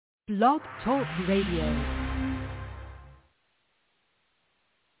Blog Talk Radio.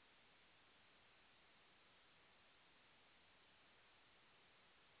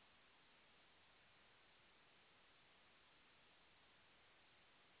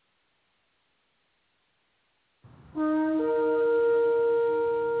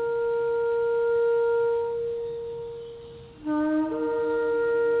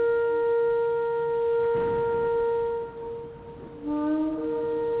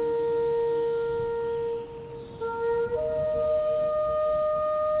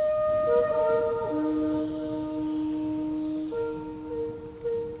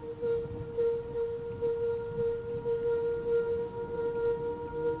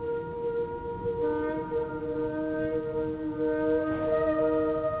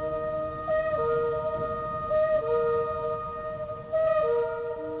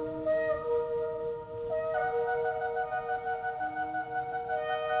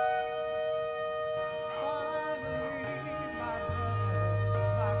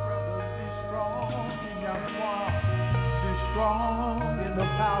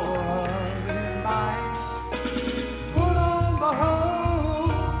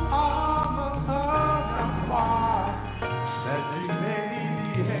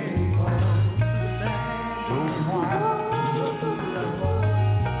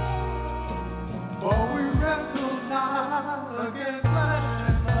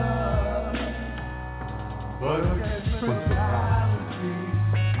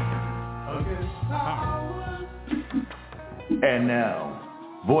 And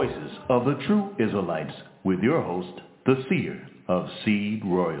now, Voices of the True Israelites, with your host, the seer of Seed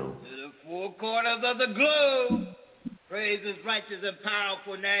Royal. To the four corners of the globe, praise his righteous and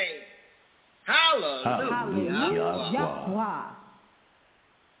powerful name. Hallelujah. Yahweh.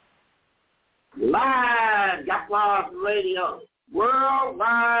 Live Yahweh Radio,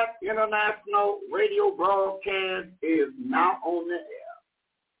 worldwide international radio broadcast is now on the air.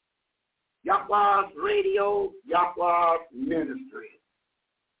 Yahweh's Radio, Yahweh's Ministry.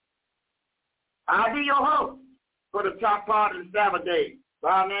 I'll be your host for the top part of the Sabbath day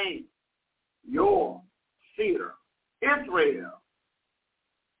by name, your seer, Israel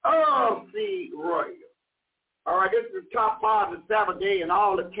of Seed Royal. All right, this is the top part of the Sabbath day, and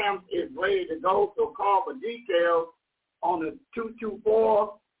all the camps is ready to go, so call for details on the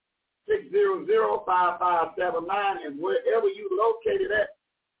 224-600-5579, and wherever you located at,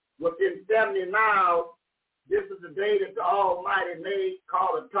 within 70 miles, this is the day that the Almighty made,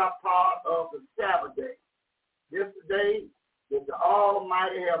 called the top part of the Sabbath day. This is the day that the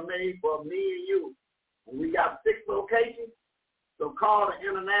Almighty have made for me and you. And we got 6 locations, so call the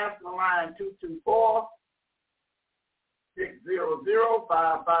international line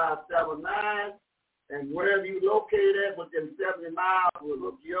 224-600-5579, and wherever you located at within 70 miles, we'll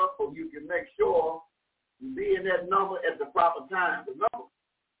look you up so you can make sure you be in that number at the proper time. The number,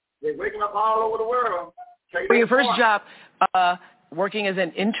 they're waking up all over the world. For your first job, working as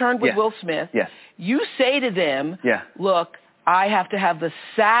an intern with Will Smith, you say to them, look, I have to have the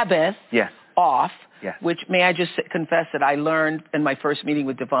Sabbath off, which may I just confess that I learned in my first meeting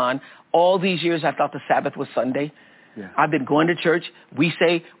with Devon. All these years I thought the Sabbath was Sunday. I've been going to church. We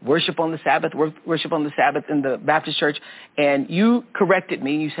say worship on the Sabbath, worship on the Sabbath in the Baptist church. And you corrected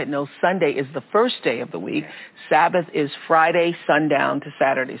me. You said, no, Sunday is the first day of the week. Sabbath is Friday sundown to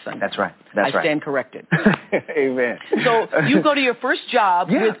Saturday sundown. That's right. I stand corrected. Amen. So you go to your first job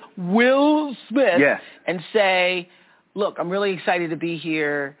with Will Smith and say, look, I'm really excited to be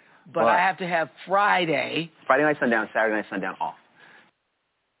here, but I have to have Friday night sundown, Saturday night sundown off.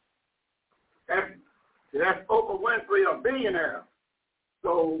 That's Oprah Winfrey, a billionaire.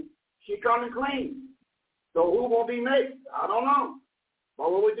 So she coming clean. So who gonna be next? I don't know.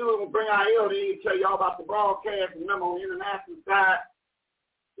 But what we do is we'll bring our elder and tell y'all about the broadcast. Remember, on the international side,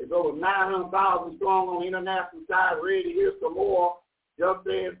 it's over 900,000 strong on the international side. Ready to hear some more. Just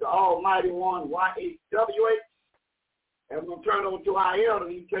as the Almighty One, YHWH. And we're going to turn over to our elder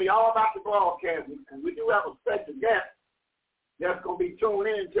and tell you all about the broadcast. And we do have a special guest that's going to be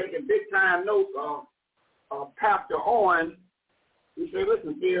tuning in and taking big-time notes on Pastor Owen. He said,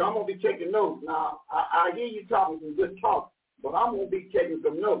 listen, dear, I'm going to be taking notes. Now, I hear you talking some good talk, but I'm going to be taking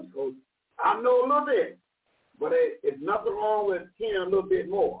some notes because I know a little bit, but it's nothing wrong with hearing a little bit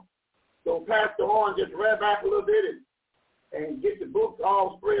more. So Pastor Owen just read back a little bit and get the books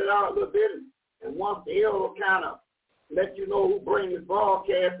all spread out a little bit. And once the elder kind of let you know who brings this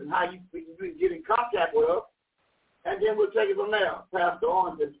broadcast and how you can get in contact with us, and then we'll take it from there. Pastor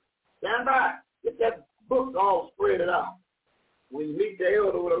Owen says, stand by, get that book all spread it out. When you meet the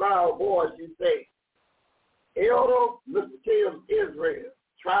elder with a loud voice, you say, Elder Mr. Kills Israel,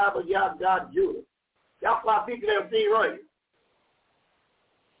 tribe of God, Judah. Yahweh speak to them, see right.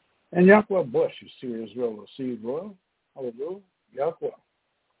 And Yahweh bless you, Seer Israel, the seed royal. Hallelujah. Yahweh.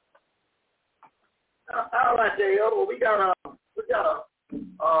 All right, Dale. We got a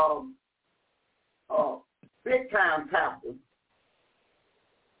big time pastor.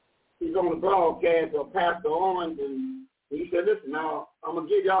 He's on the broadcast of Pastor Owens, and he said, "Listen, now I'm gonna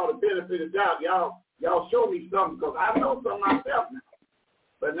give y'all the benefit of the doubt. Y'all show me something because I know something myself now.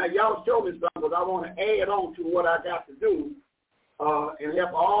 But now y'all show me something because I want to add on to what I got to do and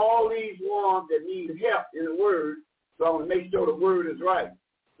help all these ones that need help in the Word. So I want to make sure the Word is right.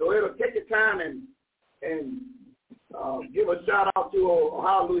 So it'll take your time and give a shout out to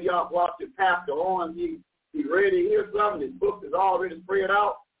Hallelujah, to Pastor Owens. He's ready to hear something. His book is already spread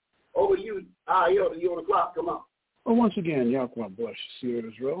out. Over to you, Elder, you on the clock. Come on. Well, once again, Yahweh bless you, Seer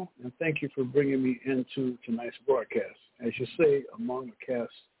Israel, and thank you for bringing me into tonight's broadcast. As you say, among a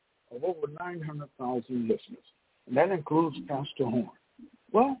cast of over 900,000 listeners, and that includes Pastor Horn.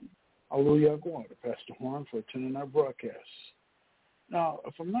 Well, hallelujah to Pastor Horn for attending our broadcast. Now,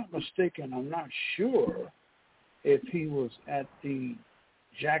 if I'm not mistaken, I'm not sure if he was at the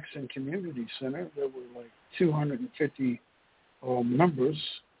Jackson Community Center. There were like 250 members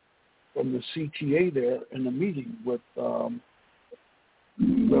from the CTA there in a meeting with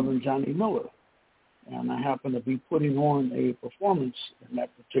Reverend Johnny Miller. And I happened to be putting on a performance in that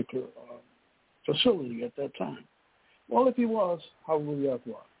particular facility at that time. Well, if he was, hallelujah,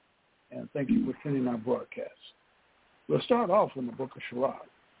 and thank you for attending our broadcast. We'll start off in the book of Sirach,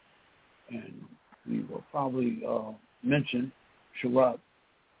 and we will probably mention Sirach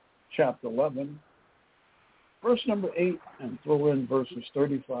chapter 11, verse number 8, and throw in verses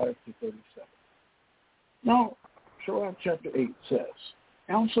 35 to 37. Now, Sirach chapter 8 says,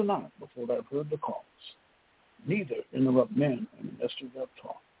 "Answer not before thou heard the calls, neither interrupt men in the midst of their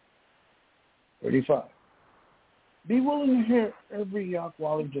talk." 35. Be willing to hear every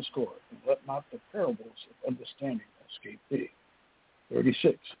Yahweh discord, and let not the parables of understanding escape thee.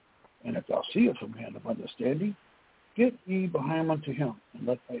 36. And if thou seest a man of understanding, get ye behind unto him, and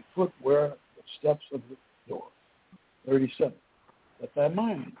let thy foot wear the steps of the door. 37. Let thy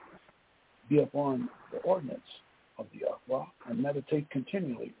mind be upon the ordinance of the Yahweh, and meditate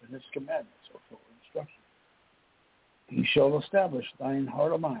continually in his commandments or for instruction. He shall establish thine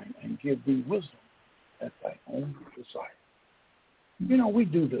heart of mind, and give thee wisdom at thy own desire. You know, we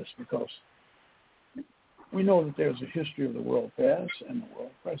do this because we know that there's a history of the world past and the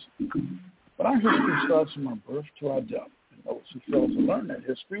world present. But our history starts from our birth to our death, and those who fail to learn that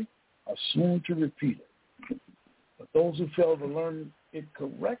history are soon to repeat it. But those who fail to learn it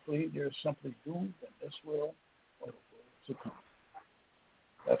correctly, they're simply doomed in this world or the world to come.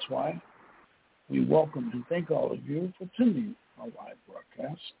 That's why we welcome and thank all of you for attending our live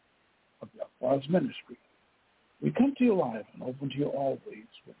broadcast of Yahweh's ministry. We come to you live and open to you always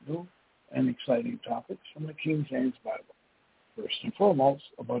with new and exciting topics from the King James Bible. First and foremost,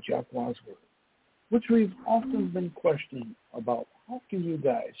 about Yahweh's Word, which we've often been questioned about. How can you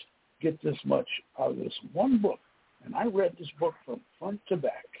guys get this much out of this one book? And I read this book from front to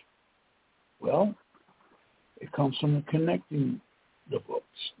back. Well, it comes from connecting the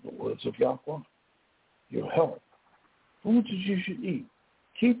books, the words of Yahweh, your health, foods that you should eat,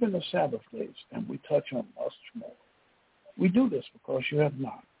 keeping the Sabbath days, and we touch on much more. We do this because you have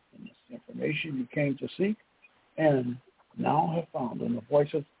not, and it's the information you came to seek and now have found in the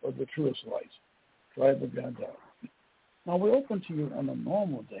voices of the true Israelites, tribe of God. Now, we're open to you on the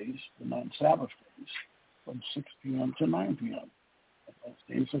normal days, the non-Sabbath days, from 6 p.m. to 9 p.m. And those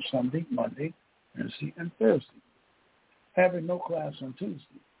days are Sunday, Monday, Wednesday, and Thursday. Having no class on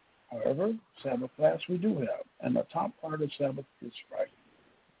Tuesday. However, Sabbath class we do have, and the top part of Sabbath is Friday.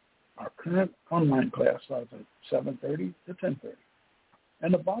 Our current online class starts at 7:30 to 10:30.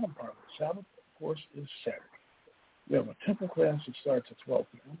 And the bottom part of the Sabbath, of course, is Saturday. We have a temple class that starts at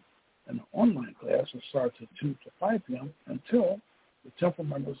 12 p.m. and an online class that starts at 2 to 5 p.m. until the temple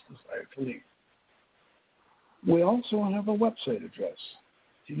members decide to leave. We also have a website address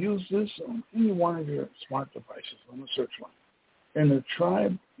to use this on any one of your smart devices on the search line. Enter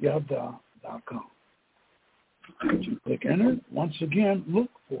tribeyada.com. If you click enter, once again,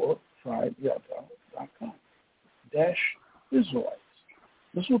 look for tribeyada.com -Israelites.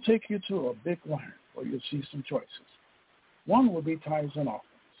 This will take you to a big line where you'll see some choices. One will be tithes and offerings.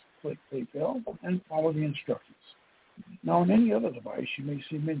 Click PayPal and follow the instructions. Now, on any other device, you may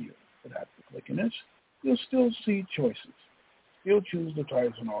see menu, but after clicking this, you'll still see choices. You'll choose the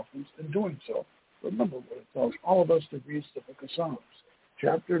tithes and offerings. In doing so, remember what it tells all of us to read the book of Psalms,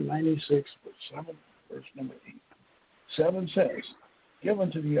 chapter 96, verse 7, verse number 8. 7 says, Give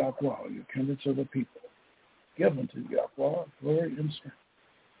unto the Yahweh your kindreds of the people. Give unto the Yahweh glory and strength.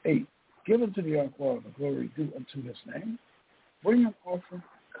 8. Give unto the Yahweh the glory due unto his name. Bring an offering,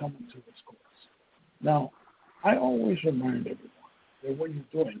 come into his courts. Now, I always remind everyone that when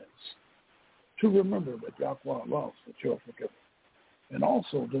you're doing this, to remember that Yahweh loves that you're forgiven. And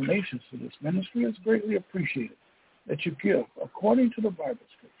also, donations to this ministry is greatly appreciated that you give according to the Bible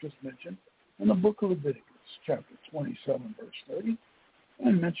scriptures mentioned in the book of Leviticus, chapter 27, verse 30,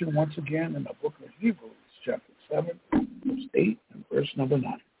 and mentioned once again in the book of Hebrews, chapter 7, verse 8, and verse number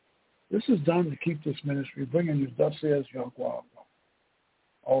 9. This is done to keep this ministry bringing you thus says Yahweh.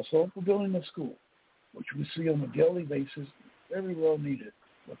 Also, for building a school, which we see on a daily basis, very well needed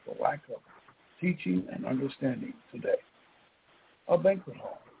with the lack of teaching and understanding today. A banquet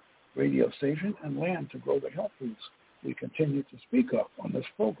hall, radio station, and land to grow the health foods we continue to speak of on this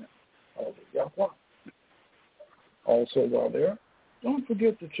program, called Yahweh. Also, while there, don't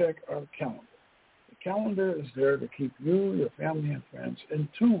forget to check our calendar. The calendar is there to keep you, your family, and friends in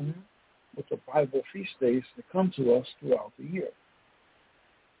tune with the Bible feast days that come to us throughout the year.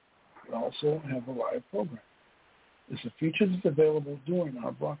 We also have a live program. It's a feature that's available during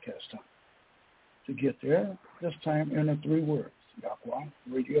our broadcast time. To get there, this time enter 3 words, Yahweh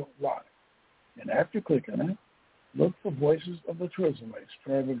Radio Live. And after clicking it, look for Voices of the True Israelites,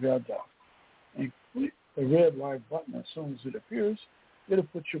 tribe of Yahweh, and click the red live button as soon as it appears. It'll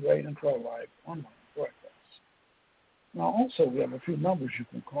put you right into our live online broadcast. Now, also, we have a few numbers you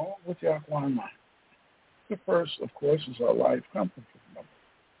can call with Yahweh in mind. The first, of course, is our live conference number,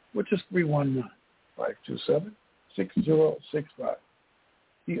 which is 319-527-6065.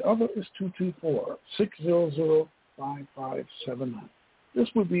 The other is 224-600-5579. This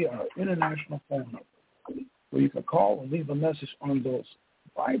would be our international phone number, where you can call and leave a message on those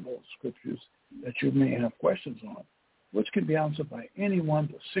Bible scriptures that you may have questions on, which can be answered by any one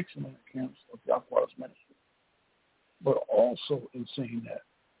of the 6 minute camps of Yahweh's ministry. But also in saying that,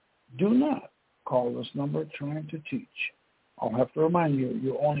 do not call this number trying to teach. I'll have to remind you,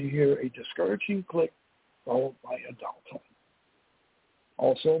 you only hear a discouraging click followed by a dial tone.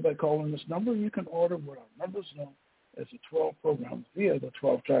 Also, by calling this number, you can order what our members know as the 12 programs via the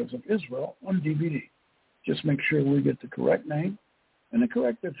 12 Tribes of Israel on DVD. Just make sure we get the correct name and the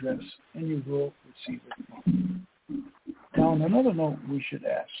correct address, and you will receive it. Now, on another note, we should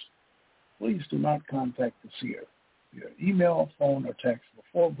ask, please do not contact the seer via email, phone, or text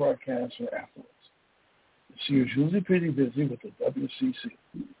before broadcast or afterwards. The seer is usually pretty busy with the WCC,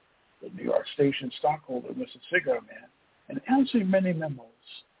 the New York station stockholder, Mr. Cigar Man, and answering many memos,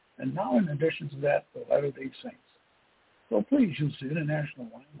 and now in addition to that, the Latter-day Saints. So please use the international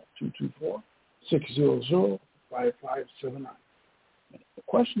line of 224-600-5579. And if the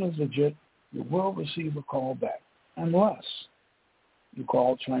question is legit, you will receive a call back, unless you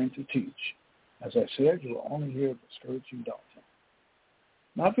call trying to teach. As I said, you'll only hear discouraging dial tone.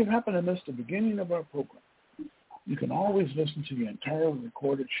 Now, if you happen to miss the beginning of our program, you can always listen to the entire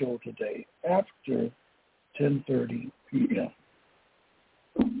recorded show today after 10:30 p.m.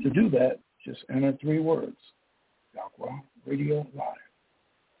 To do that, just enter 3 words, Yahweh Radio Live.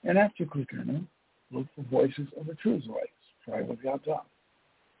 And after clicking on it, look for Voices of the True Israelites, tribe of Yahweh.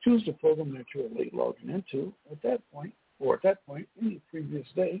 Choose the program that you're late logging into at that point, any previous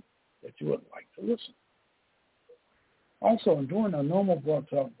day that you would like to listen. Also, during our normal Blog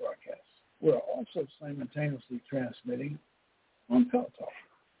Talk broadcast, we're also simultaneously transmitting on Pel Talk,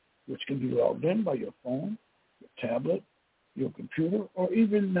 which can be logged in by your phone, your tablet, your computer, or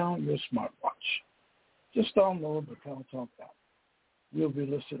even now your smartwatch. Just download the Pel Talk app. We'll be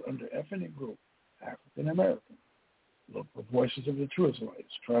listed under ethnic group, African American. Look for Voices of the True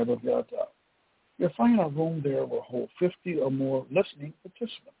Israelites, tribe of Yahweh. You'll find our room there will hold 50 or more listening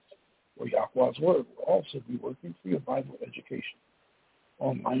participants, where Yahweh's Word will also be working for your Bible education.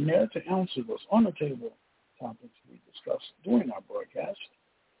 Online there to answer those on-the-table topics we discuss during our broadcast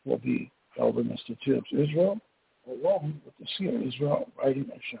will be Elder Mr. Tibbs Israel, along with the Seer Israel writing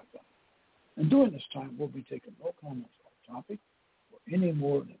a shotgun. And during this time, we'll be taking no comments on topic or any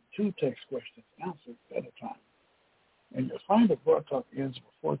more than 2 text questions answered at a time. And you'll find the Broad Talk ends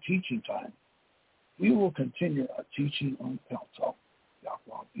before teaching time. We will continue our teaching on Pel Talk.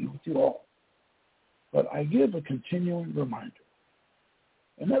 Yahweh be with you all. But I give a continuing reminder.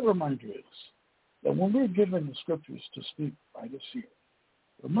 And that reminder is that when we're given the scriptures to speak by the seer,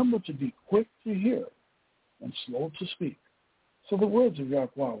 remember to be quick to hear and slow to speak, so the words of Yahweh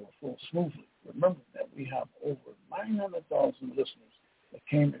will flow smoothly. Remember that we have over 900,000 listeners that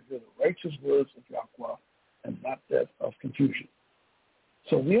came to hear the righteous words of Yahweh and not that of confusion.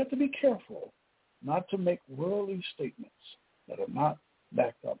 So we have to be careful not to make worldly statements that are not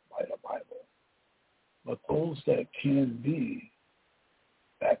backed up by the Bible, but those that can be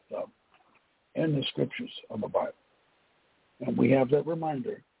backed up in the scriptures of the Bible. And we have that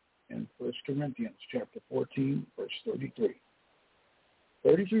reminder in 1 Corinthians chapter 14, verse 33.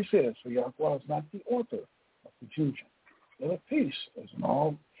 33 says, "For Yahweh is not the author of confusion, but of peace, as in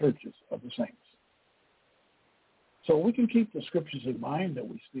all churches of the saints." So we can keep the scriptures in mind that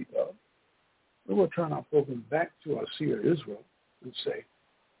we speak of. We will turn our focus back to our seer Israel and say,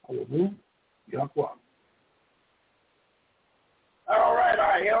 "Hallelujah, Yahweh." All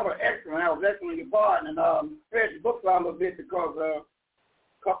right, Elder, excellent. That was excellent your part. And spread your books out a little bit because a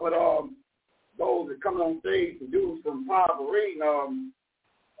couple of those that come on stage to do some powerful reading,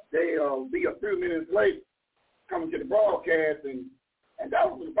 they'll be a few minutes late coming to the broadcast. And that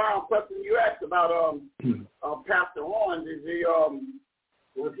was the final question you asked about Pastor Owens. Is he,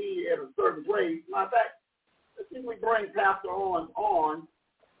 was he at a certain place? Matter of fact, let's see if we bring Pastor Owens on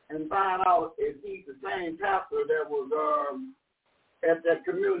and find out if he's the same pastor that was at that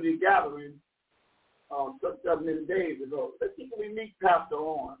community gathering such many days ago. Let's see if we meet Pastor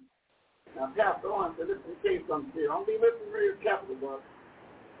Owens. Now, Pastor Owens said, "Listen, let me tell you something here. Don't be listening real carefully, but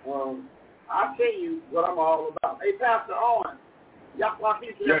I'll tell you what I'm all about." Hey, Pastor Owens. Yes,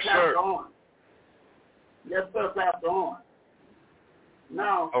 Pastor Owens. Yes, sir, Pastor Owens.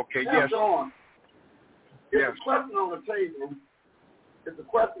 Now, okay, Pastor Owens, yes. A question on the table. It's a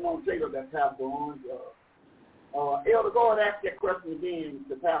question on the table that Pastor Owens. Elder, go and ask that question again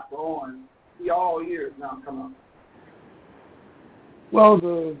to Pastor Owens. He all ears now. Come on. Well,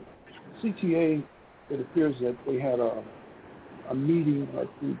 the CTA, it appears that they had a meeting at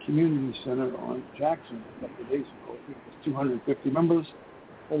the community center on Jackson a couple of days ago. I think it was 250 members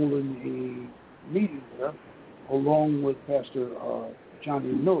holding a meeting there, along with Pastor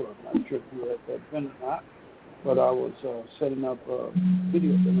Johnny Miller. I'm not sure if you were at that event or not, but I was setting up a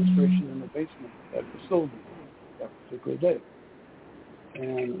video demonstration in the basement at the facility that particular day.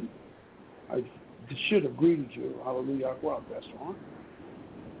 And I should have greeted you. Hallelujah, Pastor Ron.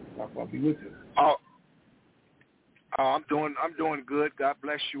 I'll be with you. I'm doing good. God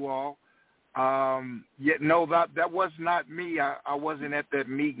bless you all. No, that was not me. I wasn't at that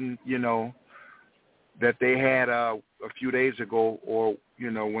meeting, that they had a few days ago, or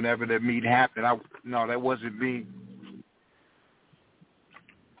whenever that meeting happened. No, that wasn't me.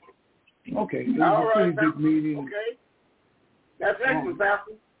 Okay. It was a pretty big meeting. Okay. That's excellent,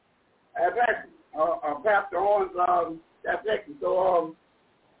 Pastor. That's excellent. Pastor Owens, that's excellent. So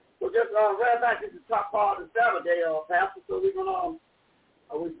just right back to the top part of the Saturday, Pastor. So we're gonna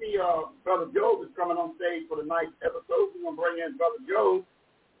we see Brother Job is coming on stage for the night's episode. We're gonna bring in Brother Job,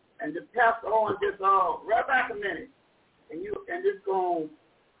 and just Pastor Owens, just right back a minute, and this gonna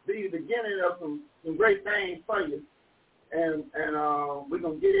be the beginning of some great things for you, and we're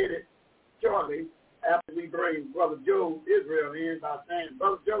gonna get in it shortly after we bring Brother Job Israel in by saying,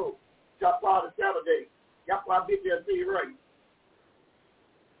 Brother Job, top part of Saturday, Yahweh be there, see you right.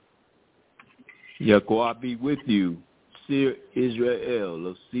 Yahweh be with you, Seer Israel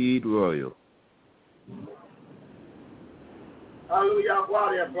of Seed Royal. Hallelujah,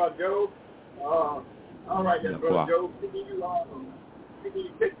 Yahweh there, Brother Job. All right there, Brother Job. Give you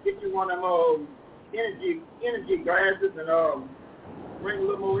one of them energy glasses and bring a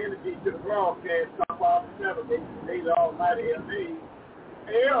little more energy to the broadcast. Top part of Saturday, today's Almighty LA.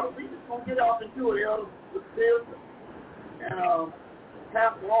 Hey, Elder, we just gonna get off into it, Elder, with this. And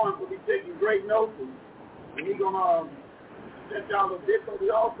Pastor Owens will be taking great notes, and he's gonna set y'all a bit. But we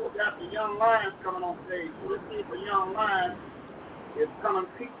also got the Young Lions coming on stage. So let's see if the Young Lions is coming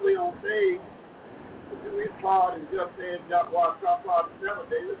peacefully on stage to do his part and just said Yahweh top part of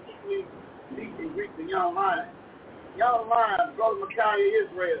Saturday. Let's see if we meet and greet the Young Lions. Young Lions, Brother Micaiah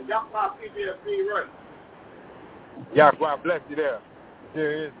Israel, Yahweh PJFC right. Yahweh bless you there.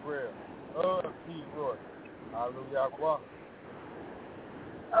 There is Israel. He's Lord. Hallelujah.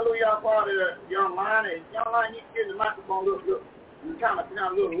 Hallelujah, Father, Young Lion. Young Lion, you get the microphone a little, you kind of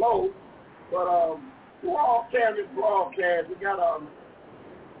sound a little low, but who all carry this broadcast? We got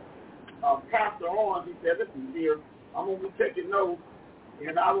Pastor Owens. He said, "Listen, dear, I'm gonna be taking notes,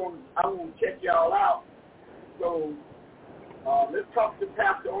 and I want to check y'all out." So let's talk to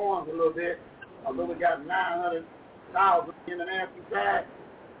Pastor Owens a little bit. Although we got 900,000 international side,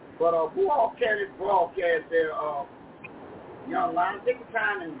 but who all carry this broadcast there? Young Lion, take the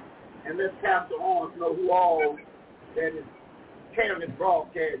time and let Pastor Owens know who all that is carrying this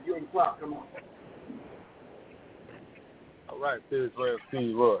broadcast. You and the clock, come on. All right, this is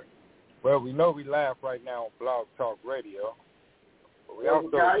Steve Roy. Well, we know we live right now on Blog Talk Radio, but we also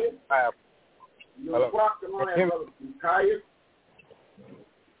live. You and the clock, come on there, Brother Micaiah.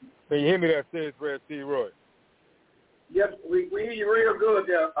 Can you hear me there, Sis Red C. Roy? Yes, we hear you real good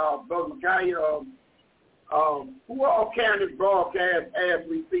there, Brother McKay. Who are carrying this broadcast as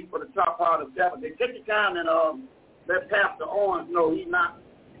we speak for the top part of Sabbath? They take your time and let Pastor Owens know he's not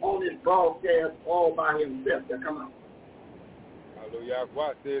on this broadcast all by himself. They're coming on. Hallelujah.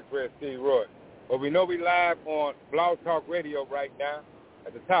 Watch this, Red C. Roy. Well, we know we live on Blog Talk Radio right now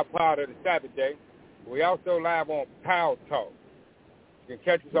at the top part of the Sabbath day. We also live on Power Talk. You can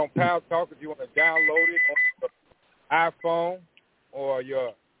catch us on Power Talk if you want to download it on your iPhone or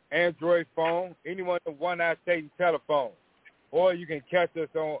your Android phone, anyone with one-eye Satan telephone. Or you can catch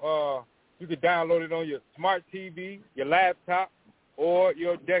us on, you can download it on your smart TV, your laptop, or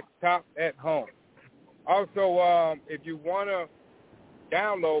your desktop at home. Also, if you want to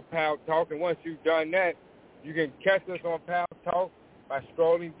download Power Talk, and once you've done that, you can catch us on Power Talk by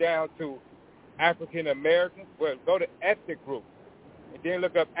scrolling down to African Americans. Well, go to Ethnic Group, and then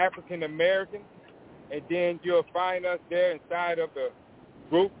look up African Americans, and then you'll find us there inside of the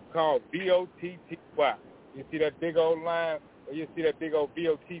group called VOTTY. You see that big old line, or you see that big old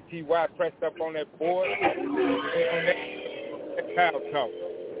VOTTY pressed up on that board, and on that Power Talk.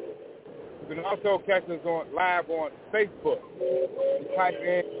 You can also catch us live on Facebook. You type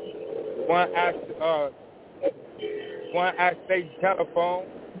in one-eye Satan telephone,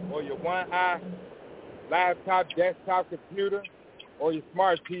 or your one-eye laptop, desktop computer, or your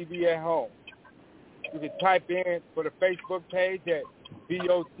smart TV at home. You can type in for the Facebook page at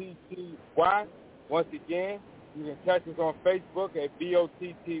VOTTY. Once again, you can catch us on Facebook at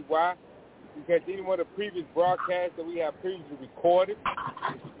VOTTY. You can catch any one of the previous broadcasts that we have previously recorded.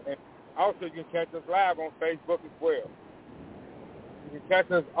 And also, you can catch us live on Facebook as well. You can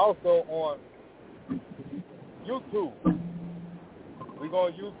catch us also on YouTube. We go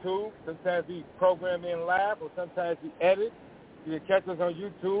on YouTube. Sometimes we program in live, or sometimes we edit. You can catch us on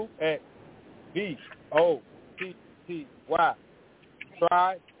YouTube at VOTTY.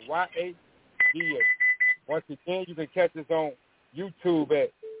 Try YHDA. Once again, you can catch us on YouTube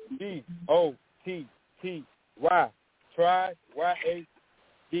at VOTTY. Try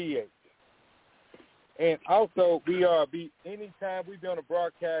YHDA. And also, we be anytime we be on a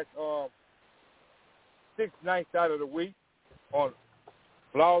broadcast 6 nights out of the week on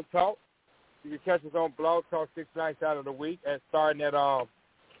Blog Talk. You can catch us on Blog Talk 6 nights out of the week, and starting at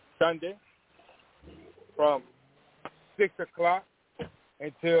Sunday from 6 o'clock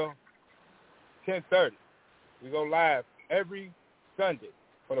until 10:30. We go live every Sunday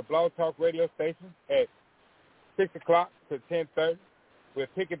for the Blog Talk radio station at 6 o'clock to 10:30. We'll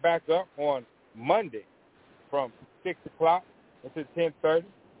pick it back up on Monday from 6 o'clock until 10:30.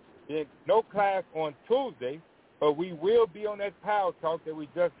 Then no class on Tuesday, but we will be on that Power Talk that we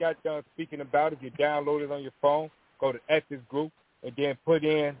just got done speaking about. If you download it on your phone, go to Ethnic Group, and then put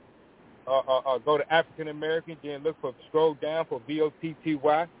in, go to African American, then scroll down for VOTTY.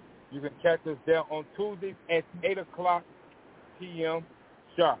 You can catch us there on Tuesdays at 8 o'clock p.m.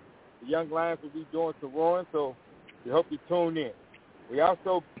 sharp. The Young Lions will be doing Saroran, so we hope you tune in. We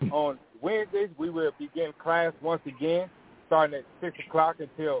also, on Wednesdays, we will begin class once again, starting at 6 o'clock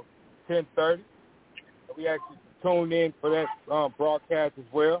until 10:30. We actually tune in for that broadcast as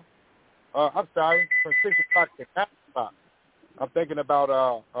well. I'm sorry, from 6 o'clock to 9 o'clock. I'm thinking about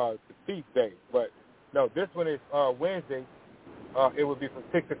the feast day, but no, this one is Wednesday. It will be from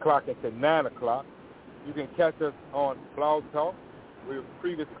 6 o'clock until 9 o'clock. You can catch us on Blog Talk. The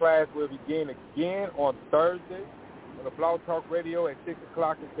previous class will begin again on Thursday on the Blog Talk Radio at 6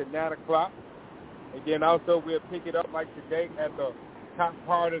 o'clock until 9 o'clock. And then also we'll pick it up like today at the top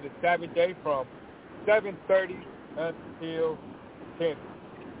part of the Sabbath day from 7:30 until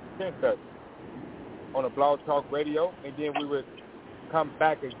 10:30 on the Blog Talk Radio. And then we will come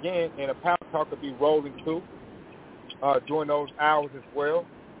back again, and the Power Talk will be rolling too during those hours as well.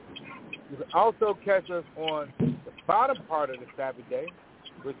 You can also catch us on the bottom part of the Sabbath day,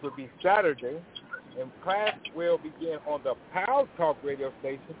 which will be Saturday, and class will begin on the Power Talk radio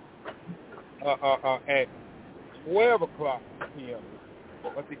station at 12 o'clock p.m.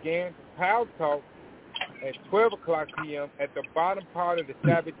 Once again, Power Talk at 12 o'clock p.m. at the bottom part of the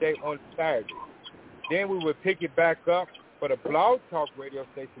Sabbath day on Saturday. Then we will pick it back up for the Blog Talk radio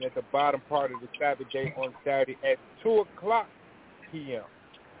station at the bottom part of the Sabbath day on Saturday at 2 o'clock p.m.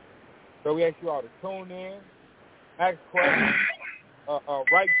 So we ask you all to tune in, ask questions,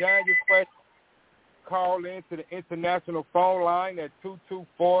 write down your questions, call in to the international phone line at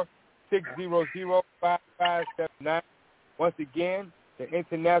 224-600-5579. Once again, the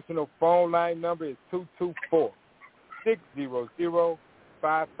international phone line number is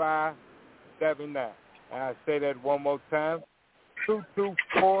 224-600-5579. And I say that one more time,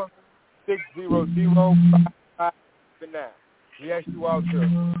 224-600-5559. We ask you all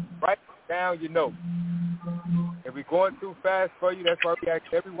to write down your notes. If we're going too fast for you, that's why we ask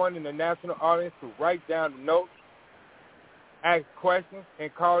everyone in the national audience to write down the notes, ask questions,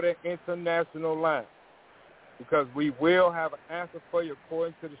 and call that international line. Because we will have an answer for you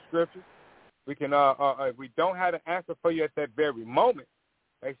according to the scriptures. We can, if we don't have an answer for you at that very moment,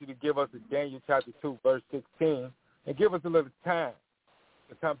 ask you to give us a Daniel chapter 2, verse 16, and give us a little time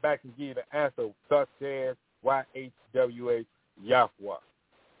to come back and give you the answer. Thus says YHWH Yahweh.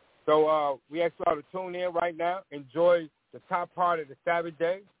 So we ask you all to tune in right now. Enjoy the top part of the Sabbath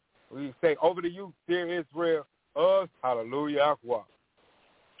day. We say over to you, dear Israel, us, hallelujah, Yahweh.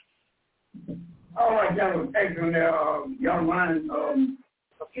 All right, that was excellent there, young man.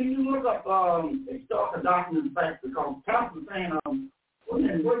 Can you look up historical documents back, because Pastor was saying, what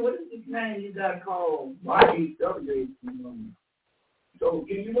is this name you got called YHWH? So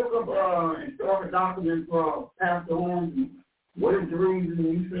can you look up historical documents for Pastor Holmes? What is the reason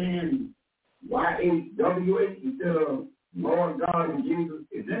you saying YHWH instead of Lord God and Jesus?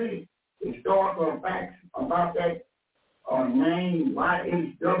 Is there any historical facts about that name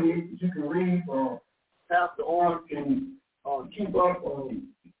YHWH that you can read for Pastor Orange can keep up?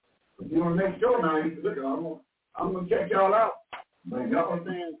 If you want to make sure now, you can look at I'm going to check y'all out. But y'all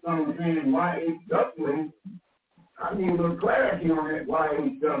saying something saying YHWH. I need a little clarity on that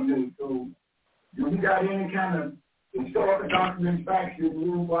YHWH. So do you got any kind of historical documents, facts you can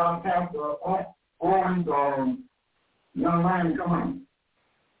use while Pastor Orange or young man, come on?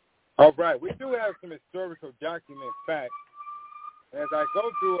 All right. We do have some historical document facts. As I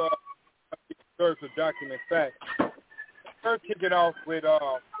go through historical document facts, first kick it off with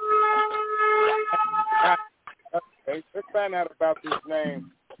okay, let's find out about this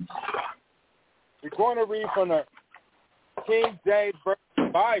name. We're going to read from the King James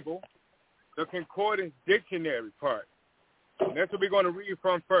Bible, the Concordance Dictionary part. And that's what we're going to read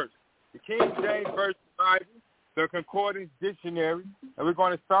from first. The King James Version Bible, the Concordance Dictionary, and we're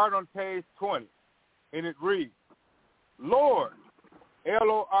going to start on page 20. And it reads, Lord,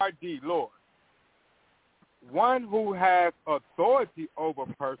 L-O-R-D, Lord, one who has authority over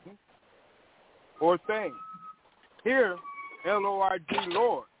persons or things. Here, L-O-R-D,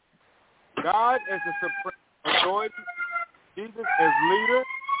 Lord, God as the supreme authority, Jesus as leader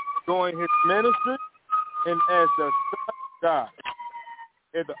during his ministry, and as the Son of God.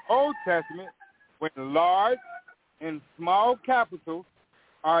 In the Old Testament, when large and small capitals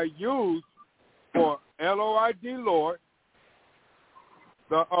are used for L-O-R-D, Lord,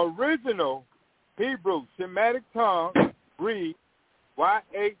 the original Hebrew Semitic tongue reads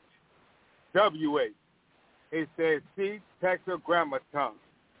Y-H-W-H. It says C tetragrammaton.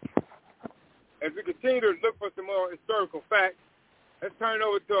 As we continue to look for some more historical facts, let's turn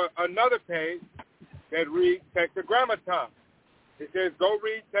over to another page that reads tetragrammaton. It says go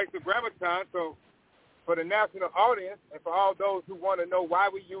read tetragrammaton. So for the national audience and for all those who want to know why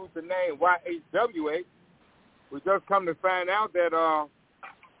we use the name YHWH, we just come to find out that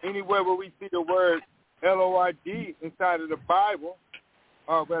anywhere where we see the word L-O-R-D inside of the Bible,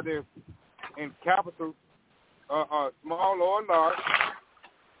 whether it's in capitals, small or large,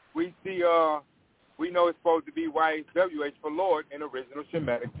 we see, we know it's supposed to be YHWH for Lord in original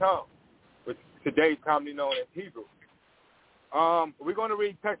Shemitic tongue, which today is commonly known as Hebrew. We're going to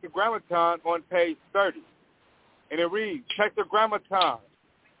read Tetragrammaton on page 30. And it reads, Tetragrammaton,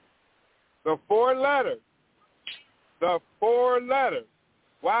 the four letters,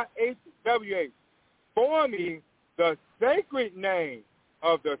 YHWH, forming the sacred name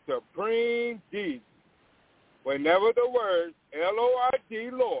of the supreme deity. Whenever the words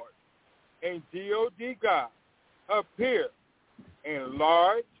L-O-R-D, Lord, and G-O-D, God, appear in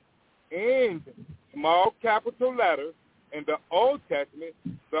large and small capital letters in the Old Testament,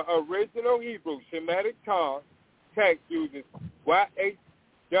 the original Hebrew Shemitic tongue text uses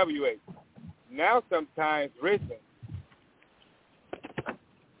YHWH. Now sometimes written,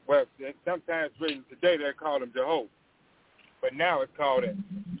 well, sometimes written today they call them Jehovah, but now it's called it.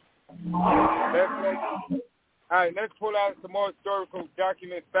 All right, let's pull out some more historical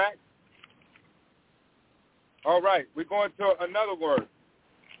document facts. All right, we're going to another word.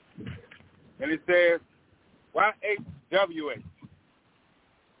 And it says YHWH.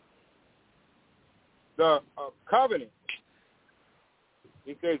 The covenant.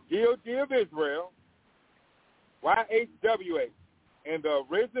 It says GOD of Israel, YHWH. In the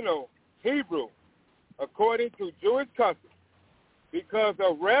original Hebrew, according to Jewish custom, because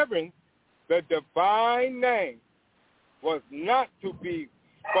of reverence, the divine name was not to be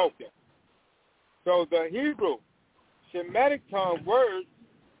spoken. So the Hebrew Shemitic tongue words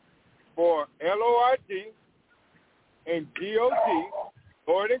for Lord and God,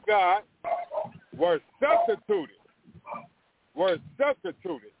 Lord and God, were substituted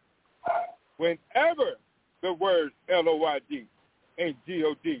whenever the words Lord and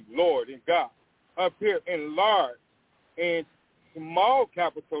God, Lord and God, appear in large and small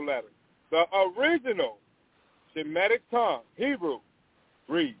capital letters. The original Shemitic tongue, Hebrew,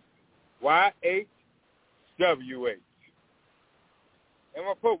 reads YHWH. And I'm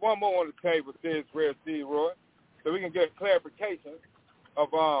going to put one more on the table, says Real C. Roy, so we can get clarification of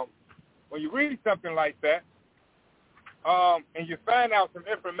when you read something like that, and you find out some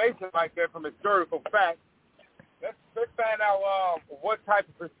information like that from historical facts, let's find out what type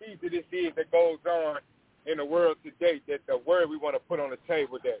of procedure this is that goes on in the world today, that the word we want to put on the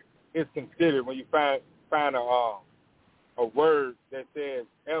table that is considered when you find a word that says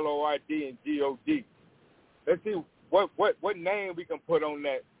Lord and God. Let's see what name we can put on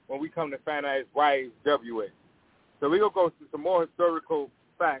that when we come to find out it's YHWH. So we're going to go to some more historical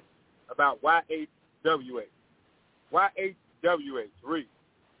facts about YHWH. YHWH reads,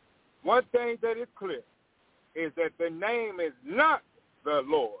 one thing that is clear is that the name is not the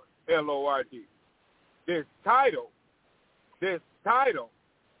Lord, L-O-R-D. This title is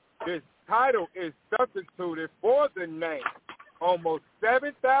substituted for the name almost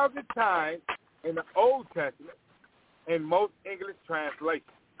 7,000 times in the Old Testament and most English translations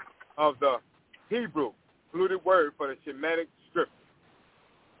of the Hebrew included word for the Shemitic scripture.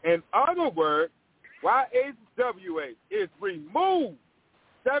 In other words, YHWH is removed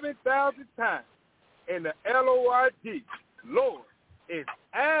 7,000 times, and the L-O-R-D, Lord, is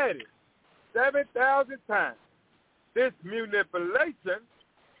added 7,000 times. This manipulation,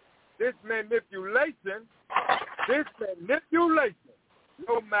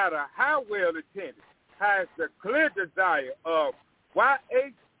 no matter how well attended, has the clear desire of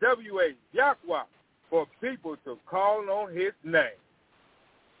YHWH, Yahweh, for people to call on his name.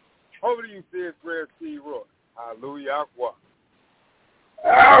 Over to you, says Rev C. Roy. Hallelujah. All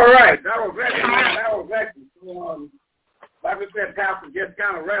right. That was excellent. Like I said, Pastor, just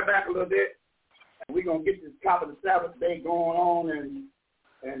kind of wrap back a little bit. And we're going to get this top of the Sabbath day going on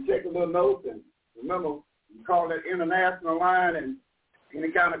and take a little notes. And remember, we call that international line, and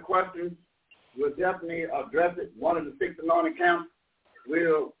any kind of questions, we'll definitely address it. One of the 6 anointing camps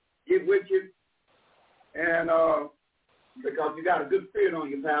will get with you. And because you got a good spirit on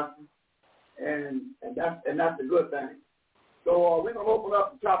you, Pastor, and that's a good thing. So we're going to open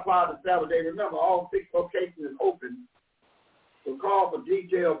up the top part of the Sabbath day. Remember, all 6 locations is open. So call for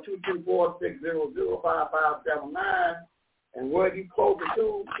details 224-600-5579. And where you closer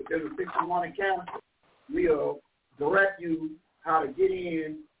to, if there's a 6 anointing camp, we'll direct you how to get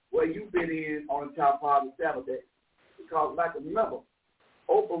in where you fit in on the top part of the Sabbath day. Because, like, remember,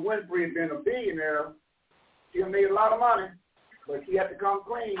 Oprah Winfrey being a billionaire, she made a lot of money, but she had to come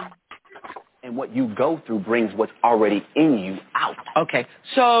clean. And what you go through brings what's already in you out. Okay.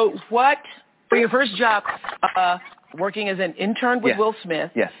 So what, for your first job, working as an intern with Will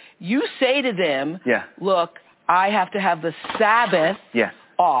Smith, you say to them, look, I have to have the Sabbath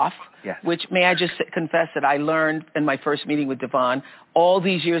off, which, may I just confess that I learned in my first meeting with Devon, all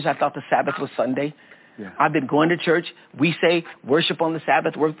these years I thought the Sabbath was Sunday. I've been going to church. We say worship on the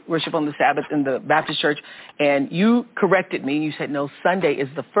Sabbath in the Baptist church. And you corrected me. You said, no, Sunday is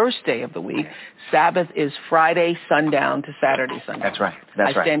the first day of the week. Sabbath is Friday sundown to Saturday sundown. That's right.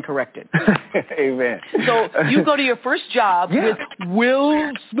 I stand corrected. Amen. So you go to your first job with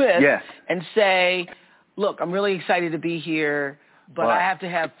Will Smith and say, look, I'm really excited to be here, but I have to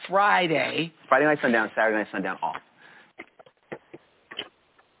have Friday night sundown, Saturday night sundown off.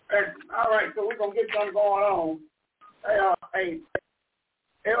 All right, so we're going to get something going on. Hey,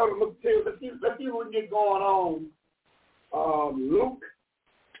 Elder, let's see what we can get going on. Luke,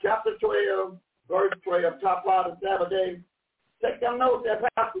 chapter 12, verse 12, top part of Sabbath day. Take them notes there,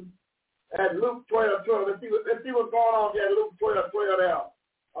 Pastor, at Luke 12, 12. Let's see what's going on there, Luke 12, 12 there.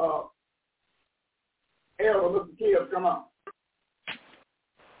 Elder, look the kids, come on.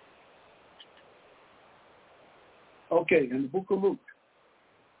 Okay, in the book of Luke,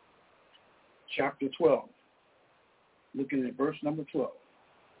 chapter 12, looking at verse number 12.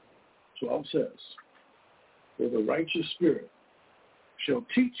 12 says, for the righteous spirit shall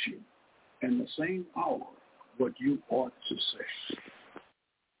teach you in the same hour what you ought to say.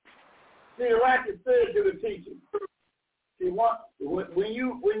 See, the righteous spirit do the teaching. See, when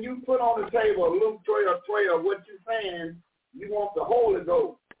you put on the table Luke 12, 12, what you're saying, you want the Holy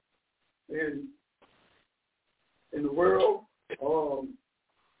Ghost in the world,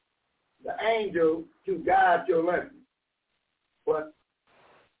 the angel to guide your lesson. but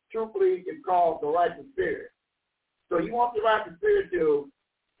truthfully it's called the righteous spirit. So you want the righteous spirit to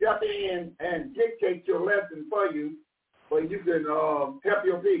step in and dictate your lesson for you, so you can help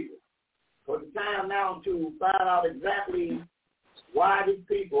your people. So it's time now to find out exactly why these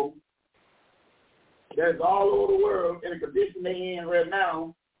people that's all over the world in the condition they're in right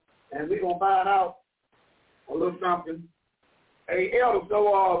now, and we're going to find out a little something. Hey, Elder,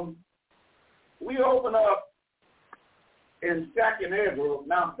 so we open up in 2nd Ezra.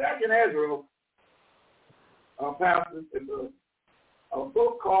 Now, 2nd Ezra, Pastor, is a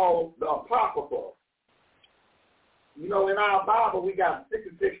book called the Apocrypha. You know, in our Bible, we got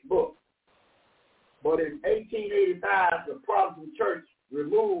 66 books. But in 1885, the Protestant Church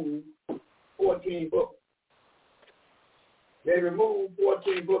removed 14 books. They removed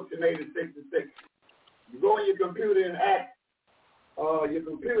 14 books in 1866. You go on your computer and ask your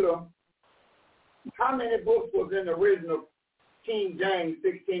computer, how many books was in the original King James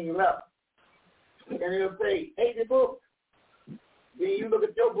 1611? And it'll say 80 books. Then you look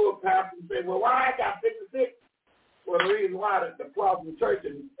at your book, Pastor, and say, well, why I got 66? Well, the reason why the Protestant Church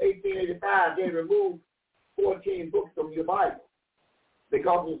in 1885, they removed 14 books from your Bible.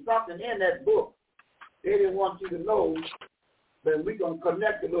 Because there's something in that book they didn't want you to know, but we're going to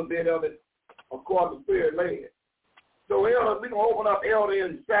connect a little bit of it according to Spirit led. So, Elder, we're going to open up, Elder,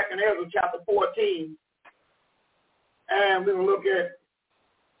 in 2nd Ezra chapter 14, and we're going to look at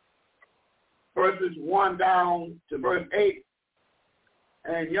verses 1 down to verse 8.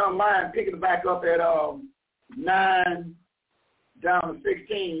 And young Lion picking it back up at 9 down to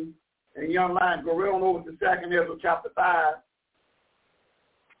 16. And young Lion go right on over to 2nd Ezra chapter 5,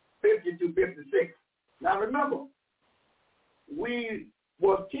 50 to 56. Now remember, we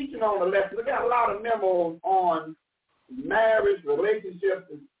was teaching on the lesson. We got a lot of memos on marriage,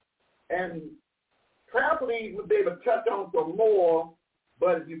 relationships, and probably we'll be able to touch on some more.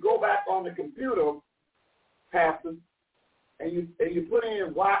 But if you go back on the computer, Pastor, and you put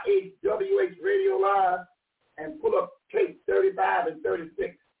in YHWH Radio Live and pull up tapes 35 and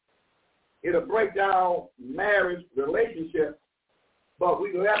 36, it'll break down marriage, relationships. But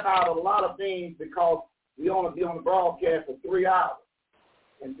we left out a lot of things because we only be on the broadcast for 3 hours.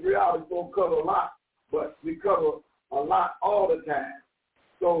 And 3 hours don't cover a lot, but we cover a lot all the time.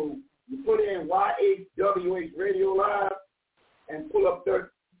 So you put in YHWH Radio Live and pull up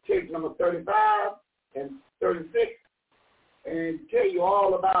tape number 35 and 36 and tell you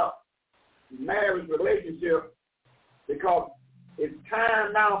all about marriage, relationship, because it's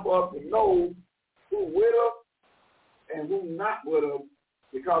time now for us to know who with us and who not with us,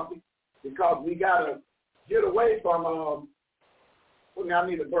 because we got to get away from, I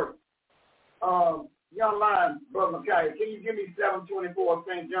need a verse. Young Lion, Brother Micaiah, can you give me 7:24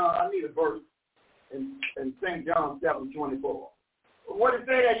 St. John? I need a verse in St. John 7:24. What did it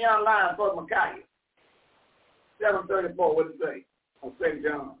say that, Young Lion, Brother Micaiah? 7:34, what did it say on St.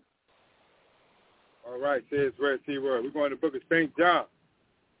 John? All right, says Red T Word. We're going to the book of St. John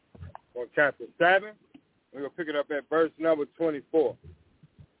on chapter 7. We're going to pick it up at verse number 24.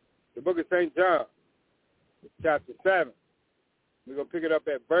 The book of St. John, chapter 7. We're going to pick it up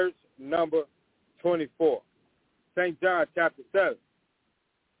at verse number 24. St. John, chapter 7,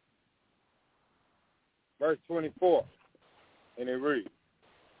 verse 24. And it reads,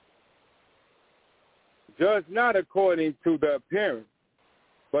 judge not according to the appearance,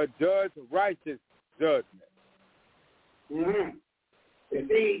 but judge righteous judgment. Mm-hmm. You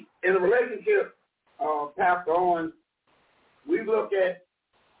see, in a relationship, Pastor Owens, we look at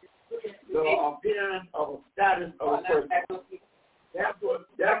the appearance of a status of a person.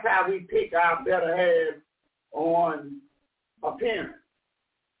 That's how we pick our better half on appearance.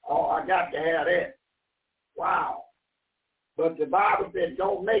 Oh, I got to have that. Wow. But the Bible said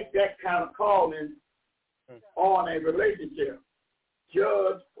don't make that kind of calling on a relationship.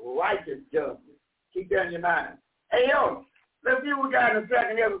 Judge righteous judgment. Keep that in your mind. Hey, yo, let's see what we got in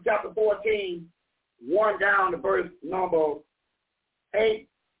 2nd Ezra chapter 14, 1 down to verse number 8.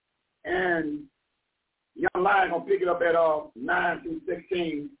 And Young Lion going to pick it up at 9 through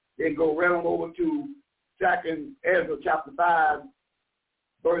 16. Then go right on over to 2nd Ezra chapter 5,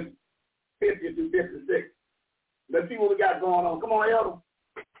 verse 50 through 56. Let's see what we got going on. Come on, Elder.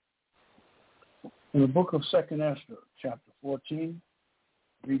 In the book of 2nd Ezra, chapter 14,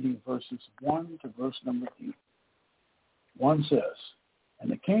 reading verses 1 to verse number 8. 1 says,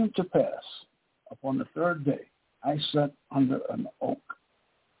 and it came to pass, upon the 3rd day, I sat under an oak,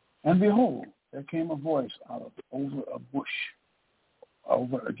 and behold, there came a voice out of over a bush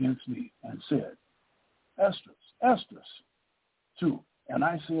over against me, and said, Esdras, Esdras, 2. And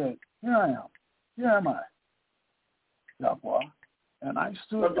I said, here I am, here am I. Yahweh, and I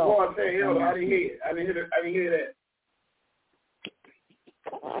stood up. But the boy said, Elder, I didn't hear it. I didn't hear that.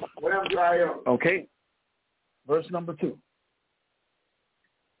 What happened to our Elder? Okay. Verse number 2.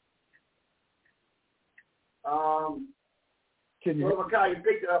 Can you? Brother Kai, you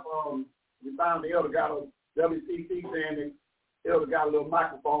picked it up. You found the Elder got a WCC saying the Elder got a little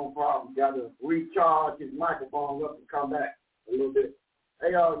microphone problem. Got to recharge his microphone up and come back a little bit.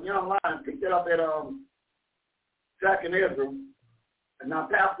 Hey, young lion, pick that up at 2nd Ezra. And now,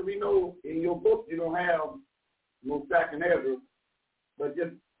 Pastor, we know in your book you don't have no 2nd Ezra, but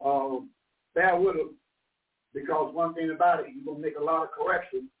just bear with us, because one thing about it, you're going to make a lot of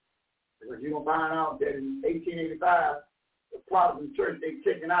corrections, because you're going to find out that in 1885, the Protestant church, they've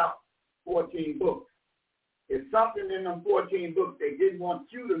taken out 14 books. It's something in them 14 books they didn't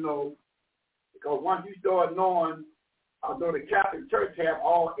want you to know, because once you start knowing, although the Catholic Church have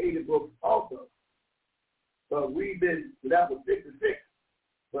all 80 books also, but we've been left with 66,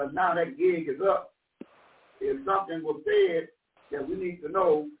 but now that gig is up. If something was said that we need to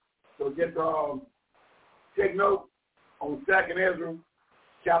know, so just take note on 2nd Ezra,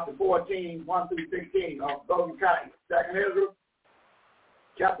 chapter 14, 1 through 16, Golden Kai. 2nd Ezra,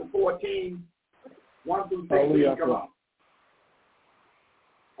 chapter 14, 1 through 16, come on.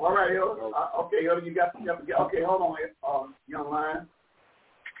 All right, Elder. Okay, Elder, you got okay, hold on, young lion.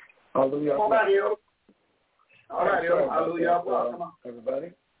 Hallelujah. Come on back, Elder. All right, Elder. Hallelujah. Come on.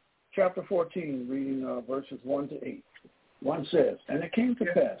 Everybody. Chapter 14, reading verses 1 to 8. 1 says, And it came to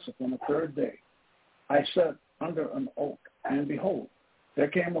pass upon the 3rd day, I sat under an oak, and behold, there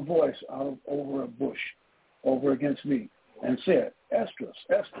came a voice out of over a bush over against me, and said, Esdras,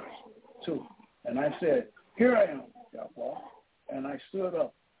 Esdras, 2. And I said, Here I am, Yahweh. And I stood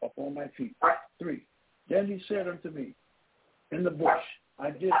up upon my feet. 3. Then he said unto me, In the bush I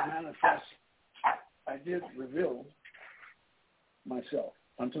did reveal myself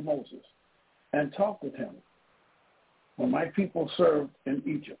unto Moses, and talked with him when my people served in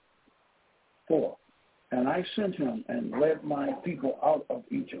Egypt. 4. And I sent him and led my people out of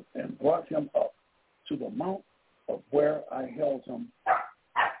Egypt, and brought him up to the mount of where I held him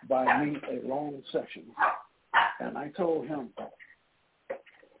by me a long section. And I told him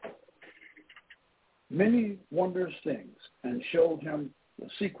many wondrous things, and showed him the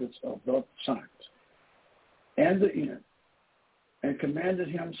secrets of the signs and the end, and commanded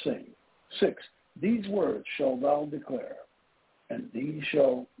him, saying, 6. These words shall thou declare, and these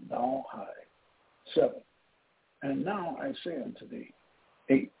shall thou hide. 7. And now I say unto thee,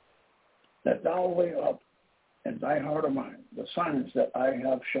 8. That thou lay up in thy heart of mine the signs that I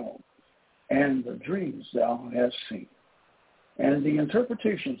have shown, and the dreams thou hast seen, and the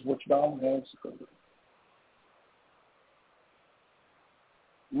interpretations which thou hast heard.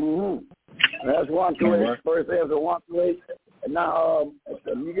 That's 1 through 8. First Ezra 1 through 8. And now,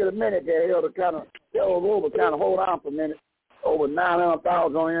 you get a minute there, Elder, kind of hold on for a minute. Over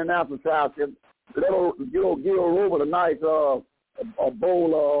 900,000 on international traffic. Give Robert a nice a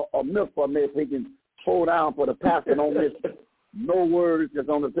bowl of milk for me, if he can hold down for the pastor on this. No words, just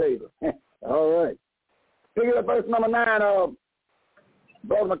on the table. All right. Pick it up, verse number 9,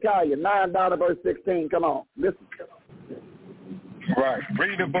 Brother Micaiah, 9 down to verse 16. Come on, listen. Right.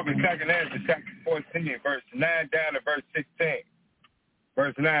 Read the book of 2nd Ezra, chapter 14, verse 9 down to verse 16.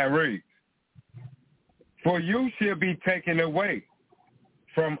 Verse 9 reads, For you shall be taken away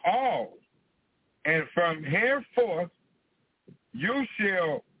from all, and from henceforth you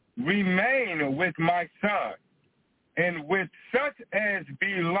shall remain with my son, and with such as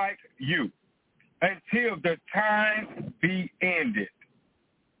be like you, until the time be ended.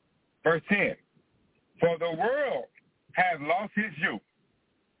 Verse 10, For the world hath lost his youth,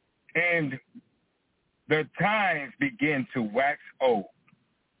 and the times begin to wax old.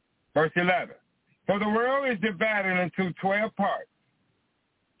 Verse 11, For the world is divided into 12 parts,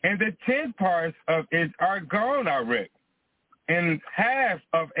 and the 10 parts of it are gone already, and half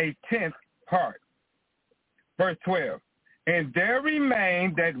of a 10th part. Verse 12, And there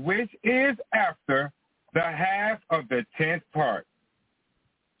remain that which is after the half of the 10th part.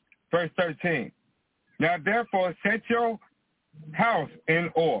 Verse 13, Now therefore set your house in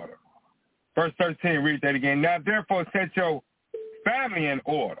order. Verse 13, read that again. Now therefore set your family in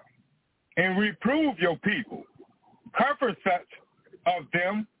order, and reprove your people. Comfort such of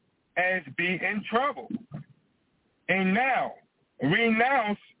them as be in trouble. And now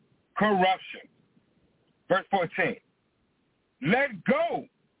renounce corruption. Verse 14, Let go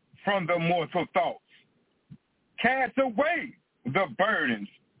from the mortal thoughts. Cast away the burdens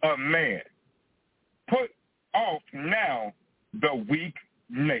of man. Put off now the weak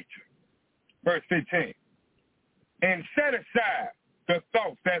nature. Verse 15, and set aside the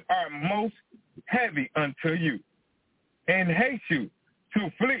thoughts that are most heavy unto you, and haste you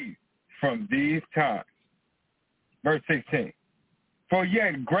to flee from these times. Verse 16. For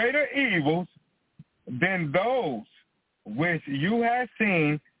yet greater evils than those which you have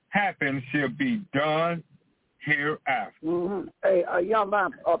seen happen shall be done hereafter. Mm-hmm. Hey, young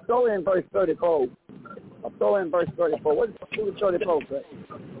man, throw in verse 34. What does 34 say?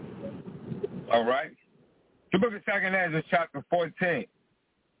 All right. The book of 2 Ezra, chapter 14,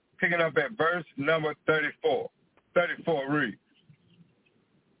 picking up at verse number 34. 34 reads,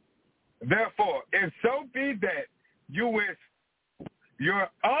 Therefore, if so be that you with your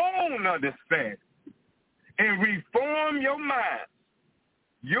own understanding and reform your mind,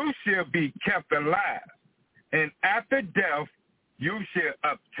 you shall be kept alive, and after death you shall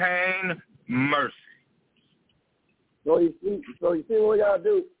obtain mercy. So you see what we gotta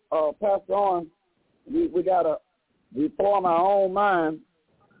do, Pastor on. We gotta reform our own mind,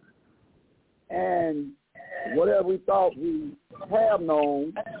 and whatever we thought we have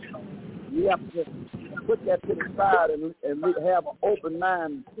known, we have to just put that to the side and have an open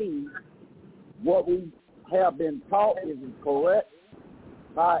mind to see what we have been taught is correct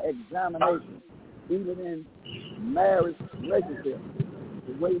by examination, even in marriage relationships.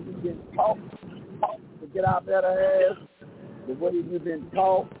 The way we've been taught to get our better halves, the way we've been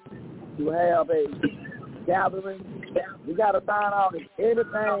taught to have a gathering. We got to find out if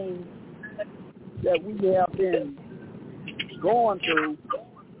everything that we have been going through,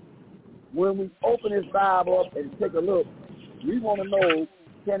 when we open this Bible up and take a look, we want to know,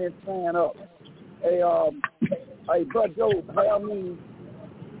 can it stand up? Hey, Brother Joe, help me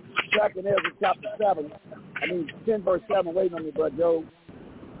 2 Ezra chapter 7. 10 verse 7, waiting on me, Brother Joe.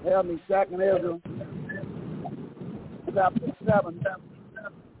 Help me 2 Ezra chapter 7.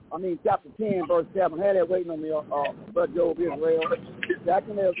 Chapter 10, verse 7. Had that waiting on me, Brother Joe of Israel. 2 Ezra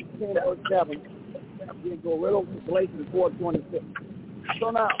 10, verse 7. Then go right over to Galatians 4:26.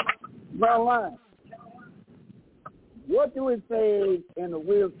 So now, bottom line, what do it say in the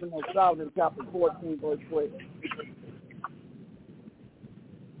wisdom of Solomon, chapter 14, verse 12?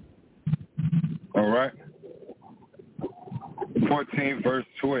 All right. 14, verse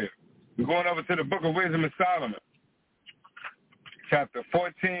 12. We're going over to the book of Wisdom of Solomon, chapter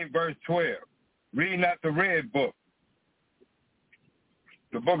 14, verse 12. Read not the red book.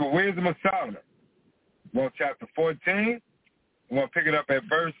 The book of Wisdom of Solomon. We're on chapter 14. We're going to pick it up at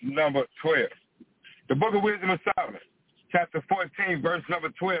verse number 12. The book of Wisdom of Solomon, chapter 14, verse number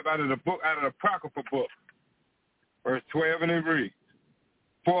 12, out of the Apocryphal book. Verse 12, and it reads,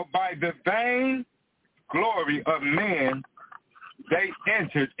 For by the vain glory of men they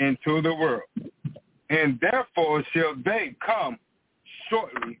entered into the world, and therefore shall they come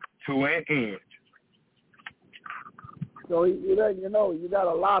shortly to an end. So you got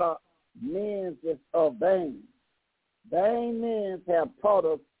a lot of men that's of vain. Vain men have taught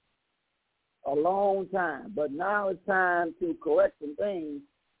us a long time, but now it's time to correct some things,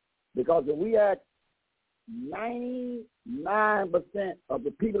 because if we ask 99% of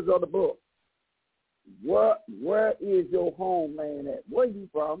the people of the book, where is your homeland at? Where you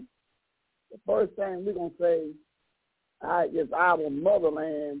from? The first thing we're going to say is our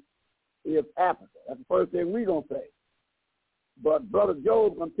motherland is Africa. That's the first thing we're going to say. But Brother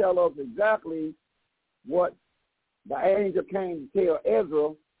Job's going to tell us exactly what the angel came to tell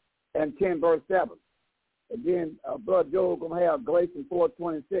Ezra in 10 verse 7. Again, Brother Job going to have Galatians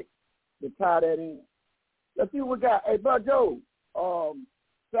 4:26 to tie that in. Let's see what we got. Hey, Brother Job,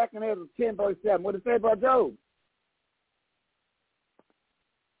 2 Ezra 10 verse 7. What did it say, Brother Job?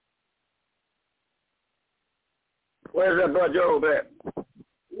 Where's that Brother Job at?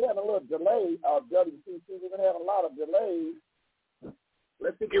 We had a little delay. WCC, we're going to have a lot of delays.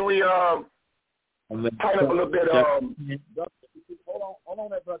 Let's see, can we tighten up a little bit? Hold on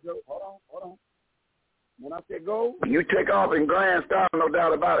there, Brother Joe. Hold on. When I say go, you take off in grand style, no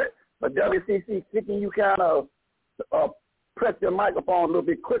doubt about it. But WCC, can you kind of press your microphone a little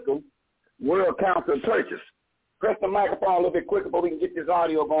bit quicker? World Council of Churches. Press the microphone a little bit quicker so we can get this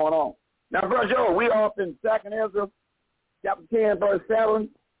audio going on. Now, Brother Joe, we off in 2 Ezra, chapter 10, verse 7.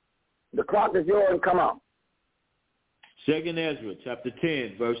 The clock is yours, and come on. 2 Ezra, chapter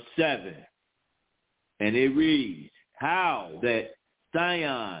 10, verse 7. And it reads, How that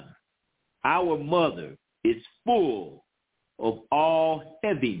Zion, our mother, is full of all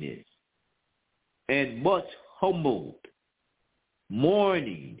heaviness and much tumult,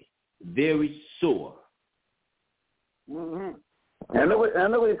 mourning very sore. Mm-hmm. And look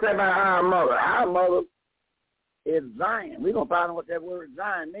what he said about our mother. Our mother is Zion. We're going to find out what that word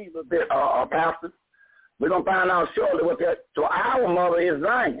Zion means a bit, Pastor. We're going to find out shortly what that. So our mother is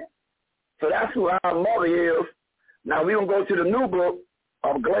Zion. So that's who our mother is. Now we're going to go to the new book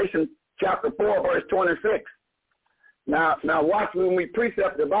of Galatians chapter 4, verse 26. Now watch when we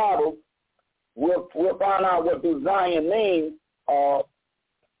precept the Bible, we'll find out what does Zion mean,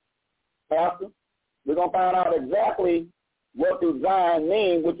 Pastor. We're going to find out exactly what does Zion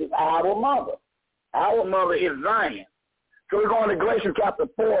mean, which is our mother. Our mother is Zion. So we're going to Galatians chapter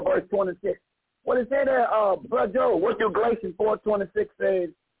 4, verse 26. What is that there, Brother Joe? What do Galatians 4:26 say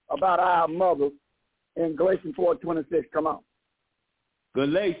about our mother in Galatians 4:26? Come on.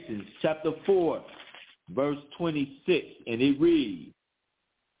 Galatians chapter 4, verse 26, and it reads,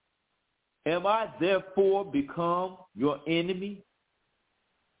 Am I therefore become your enemy?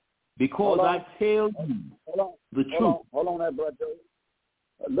 Because I tell you the truth. Hold on there, Brother Joe.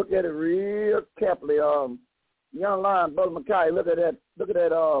 Look at it real carefully. Young lion, Brother Micaiah, look at that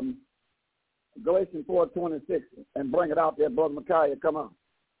Galatians 4:26 and bring it out there, Brother Micaiah. Come on.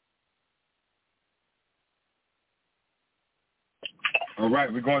 All right,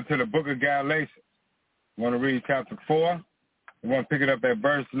 we're going to the book of Galatians. We want to read chapter 4. We want to pick it up at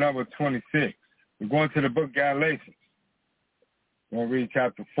verse number 26. We're going to the book of Galatians. We want to read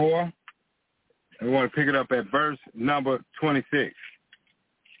chapter 4. And we want to pick it up at verse number 26.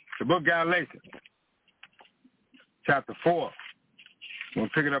 The book of Galatians, chapter 4. We'll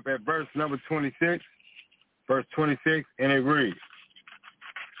pick it up at verse number 26, and it reads,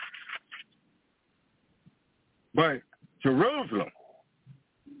 But Jerusalem,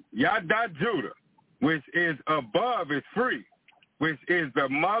 Yada Judah, which is above is free, which is the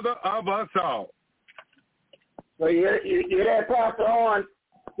mother of us all. So you that Pastor on,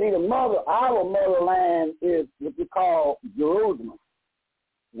 see our motherland is what you call Jerusalem,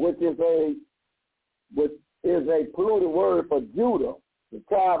 which is a polluted word for Judah. The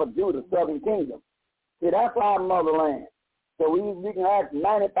tribe of Judah, southern kingdom. See, that's our motherland. So we can ask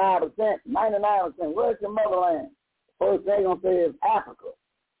 95%, 99%, where's your motherland? First thing they're going to say is Africa.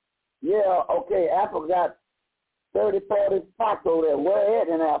 Yeah, okay, Africa got 30, 40 spots over there. Where at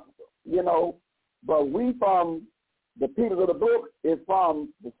in Africa? You know, but we from, the people of the book is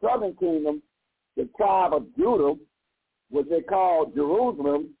from the southern kingdom, the tribe of Judah, which they call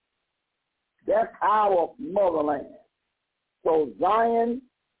Jerusalem. That's our motherland. So Zion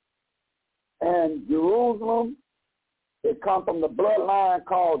and Jerusalem, it come from the bloodline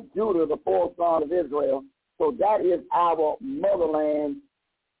called Judah, the fourth son of Israel. So that is our motherland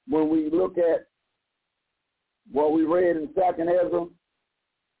when we look at what we read in 2nd Ezra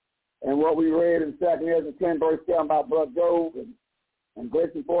and what we read in 2nd Ezra 10, verse 7 about Brother Job and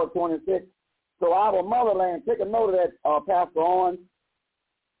Galatians 4:26. So our motherland, take a note of that, Pastor Owens.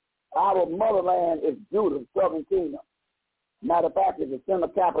 Our motherland is Judah, southern kingdom. Matter of fact, it's the center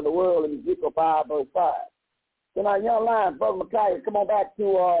capital of the world in Ezekiel 5, verse 5. So now, young lions, Brother Micaiah, come on back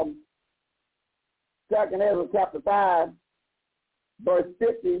to 2nd Ezra chapter 5, verse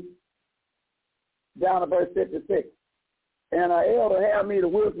 50, down to verse 56. And Elder had me the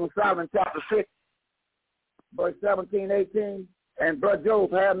wisdom of Solomon chapter 6, verse 17, 18. And Brother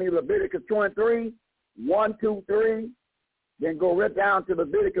Job had me Leviticus 23, 1, 2, 3. Then go right down to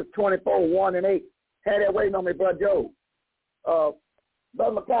Leviticus 24, 1 and 8. Had that waiting on me, Brother Job.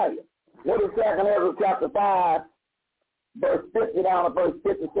 Brother Micaiah, what is 2nd Ezra chapter 5, verse 50 down to verse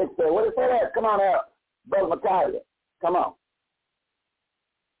 56 say? What is that? Come on out, Brother Micaiah. Come on.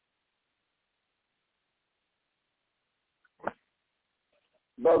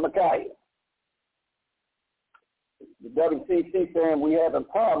 Brother Micaiah. The WCC saying we haven't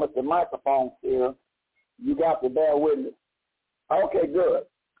promised the microphone here. You got to bear witness. Okay, good.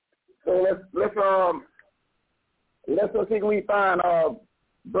 So let's see if we find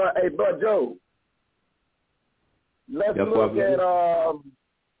Brother Joe. Let's look at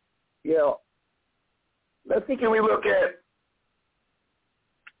let's see, can we look at,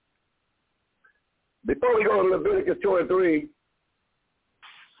 before we go to Leviticus 23,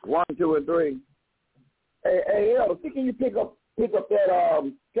 1, 2, and 3. Hey, Elder, see, can you pick up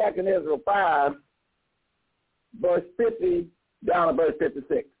that 2nd Ezra 5, verse 50 down to verse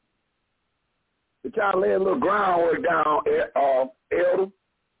 56. We're trying to lay a little groundwork down, Elder.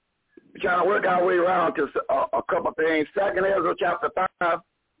 We're trying to work our way around to a couple of things. 2nd Ezra chapter 5,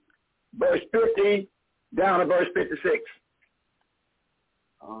 verse 50 down to verse 56.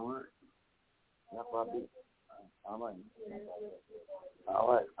 All right. That's what I did. All right. All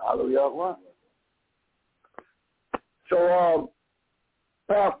right. Hallelujah. So,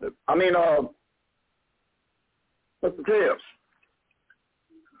 Pastor, Mr. Tibbs,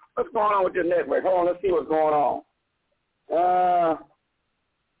 what's going on with your network? Hold on, let's see what's going on.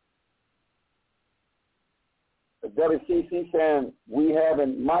 WCC saying we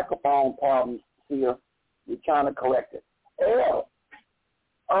having microphone problems here. We're trying to correct it.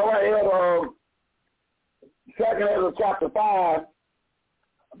 All right, Ed, 2 Ezra chapter 5,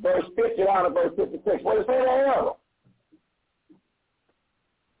 verse 50 down to verse 56. What does it say there,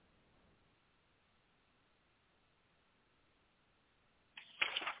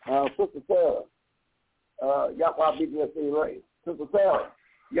 Sister Sarah, Yahweh be to that see right. Sister Sarah,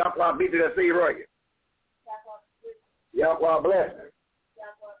 Yahweh be to that see right. Yahweh bless her.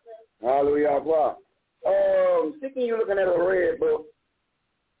 Hallelujah, Yahweh. Thinking you're looking at a red book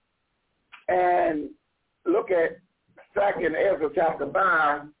and look at 2 Ezra chapter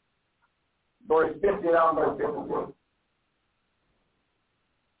 5, verse 50 down verse 56.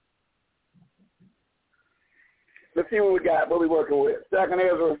 Let's see what we got, what we working with. 2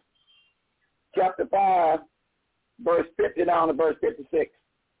 Ezra chapter 5, verse 50 down to verse 56.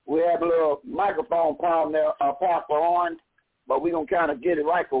 We have a little microphone problem there, Pastor on, but we're going to kind of get it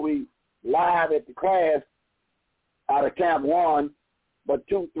right because we live at the class out of Camp 1, but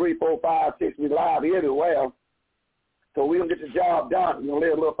 2, 3, 4, 5, 6, we live here as well. So we're going to get the job done. We're going to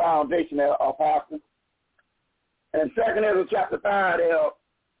lay a little foundation there, Pastor. And 2 Ezra chapter 5 there,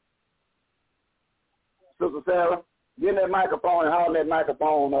 Sister Sarah, get that microphone and hold that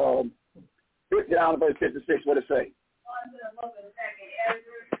microphone 50 down to verse 56, what it say? On to the book of 2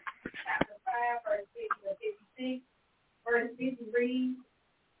 Ezra, chapter 5, verse 50 to 56. Verse 50 reads,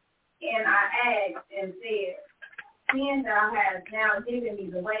 and I asked and said, seeing thou hast now given me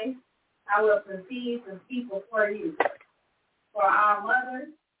the way, I will proceed to speak before you. For our mother,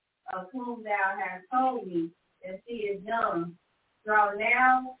 of whom thou hast told me that she is young, draw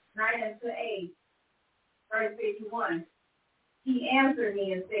now nigh unto age. Verse 51. He answered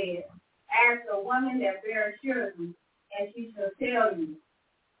me and said, ask a woman that beareth surety, and she shall tell you.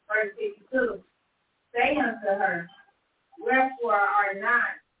 Verse 52. Say unto her, wherefore art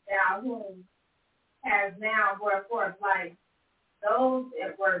not thou whom has now brought forth life, those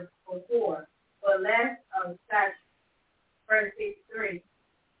that were before, but less of such. Verse 63.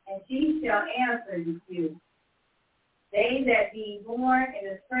 And she shall answer you, they that be born in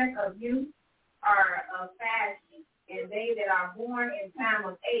the strength of youth are of fashion, and they that are born in time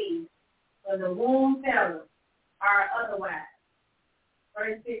of age, when the womb felleth, are otherwise.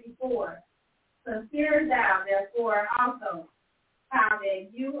 Verse 54. Consider thou therefore also how that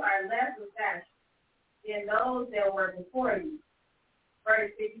you are less of fashion than those that were before you.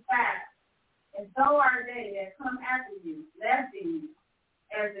 Verse 55. And so are they that come after you, less than you,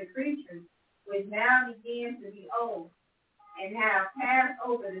 as the creatures which now begin to be old, and have passed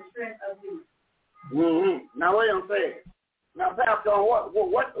over the strength of youth. Mm-hmm. Now what I'm saying. Now, Pastor,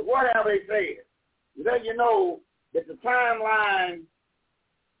 what have they said? Let you know that the timeline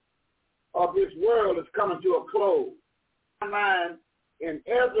of this world is coming to a close. Timeline in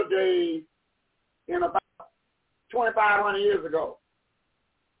Ezra days, in about 2,500 years ago,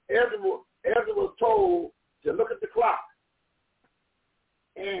 Ezra was told to look at the clock.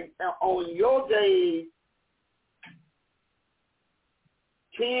 And on your days,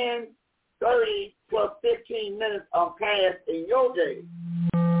 10, 30 plus 15 minutes are passed in your day.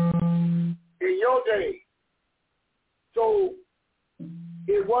 In your day. So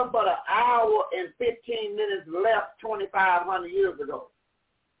it wasn't but an hour and 15 minutes left 2,500 years ago.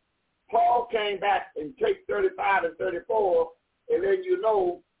 Paul came back and take 35 and 34 and let you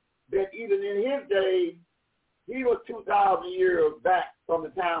know that even in his day, he was 2,000 years back from the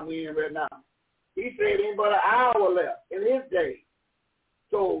time we're in right now. He said ain't but an hour left in his day.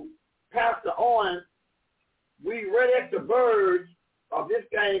 So, Pastor Owen, we right at the verge of this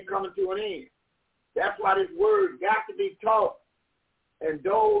thing coming to an end. That's why this word got to be taught, and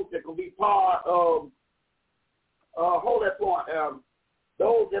those that can be part of, hold that point,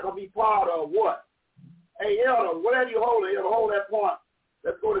 those that can be part of what? Hey, Elder, whatever you hold it, Elder, hold that point.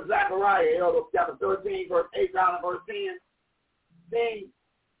 Let's go to Zechariah, Elder, chapter 13, verse 8 down to verse 10. See,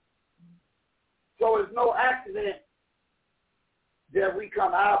 so it's no accident that we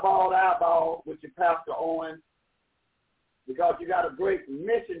come eyeball to eyeball with your Pastor Owen, because you got a great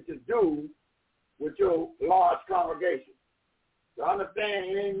mission to do with your large congregation. So understand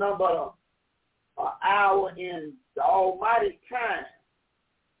it ain't nothing but an hour in the Almighty's time.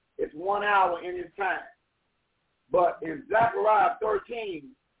 It's 1 hour in his time. But in Zechariah 13,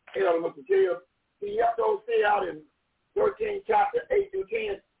 Elder Mr. Till, see, you have to see out in 13, chapter 8 through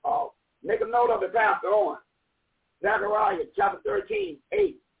 10. Make a note of it, Pastor Owen. Zechariah chapter 13,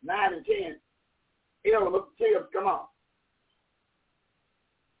 8, 9, and 10. Elder Mr. Till, come on.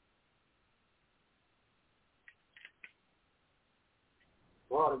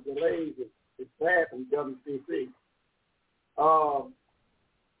 Well, the delays is bad from WCC.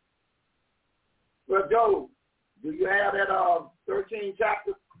 Brother Joe, do you have that 13th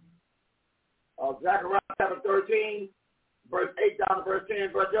chapter? Zechariah chapter 13, verse 8 down to verse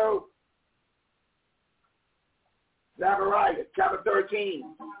 10, Brother Joe? Zechariah chapter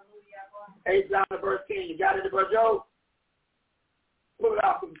 13, 8 down to verse 10. You got it, Brother Joe? Pull it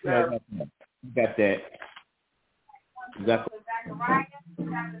out from Sarah. You got that. Zechariah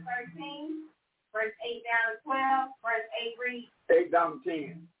chapter 13, verse 8 down to 12, verse 8 reads. 8 down to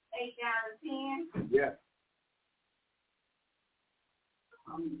 10. 8 down to 10. Yes.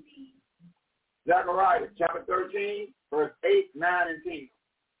 Zechariah chapter 13, verse 8, 9, and 10.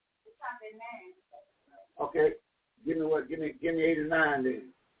 Okay. Give me 8 and 9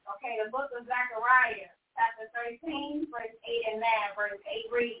 then. Okay, the book of Zechariah, chapter 13, verse 8 and 9, verse 8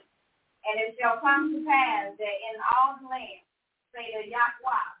 reads, and it shall come to pass that in all the land, say the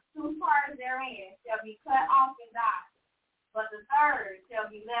Yahweh, 2 parts therein shall be cut off and die, but the third shall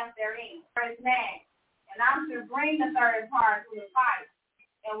be left therein. Verse 9, and I shall bring the third part to the fire,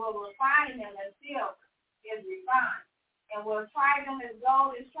 and will refine them as silver is refined, and will try them as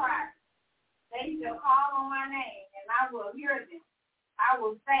gold is tried. They shall call on my name, and I will hear them. I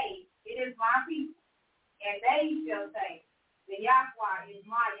will say, it is my people, and they shall say, the Yahweh is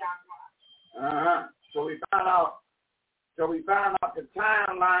my Yahweh. So we found out the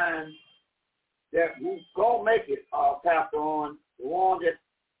timeline that who's gonna make it, Pastor On, the one that's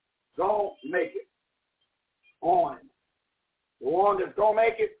gonna make it on. The one that's gonna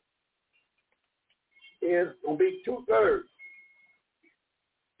make it is gonna be 2/3.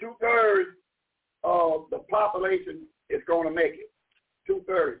 2/3 of the population is gonna make it.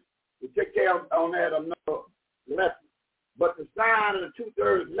 2/3. We take care on that another lesson. But the sign of the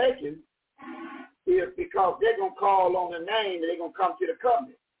 2/3 making is because they're going to call on the name and they're going to come to the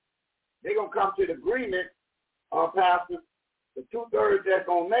covenant. They're going to come to the agreement, Pastor. The 2/3 that's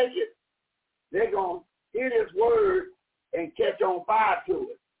going to make it, they're going to hear this word and catch on fire to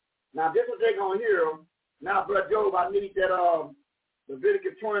it. Now, this is what they're going to hear. Now, Brother Job, I need that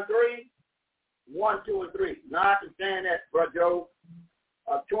Leviticus 23, 1, 2, and 3. Now, I understand that, Brother Job.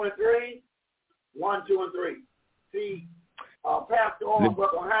 23, 1, 2, and 3. See, Pastor On,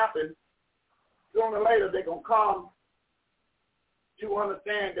 what's going to happen, sooner or later they're going to come to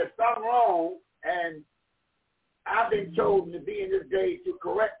understand that something wrong, and I've been chosen to be in this day to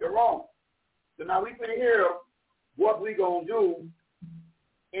correct the wrong. So now we're going to hear what we're going to do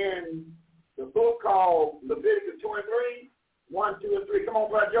in the book called Leviticus 23, 1, 2, and 3. Come on,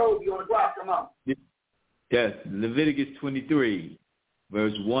 Brother Job, you on the clock, come on. Yes, Leviticus 23,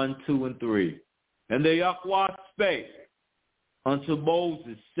 verse 1, 2, and 3. And the Yahweh spake unto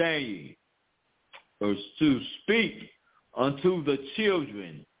Moses, saying, verse 2, speak unto the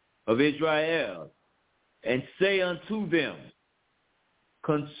children of Israel, and say unto them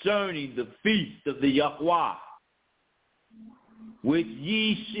concerning the feast of the Yahweh, which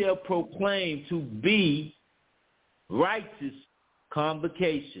ye shall proclaim to be righteous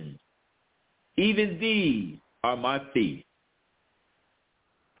convocations. Even these are my feasts.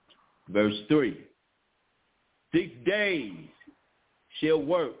 Verse 3, 6 days shall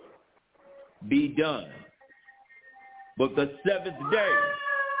work be done, but the 7th day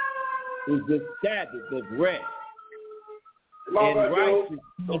is the Sabbath of rest. Come on,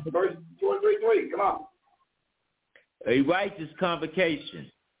 verse 2 and 3, come on. A righteous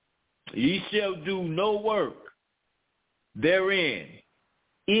convocation. Ye shall do no work therein.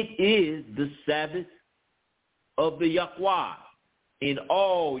 It is the Sabbath of the Yahweh in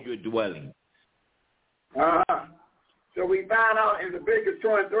all your dwellings. So we find out in Leviticus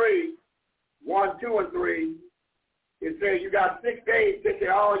 23, 1, 2, and 3, it says you got 6 days to take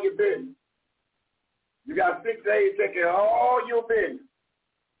care of all your business. You got 6 days to take care of all your business.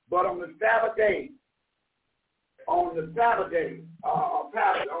 But on the Sabbath day, something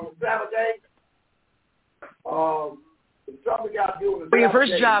we got to do on the For your Sabbath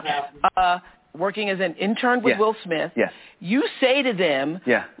first day, job, working as an intern with Will Smith, you say to them,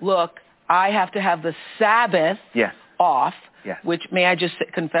 look, I have to have the Sabbath off, which may I just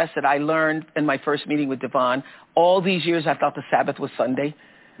confess that I learned in my first meeting with Devon. All these years I thought the Sabbath was Sunday.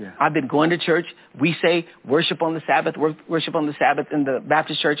 I've been going to church. We say worship on the Sabbath, worship on the Sabbath in the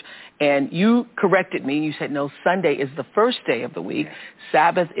Baptist church. And you corrected me. You said, no, Sunday is the first day of the week.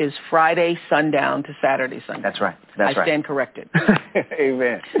 Sabbath is Friday sundown to Saturday sundown. That's right. I stand corrected.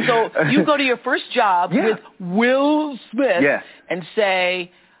 Amen. So you go to your first job with Will Smith and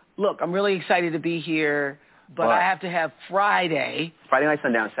say, look, I'm really excited to be here, but I have to have Friday night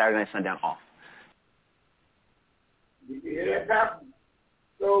sundown, Saturday night sundown off. You hear that, Pastor?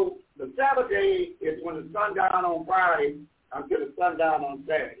 So the Sabbath day is when the sun down on Friday until the sundown on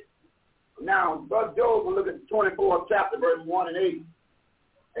Saturday. Now, Brother Joe will look at the 24th chapter, verse 1 and 8,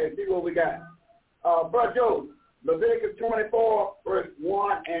 and see what we got. Brother Joe, Leviticus 24, verse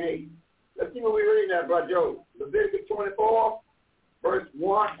 1 and 8. Let's see what we're reading there, Brother Joe. Leviticus 24, verse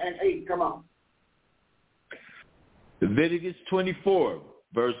 1 and 8. Come on. Leviticus 24,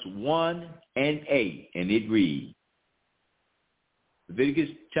 verse 1 and 8, and it reads, Leviticus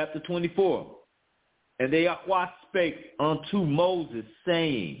chapter 24, and the Yahweh spake unto Moses,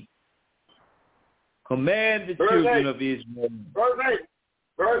 saying, command the children of Israel. Verse 8.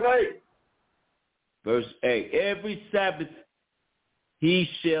 Verse 8. Verse 8. Every Sabbath he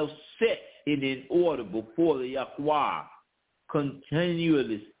shall set it in order before the Yahweh,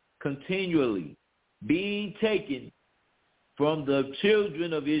 continually being taken from the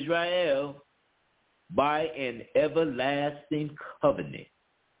children of Israel by an everlasting covenant.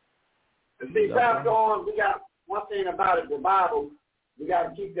 See, Pastor, on, we got one thing about it, the Bible, we got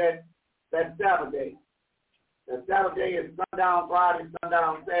to keep that Sabbath day. That Sabbath day is sundown Friday,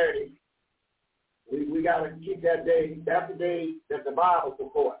 sundown Saturday. We got to keep that day. That's the day that the Bible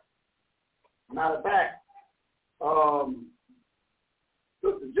supports. Matter of fact,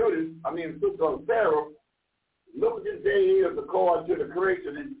 Sister Sarah, look at this day is according to the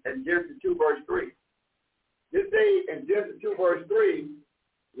creation in Genesis 2, verse 3. This day in Genesis 2, verse 3,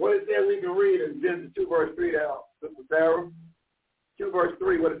 what it says we can read in Genesis 2, verse 3 there, Sister Sarah? 2, verse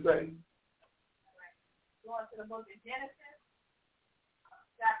 3, what it say? Going to the book of Genesis,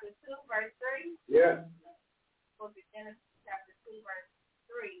 chapter 2, verse 3. Yeah. Book of Genesis, chapter 2, verse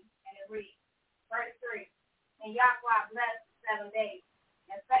 3, and it reads, verse 3, and Yahweh blessed the 7 days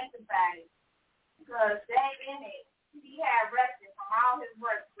and sanctified it, because day in it he had rested from all his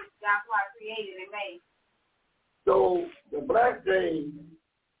works which Yahweh created and made. So the blessed day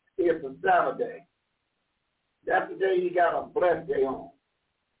is the Sabbath day. That's the day he got a blessed day on.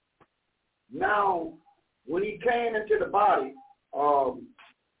 Now, when he came into the body,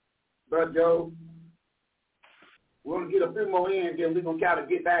 Brother Joe, we're going to get a few more in, then we're going to kind of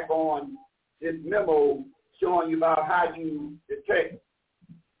get back on this memo showing you about how you detect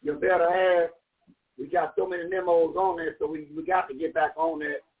your better half. We got so many memos on there, so we got to get back on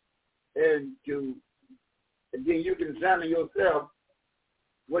that, and then you can examine yourself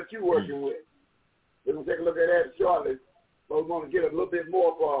what you're working with. We're going to take a look at that shortly, but we're going to get a little bit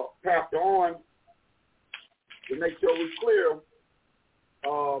more for Pastor on to make sure we're clear.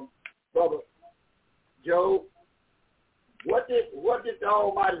 Brother Joe, what did the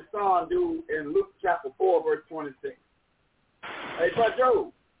Almighty Son do in Luke chapter 4, verse 26? Hey, Brother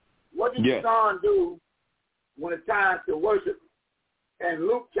Joe, what did the Son do when it's time to worship? In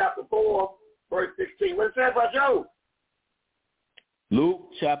Luke chapter 4, verse 16. What it say, Brother Joe? Luke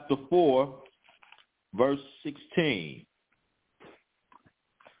chapter 4, verse 16.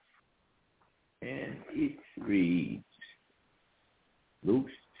 And it reads, Luke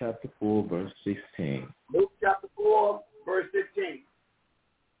chapter 4, verse 16. Luke chapter 4, verse 16.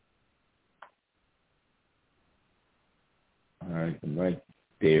 All right, I'm right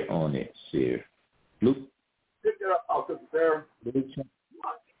there on it, sir. Luke. Pick it up, Sister Sarah. Luke chapter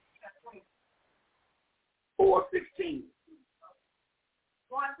 4:16.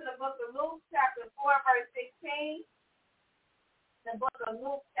 Going to the book of Luke, chapter 4, verse 16. The book of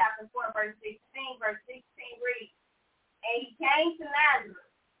Luke, chapter 4, verse 16. Verse 16 reads, and he came to Nazareth,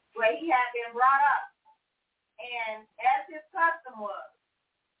 where he had been brought up. And as his custom was,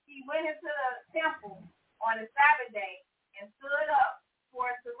 he went into the temple on the Sabbath day and stood up for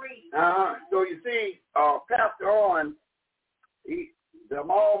us to read. So you see, Pastor on, the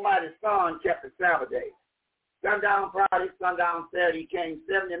Almighty Son kept the Sabbath day. Sundown Friday, sundown Saturday, he came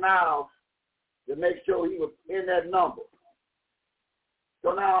 70 miles to make sure he was in that number.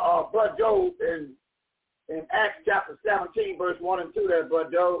 So now, Brother Joe, in Acts chapter 17, verse 1 and 2 there,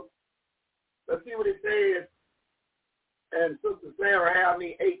 Brother Joe, let's see what it says. And Sister Sarah had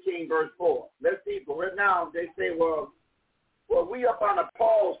me 18, verse 4. Let's see, but right now they say, well, we up on the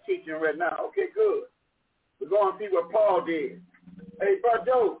Paul's teaching right now. Okay, good. We're going to see what Paul did. Hey, Brother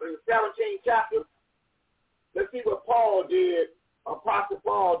Joe, in the 17th chapter, let's see what Paul did, Apostle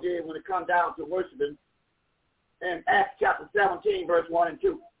Paul did when it comes down to worshiping in Acts chapter 17, verse 1 and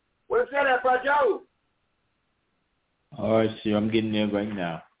 2. What it say there, Brother Joe? All right, sir, I'm getting there right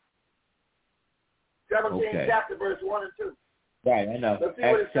now. 17th chapter, verse 1 and 2. Right, I know.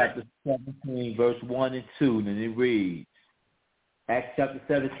 Acts chapter 17, verse 1 and 2, and it reads, Acts chapter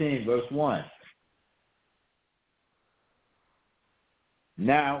 17, verse 1.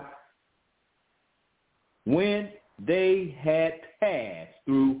 Now, when they had passed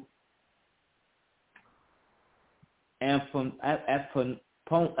through Amphipolis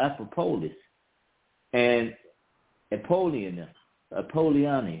and Apollonia,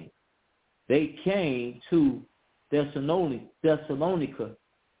 they came to Thessalonica,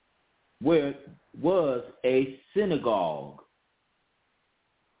 where was a synagogue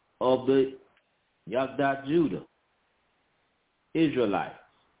of the Yagdat Judah Israelites.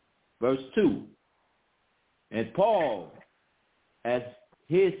 Verse 2. And Paul, as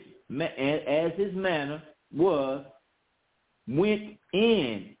his manner was, went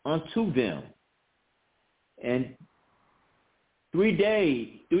in unto them, and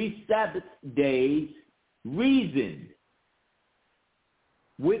 3 Sabbath days reasoned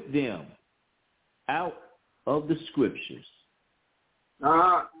with them out of the scriptures.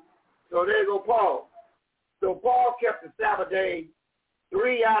 So there you go, Paul. So Paul kept the Sabbath day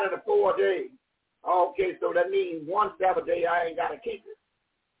 3 out of the 4 days. Okay, so that means 1 Sabbath day I ain't got to keep it.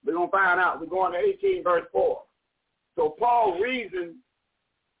 We're going to find out. We're going to 18 verse 4. So Paul reasoned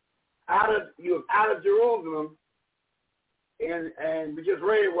out of Jerusalem, and we just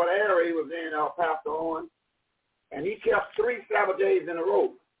read what area he was in, Pastor Owen, and he kept 3 Sabbath days in a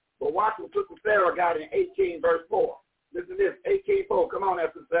row. But watch what Sister Sarah got in 18 verse 4. Listen to this, 18:4. Come on,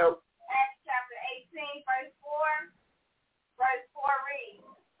 Sister Sarah. Acts chapter 18, verse 4. Verse 4 reads,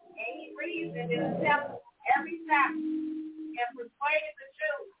 and he reasoned in the temple every Sabbath and persuaded the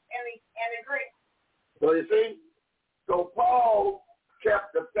Jews and the Greeks. So you see, so Paul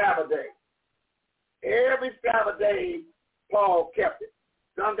kept the Sabbath day. Every Sabbath day, Paul kept it.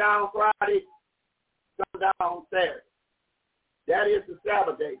 Sundown Friday, sundown Saturday. That is the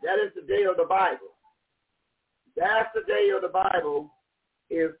Sabbath day. That is the day of the Bible. That's the day of the Bible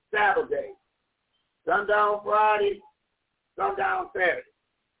is Sabbath day. Sundown Friday, sundown Saturday.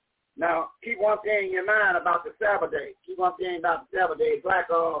 Now, keep one thing in your mind about the Sabbath day. Keep one thing about the Sabbath day.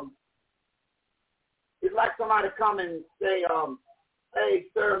 It's like somebody come and say, hey,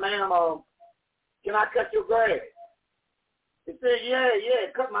 sir, ma'am, can I cut your grass? They say,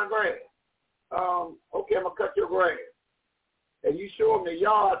 yeah, cut my grass. Okay, I'm going to cut your grass. And you show them the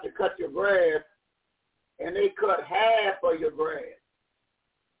yard to cut your grass, and they cut half of your grass.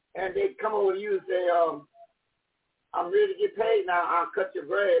 And they come over to you and say, I'm ready to get paid now. I'll cut your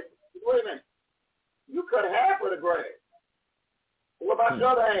grass. Wait a minute. You cut half of the grass. What about the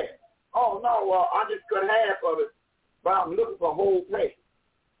other half? Oh, no, well, I just cut half of it, but I'm looking for whole pay.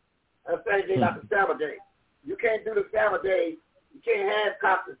 That's the same thing like the Sabbath day. You can't do the Sabbath day. You can't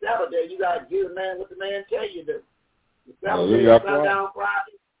half-cop the Sabbath day. You got to give the man what the man tell you to do. The Sabbath day is sundown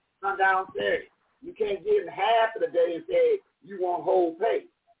Friday, sundown Saturday. You can't give him half of the day and say you want whole pay.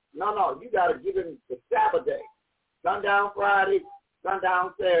 No, you got to give him the Sabbath day. Sundown Friday,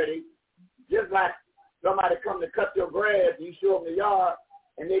 sundown Saturday. Just like somebody come to cut your grass, you show them the yard,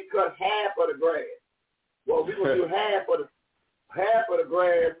 and they cut half of the grass. Well, we're going to do half of the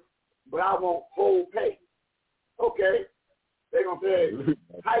grass, but I want whole pay. Okay. They're going to say,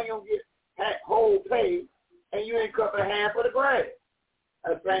 how you going to get whole pay and you ain't cut the half of the grass?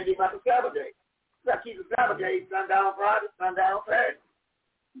 That's the same thing about the Sabbath day. You got to keep the Sabbath day, sundown Friday, sundown Saturday.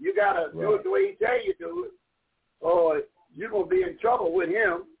 You got to do it the way he tell you to do it, or you're going to be in trouble with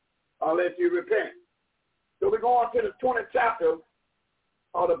him unless you repent. So we're going to the 20th chapter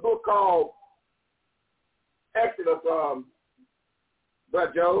of the book called Exodus,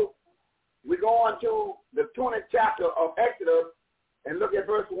 Brother Joe. We're going to the 20th chapter of Exodus and look at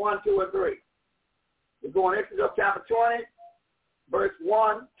verse 1, 2, and 3. We're going to Exodus chapter 20, verse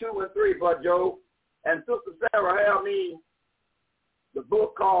 1, 2, and 3, Brother Joe. And Sister Sarah held me the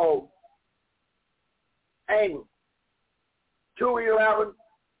book called Amos 2:11.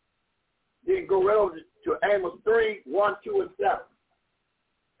 Then go right over to Amos 3, 1, 2, and 7.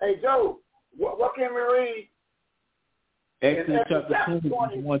 Hey, Joe, what can we read? Exodus chapter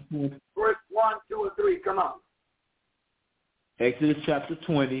 20, verse 1, 2, and 3. Come on. Exodus chapter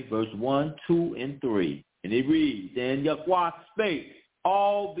 20, verse 1, 2, and 3. And it reads, and Yahweh spake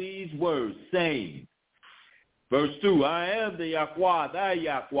all these words, saying, verse 2, I am the Yahweh, thy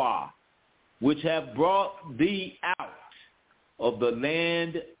Yahweh, which have brought thee out of the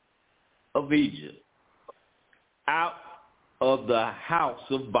land of Egypt, out of the house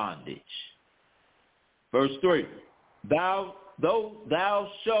of bondage. Verse 3, thou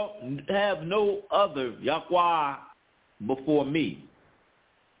shalt have no other Yahweh before me.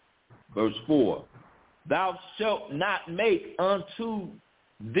 Verse 4, thou shalt not make unto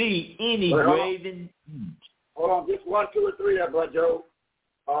thee any graven image. Hold on, just 1, 2, and 3 there, Brother Joe.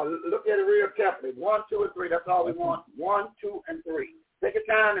 Look at it real carefully. 1, 2, and 3, that's all we want. 1, 2, and 3. Take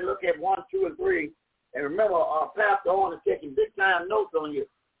your time and look at 1, 2, and 3. And remember, Pastor Owen is taking big time notes on you,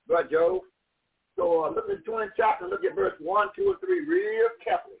 Brother Joe. So look at the 20th chapter, look at verse 1, 2, and 3 real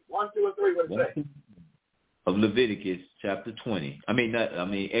carefully. 1, 2, and 3, what it say? Of Leviticus chapter 20.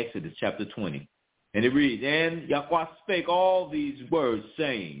 Exodus chapter 20. And it reads, and Yahweh spake all these words,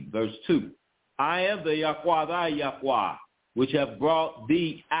 saying, verse 2, I am the Yahweh thy Yahweh, which have brought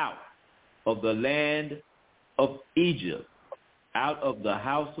thee out of the land of Egypt, out of the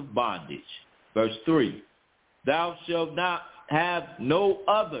house of bondage. Verse 3, thou shalt not have no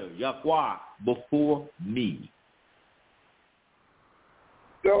other Yahweh before me.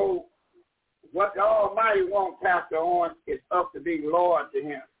 So what the Almighty wants, Pastor On, is us to be Lord to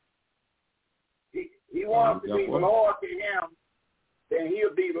him. He wants to be Lord to him, then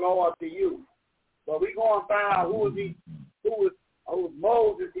he'll be Lord to you. But we're going to find out who was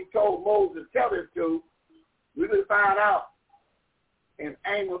Moses. He told Moses, tell this to. We're going to find out in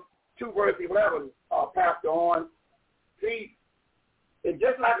Amos 2 verse 11, Pastor On. See, it's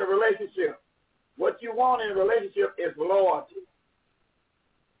just like a relationship. What you want in a relationship is loyalty.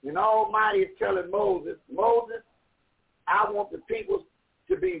 And Almighty is telling Moses, Moses, I want the people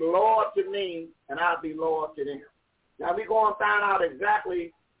to be loyal to me, and I'll be loyal to them. Now we're going to find out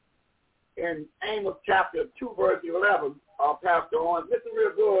exactly in Amos chapter 2 verse 11, Pastor On. Listen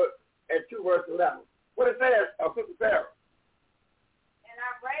real good at 2 verse 11. What it says, Sister Sarah. And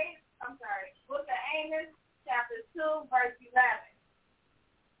book of Amos chapter 2 verse 11.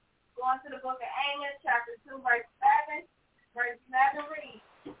 Going to the book of Amos chapter 2 verse 11. Verse 11 reads,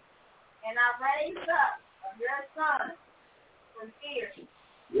 and I raised up of your sons from fear.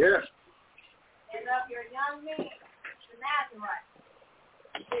 Yes. And of your young men, the Nazarites.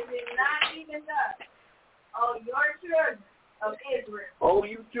 Is it not even thus, O your children of Israel? Oh,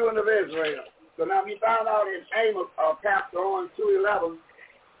 you children of Israel. So now we found out in Amos, Pastor On 2:11,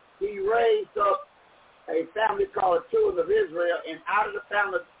 he raised up a family called the children of Israel, and out of the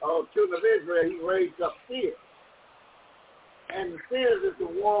family of children of Israel, he raised up seers. And the seers is the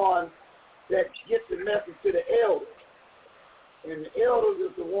one that gets the message to the elders. And the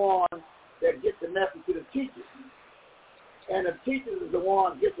elders is the one that gets the message to the teachers. And the teachers is the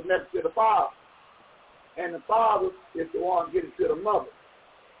one that gets the message to the father. And the father is the one that gets it to the mother.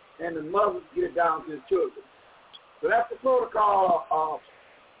 And the mothers get it down to the children. So that's the protocol of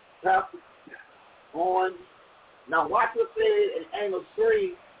Pastor On. Now watch what it says in Amos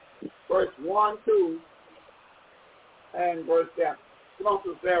 3, verse 1, 2, and verse 7. Come on,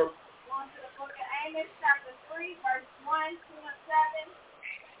 Sister Sarah. Going to the book of Amos, chapter 3, verse 1, 2, and 7.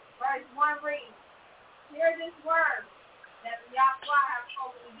 Verse 1 reads, hear this word that the Yahweh has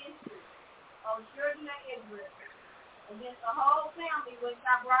spoken against you, O children of Israel, against the whole family which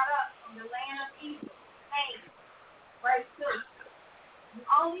I brought up from the land of Egypt, saying, verse 2, you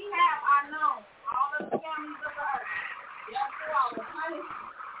only have I known all of the families of the earth, therefore I will punish you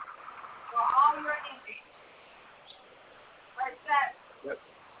for all your iniquities. Verse 7. Yep.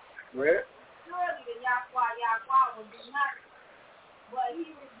 Read it. Surely the Yahweh will do nothing, but he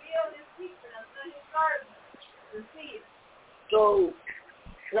revealed his secret unto his servants, the seers. So,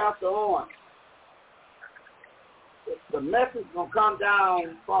 Pastor On, the message is going to come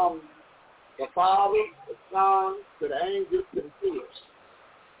down from the Father, the Son, to the angels, to the seers.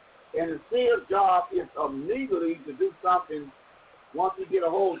 And the seer's job is immediately to do something once you get a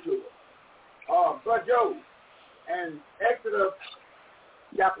hold to it. Brother Joe, and Exodus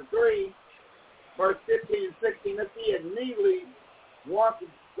chapter 3, verse 15 and 16, let's see immediately once.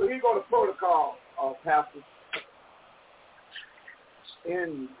 So here go the protocol, Pastor.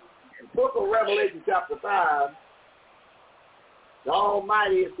 In the book of Revelation chapter 5, the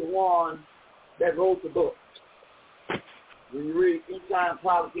Almighty is the one that wrote the book. When you read end-time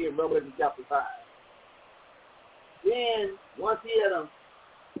prophecy in Revelation chapter 5. Then, once he had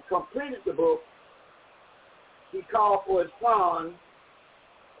completed the book, he called for his son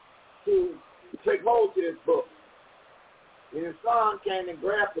to take hold to this book. And his son came and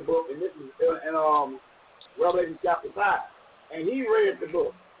grabbed the book, and this is in Revelation chapter 5. And he read the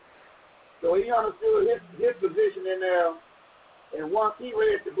book. So he understood his position in there. And once he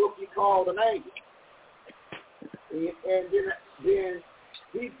read the book, he called an angel. And then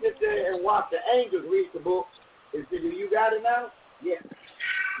he sit there and watch the angels read the book and say, do you got it now? Yes.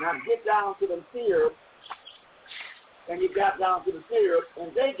 Now get down to the seers. And he got down to the seers,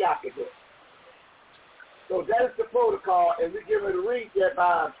 and they got the book. So that is the protocol, and we're going to read that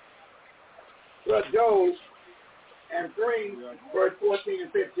by Brother Job and 3, verse 14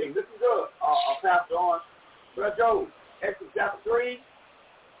 and 15. This is good, Pastor On. Brother Job, Exodus chapter 3,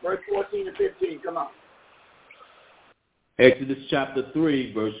 verse 14 and 15. Come on. Exodus chapter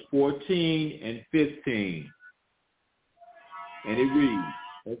 3, verse 14 and 15. And it reads,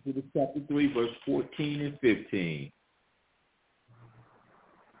 Exodus chapter 3, verse 14 and 15.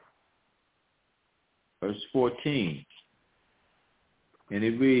 Verse 14. And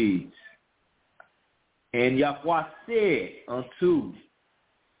it reads, And Yahweh said unto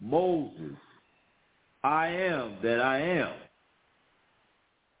Moses, I am that I am.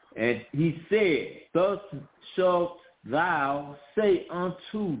 And he said, Thus shalt thou say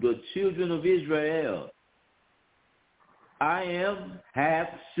unto the children of Israel, I am hath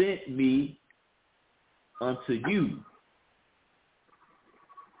sent me unto you.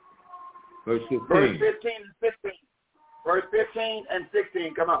 Verse 15. Verse 15 and 16. Verse 15 and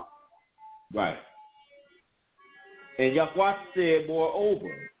 16, come on. Right. And Yahweh said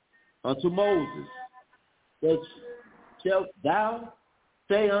moreover unto Moses, Thus shalt thou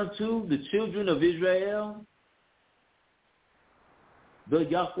say unto the children of Israel, the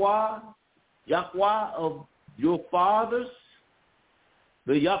Yahweh of your fathers,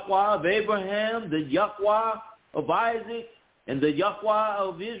 the Yahweh of Abraham, the Yahweh of Isaac, and the Yahweh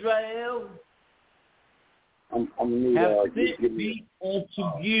of Israel, have sent me unto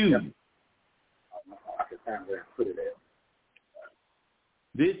you. I can find where I put it at.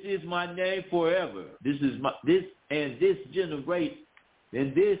 This is my name forever. This is this generation,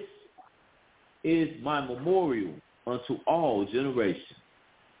 and this is my memorial unto all generations.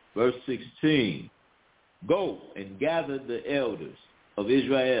 Verse 16. Go and gather the elders of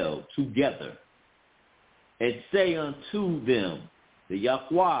Israel together, and say unto them, the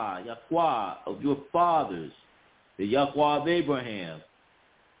Yahweh of your fathers, the Yahweh of Abraham,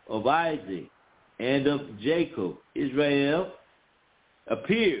 of Isaac, and of Jacob, Israel,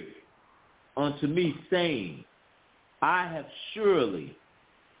 appeared unto me, saying, I have surely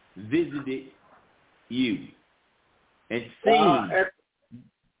visited you, and seen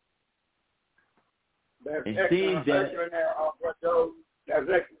that's and excellent. seeing that. That's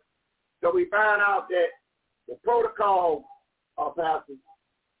excellent. So we find out that the protocol of pastors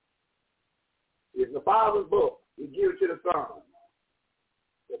is the Father's book. He gives it to the Son.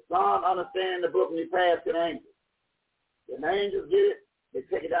 The Son understands the book and he passes to the angels. When the angels get it, they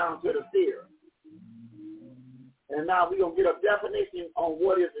take it down to the seer. And now we're going to get a definition on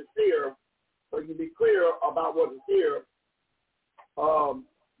what is a seer, so you can be clear about what a seer.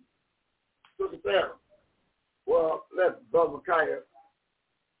 Sister Sarah. Well, let's Brother Micaiah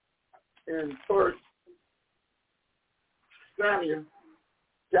in 1 Samuel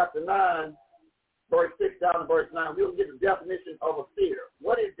chapter 9, verse 6 down to verse 9. We'll get the definition of a seer.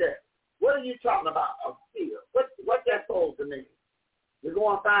 What is that? What are you talking about, a seer? What's that supposed to mean? We're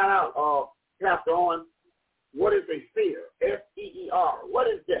going to find out, Pastor Owen, what is a seer? S-E-E-R. What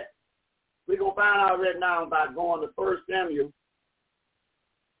is that? We're going to find out right now by going to 1 Samuel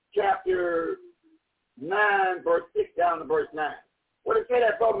chapter 9, verse 6 down to verse 9. What did it say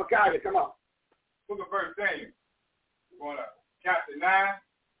that, Brother Micaiah? Come on. Book of 1 Samuel. We're going to chapter 9,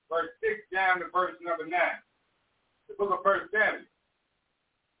 verse 6 down to verse number 9. The book of 1 Samuel,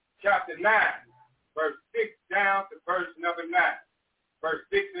 chapter 9, verse 6 down to verse number 9. Verse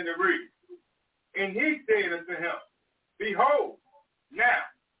 6 in the read. And he said unto him, Behold, now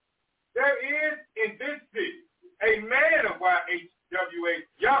there is in this city a man of YHWH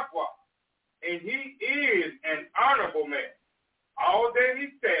Yahweh, and he is an honorable man. All that he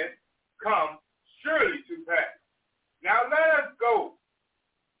said come surely to pass. Now let us go.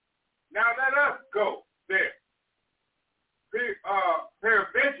 There.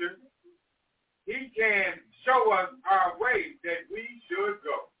 Peradventure, he can show us our way that we should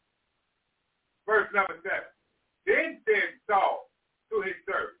go. Verse number 7. Then said Saul to his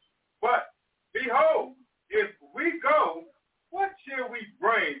servants, But behold, if we go, what shall we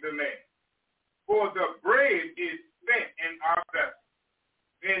bring the man? For the bread is spent in our vessel,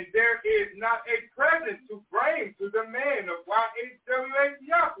 and there is not a present to bring to the man of YHWH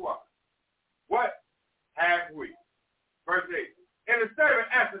Yahweh. What have we? Verse 8. And the servant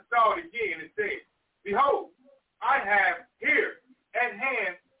answered Saul again and said, Behold, I have here at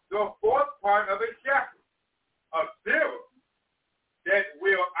hand the fourth part of a shekel of silver that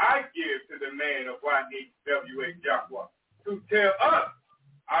will I give to the man of YHWH Yahweh to tell us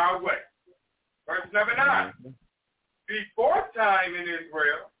our way. Verse number 9. Before time in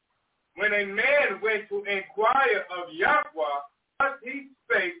Israel, when a man went to inquire of Yahweh, thus he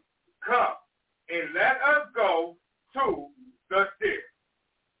spake, Come, and let us go to the seer.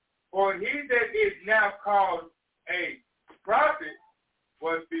 For he that is now called a prophet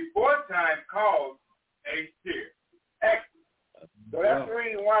was before time called a seer. Excellent. So that's the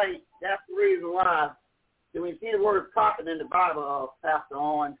reason why. Do we see the word prophet in the Bible, Pastor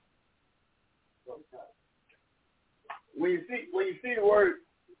Owen? When you see the word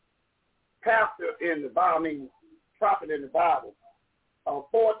pastor in the Bible, prophet in the Bible,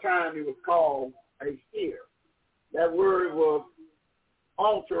 4 times he was called a seer. That word was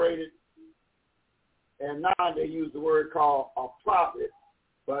alterated, and now they use the word called a prophet,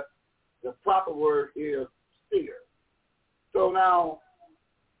 but the proper word is seer. So now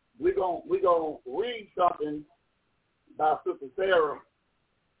we're gonna read something by Sister Sarah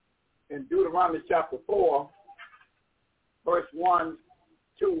in Deuteronomy chapter 4, verse 1,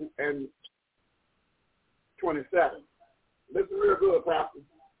 2, and 27. Listen real good, Pastor.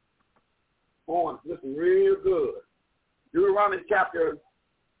 Listen real good. Deuteronomy chapter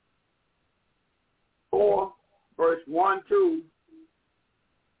 4, verse 1, 2,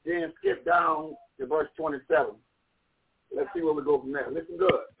 then skip down to verse 27. Let's see where we go from there. Listen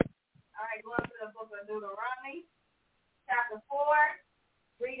good. All right, going to the book of Deuteronomy, chapter 4,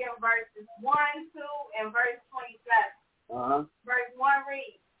 reading verses 1, 2, and verse 27. Verse 1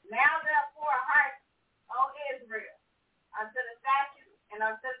 reads, Now therefore hearken, O Israel, unto the statutes and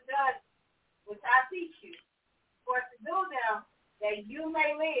unto the judgments which I teach you, for to do them that you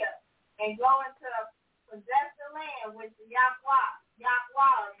may live and go into possess the land which the Yahweh,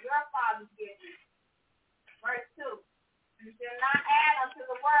 your fathers gave you. Verse 2, You shall not add unto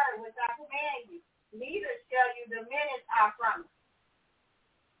the word which I command you, neither shall you diminish from it,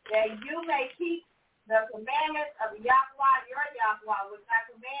 that you may keep the commandments of Yahweh, your Yahweh, which I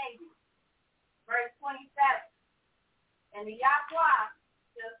command you. Verse 27, And the Yahweh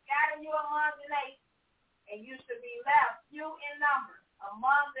shall scatter you among the nations, and you shall be left few in number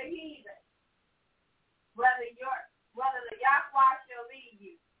among the heathen, whether the Yahweh shall lead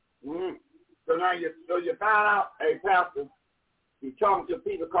you. So now you find out, a pastor, he's talking to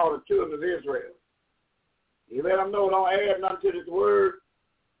people called the children of Israel. He let them know, don't add nothing to this word,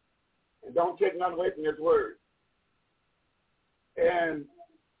 and don't take nothing away from this word. And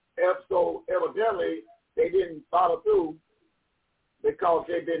so evidently they didn't follow through because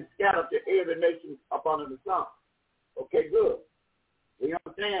they've been scattered to every nation up under the sun. Okay, good. We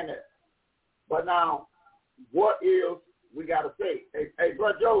understand that. But now, what is we got to say? Hey,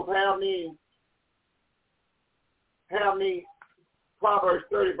 Brother Job, have me Proverbs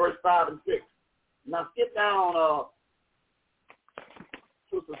 30, verse 5 and 6. Now skip down,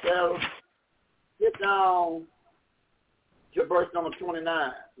 Sister Sarah, skip down to verse number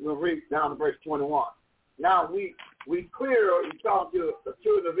 29. We'll read down to verse 21. Now we clear, we talk to the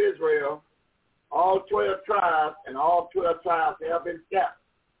children of Israel, all 12 tribes, and all 12 tribes have been scattered.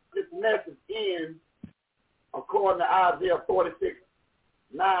 This message ends according to Isaiah 46,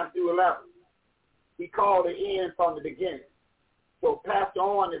 9 through 11. He called the end from the beginning. So Pastor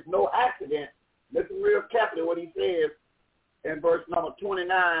On is no accident. Listen real carefully what he says in verse number 29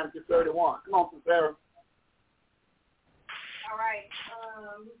 to 31. Come on, Sister Sarah. All right.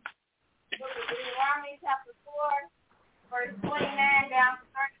 Book of Deuteronomy chapter 4, verse 29 down to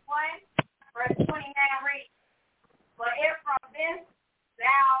 31. Verse 29 reads, But if from this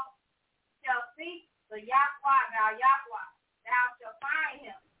thou shalt seek the Yahweh, thou shalt find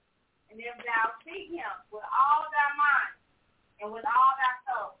him. And if thou seek him with all thy mind and with all thy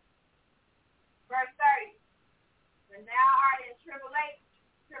soul. Verse 30, When thou art in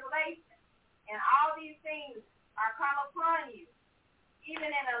tribulation, and all these things are come upon you, even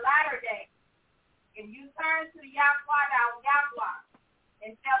in the latter day, if you turn to Yahweh,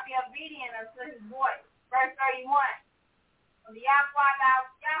 and shall be obedient unto his voice. Verse 31, For the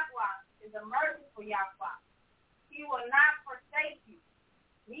Yahweh is a merciful Yahweh. He will not forsake you,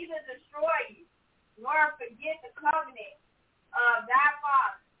 neither destroy you, nor forget the covenant of thy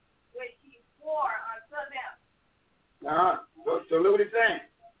fathers, which he swore unto them. So look what he's saying.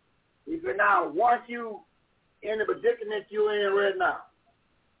 He said, now, once you in the predicament you're in right now,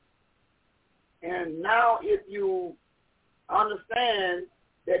 and now if you understand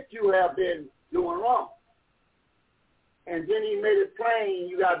that you have been doing wrong, and then he made it plain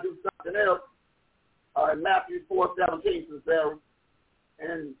you got to do something else in Matthew 4:17, Sarah.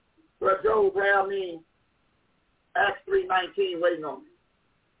 And Brother Job have me Acts 3:19 waiting on me.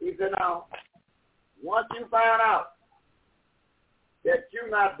 He said, now, once you find out that you're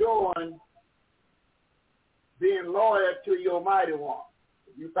not doing being loyal to your mighty one,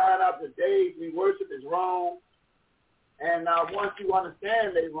 you find out the days we worship is wrong, and now once you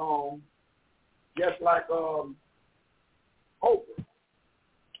understand they're wrong, just like Oprah,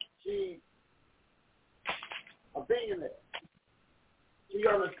 she a billionaire. She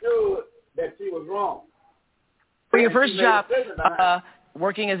understood that she was wrong. For your first job,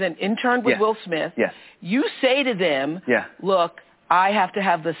 working as an intern with Will Smith, you say to them, look, I have to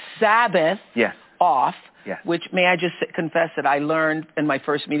have the Sabbath off, which may I just confess that I learned in my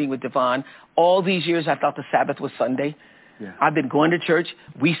first meeting with Devon. All these years I thought the Sabbath was Sunday. Yeah. I've been going to church.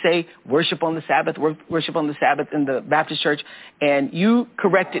 We say worship on the Sabbath, worship on the Sabbath in the Baptist church. And you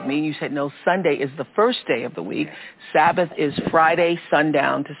corrected me. You said, no, Sunday is the first day of the week. Sabbath is Friday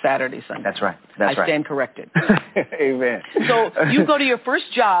sundown to Saturday sundown. That's right. I stand corrected. Amen. So you go to your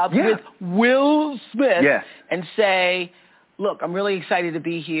first job with Will Smith and say, look, I'm really excited to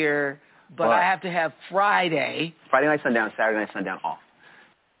be here, but I have to have Friday night sundown, Saturday night sundown off.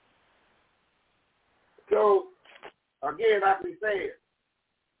 So, again, like we said,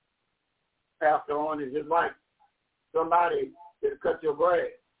 Pastor on is just like somebody that cut your grass.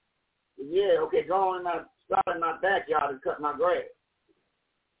 Yeah, okay, go on start in my backyard and cut my grass.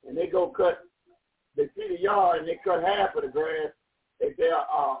 And they go they see the yard and they cut half of the grass. They say,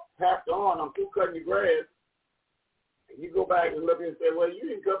 Pastor on, I'm through cutting your grass. And you go back and look and say, well, you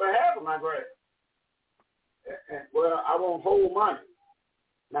didn't cut but half of my grass. Well, I want whole money.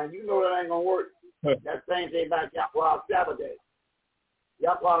 Now, you know that ain't going to work. That same thing about Yahweh Sabbath day.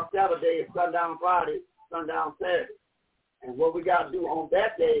 Yahweh Sabbath day is sundown Friday, sundown Saturday. And what we got to do on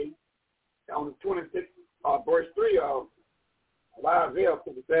that day, on the 26th, verse 3 of Isaiah,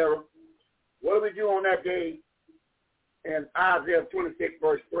 Sarah, what do we do on that day in Isaiah 26,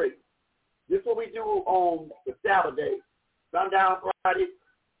 verse 3? This is what we do on the Sabbath day, sundown Friday,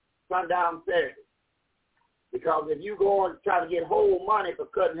 sundown Saturday. Because if you go and try to get whole money for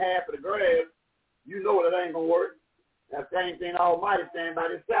cutting half of the grass, you know that ain't going to work. That same thing Almighty saying about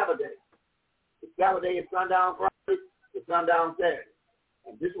this Sabbath day. The Sabbath day is sundown Friday, the sundown Saturday.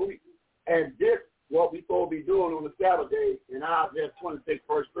 And this what we supposed to be doing on the Sabbath day in Isaiah 26,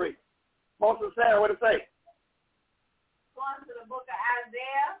 verse 3. Most of Sarah, what it say? Going to the book of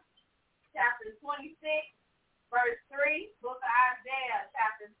Isaiah, chapter 26, verse 3. Book of Isaiah,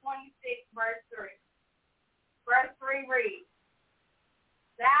 chapter 26, verse 3. Verse 3 reads,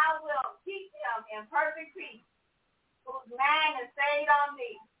 Thou wilt keep him in perfect peace, whose mind is stayed on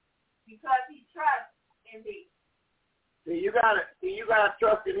thee, because he trusts in thee. See, you gotta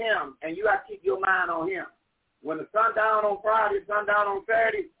trust in him, and you gotta keep your mind on him. When the sun down on Friday, sundown on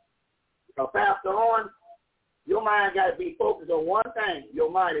Saturday, or Pastor on, your mind gotta be focused on one thing,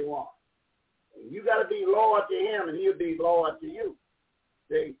 your mighty one. And you gotta be loyal to him, and he'll be loyal to you.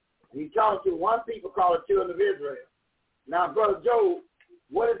 See, he talked to one people called the children of Israel. Now, Brother Job,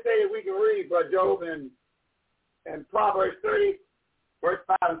 what it say that we can read, Brother Job, in Proverbs 30, verse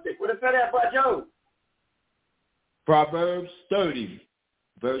 5 and 6? What it say that, Brother Job? Proverbs 30,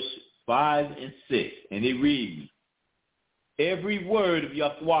 verse 5 and 6. And it reads, Every word of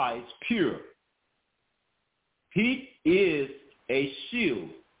Yahweh is pure. He is a shield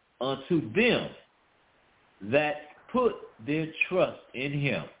unto them that put their trust in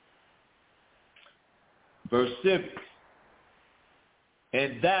him. Verse 7.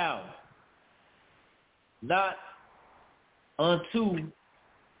 And thou not unto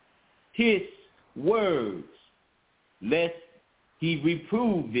his words, lest he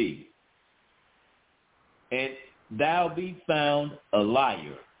reprove thee, and thou be found a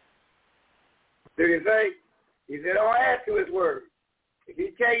liar. Did he say? He said, don't add to his word. If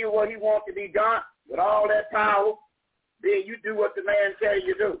he tell you what he wants to be done with all that power, then you do what the man tells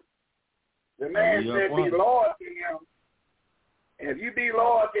you to do. The man said be loyal to him. And if you be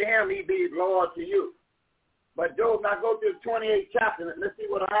loyal to him, he be loyal to you. But Job, now go to the 28th chapter. Let's see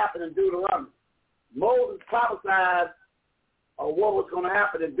what will happen in Deuteronomy. Moses prophesied of what was going to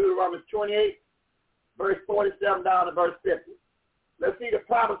happen in Deuteronomy 28, verse 47 down to verse 50. Let's see the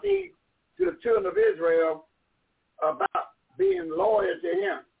prophecy to the children of Israel about being loyal to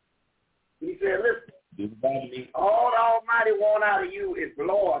him. He said, listen, all the Almighty want out of you is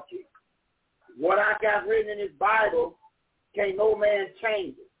loyalty. What I got written in this Bible, can't no man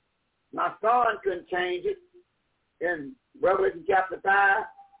change it. My son couldn't change it in Revelation chapter 5,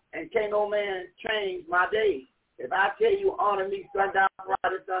 and can't no man change my days. If I tell you honor me sundown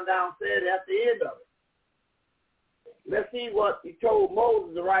Friday, sundown Saturday, that's the end of it. Let's see what he told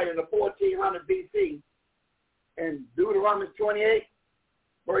Moses to write in the 1400 B.C. in Deuteronomy 28,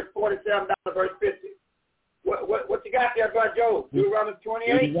 verse 47 down to verse 50. What you got there, Brother Joe? Deuteronomy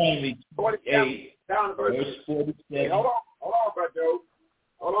 28, 47 down to verse 47. Hey, hold on, Brother Joe.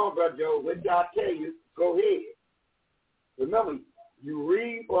 Hold on, Brother Joe. What y'all tell you, go ahead. Remember, you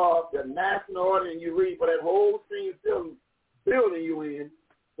read for the national order and you read for that whole thing still building you in.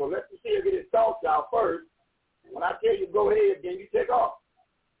 So let's see if it is thoughts out first. When I tell you go ahead, then you take off.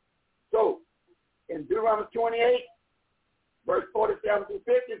 So, in Deuteronomy 28, verse 47 through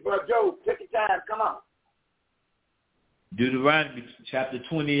 50, Brother Joe, take your time, come on. Deuteronomy chapter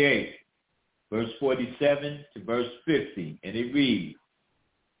 28, verse 47 to verse 50, and it reads,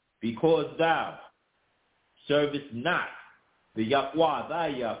 because thou servest not the Yahweh, thy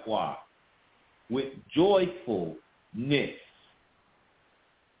Yahweh, with joyfulness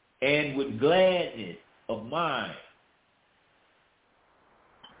and with gladness of mind,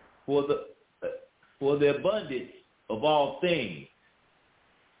 for the abundance of all things.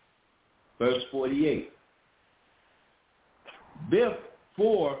 Verse 48.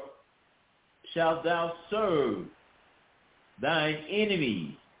 Therefore shalt thou serve thine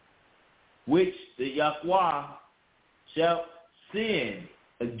enemies, which the Yahweh shall send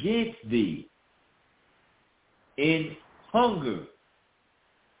against thee in hunger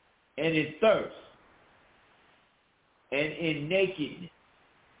and in thirst and in nakedness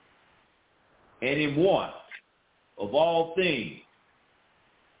and in want of all things.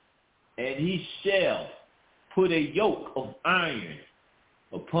 And he shall put a yoke of iron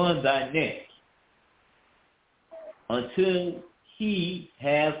upon thy neck until he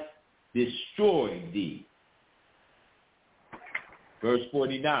have destroyed thee. Verse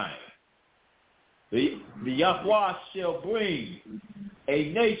 49. The Yahweh shall bring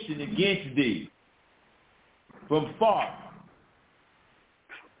a nation against thee from far,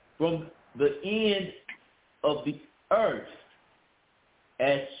 from the end of the earth,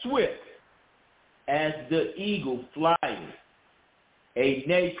 as swift as the eagle flieth, a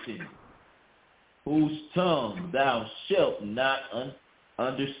nation whose tongue thou shalt not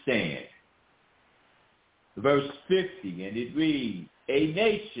understand. Verse 50, and it reads, a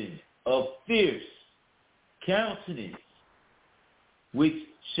nation of fierce countenance, which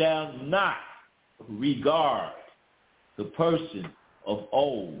shall not regard the person of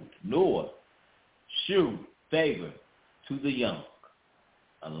old, nor shew favor to the young.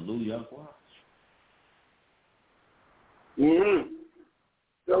 Hallelujah. Mm-hmm.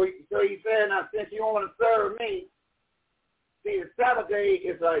 So he said, now since you want to serve me, see, the Sabbath day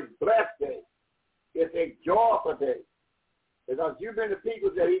is a blessed day. It's a joyful day. Because you've been the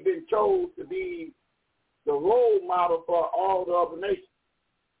people that he's been chose to be the role model for all the other nations.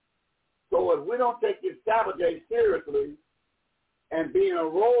 So if we don't take this Sabbath day seriously and being a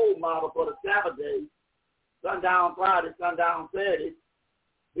role model for the Sabbath day, sundown Friday, sundown Saturday,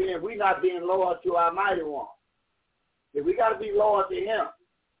 then we're not being loyal to our mighty one. If we got to be loyal to him,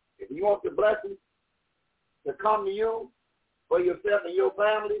 if you want the blessing to come to you for yourself and your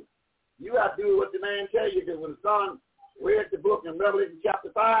family, you got to do what the man tell you to. When the son read the book in Revelation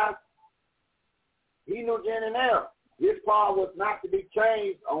chapter 5, he knew then and there his part was not to be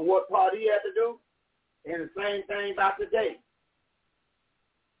changed on what part he had to do, and the same thing about today.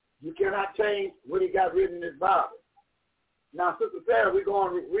 You cannot change what he got written in his Bible. Now, Sister Sarah, we're going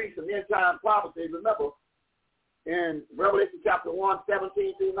to read some end-time prophecies. Remember, in Revelation chapter 1,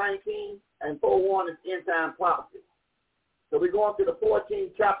 17 through 19, and 4:1 is end-time prophecy. So we're going to the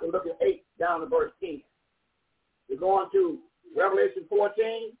 14th chapter, look at 8 down to verse 10. We're going to Revelation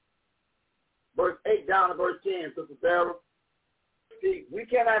 14, verse 8 down to verse 10, Sister Sarah. See, we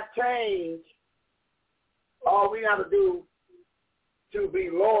cannot change. All we have to do to be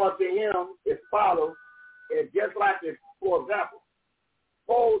loyal to him is follow. It's just like this, for example,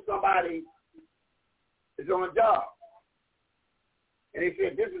 suppose somebody is on a job, and he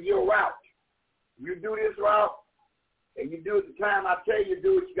said, this is your route. You do this route, and you do it the time I tell you to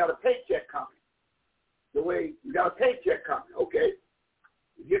do it, you got a paycheck coming. The way you got a paycheck coming, okay.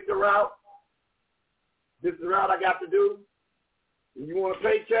 You get the route. This is the route I got to do. When you want a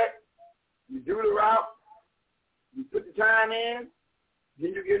paycheck, you do the route. You put the time in.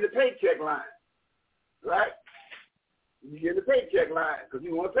 Then you get in the paycheck line, right? You get in the paycheck line because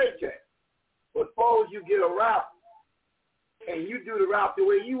you want a paycheck. But suppose you get a route and you do the route the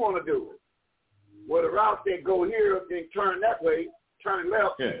way you want to do it. Well, the route said go here, then turn that way, turn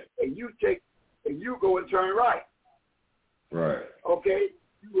left, and you go and turn right. Right. Okay.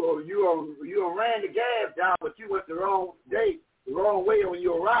 You ran the gas down, but you went the wrong way on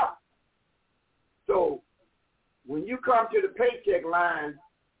your route. So when you come to the paycheck line,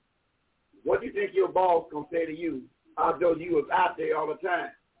 what do you think your boss gonna say to you? Although you was out there all the time,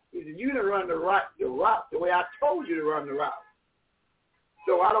 he said, "You didn't run the route the way I told you to run the route."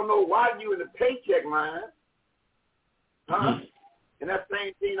 So I don't know why you in the paycheck line, huh? And that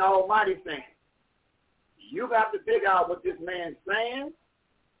same thing the Almighty saying. You got to figure out what this man's saying,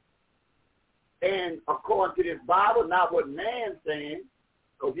 and according to this Bible, not what man's saying,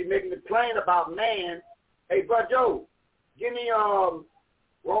 because he's making the claim about man. Hey, Brother Joe, give me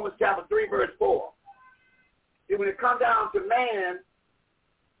Romans chapter 3, verse 4. See, when it comes down to man,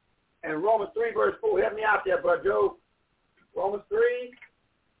 and Romans 3, verse 4, help me out there, Brother Joe. Romans 3.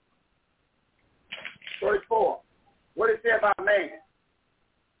 verse 4. What it say about man?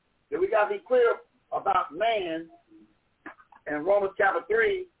 So we got to be clear about man in Romans chapter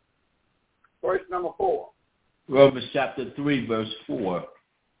 3, verse number 4. Romans chapter 3, verse 4.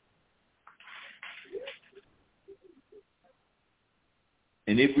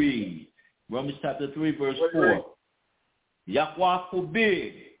 And it reads, Romans chapter 3, verse 4. Yahweh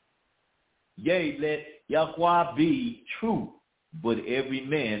forbid, yea, let Yahweh be true, but every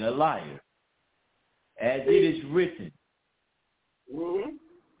man a liar. As it is written. Mm-hmm.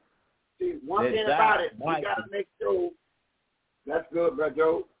 See, one thing about it, we got to make sure, that's good, Brother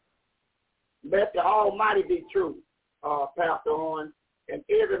Joe. Let the Almighty be true, Pastor Horn, and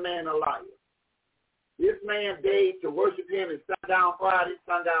every man a liar. This man day to worship him is sundown Friday,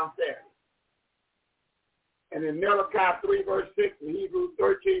 sundown Saturday. And in Malachi 3, verse 6, and Hebrews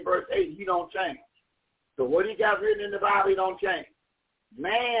 13, verse 8, he don't change. So what he got written in the Bible, he don't change.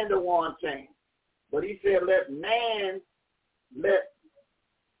 Man the one change. But he said, let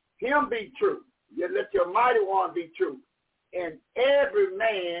him be true. Yet let your mighty one be true. And every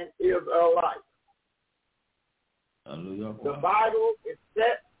man is a liar. The Bible is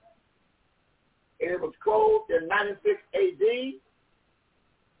set, and it was closed in 96 A.D.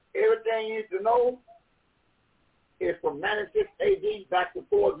 Everything you need to know is from 96 A.D. back to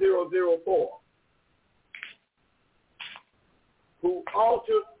 4004. Who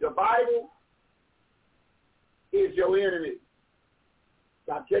altered the Bible is your enemy.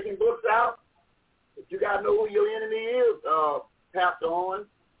 Stop checking books out. But you got to know who your enemy is, Pastor Owen.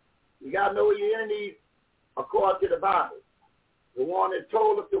 You got to know who your enemy is according to the Bible. The one that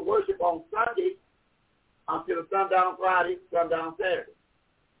told us to worship on Sunday until the sundown Friday, sundown Saturday.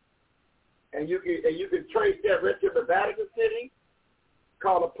 And you can trace that right to the Vatican City,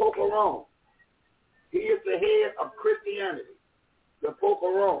 called the Pope of Rome. He is the head of Christianity, the Pope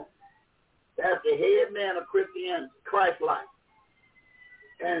of Rome. That's the head man of Christianity, Christ-like.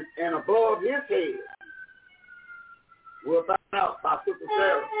 And above his head, we'll find out by Sister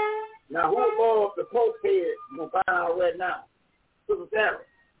Sarah. Now, who above the Pope's head, we'll find out right now. Sister Sarah.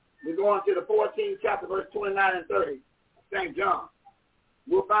 We're going to the 14th chapter, verse 29 and 30, St. John.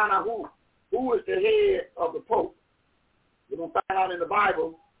 We'll find out who is the head of the Pope. We're going to find out in the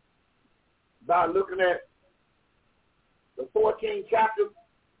Bible by looking at the 14th chapter,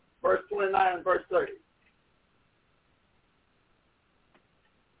 verse 29 and verse 30.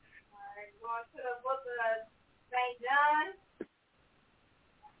 Going to the book of St. John,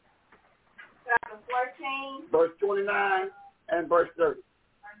 chapter 14. Verse 29 and verse 30.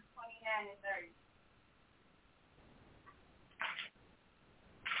 Verse 29 and 30.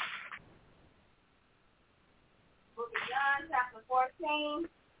 Book of John, chapter 14,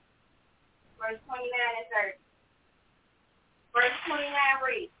 verse 29 and 30. Verse 29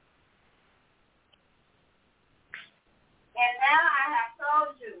 reads, and now I have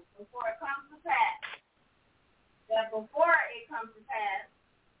told you before it comes to pass, that before it comes to pass,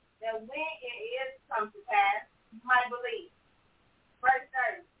 that when it is come to pass, you might believe. Verse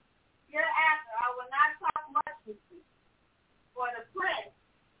 30. Hereafter I will not talk much with you, for the prince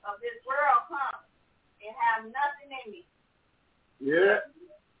of this world comes and have nothing in me. Yeah.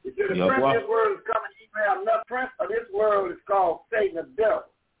 He said the prince of this world is coming, he may have nothing. Prince of this world is called Satan, the devil.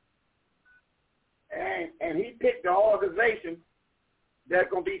 And he picked the organization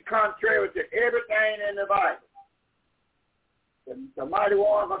that's going to be contrary to everything in the Bible. The mighty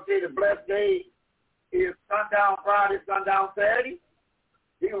one going to say the blessed day is sundown Friday, sundown Saturday.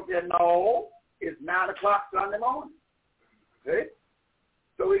 He going to say, no, it's 9 o'clock Sunday morning. Okay?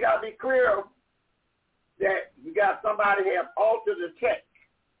 So we got to be clear that we got somebody have altered the text.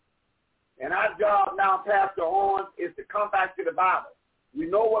 And our job now, Pastor Owens, is to come back to the Bible. We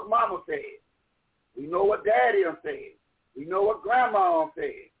know what Mama said. We know what Daddy said. We know what Grandma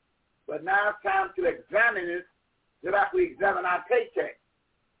said. But now it's time to examine this just like we examine our paycheck.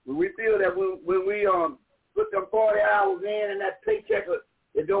 When we feel that when we put them 40 hours in and that paycheck,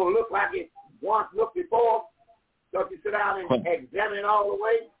 it don't look like it once looked before, so if you sit down and examine it all the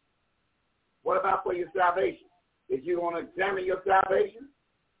way, what about for your salvation? If you want to examine your salvation,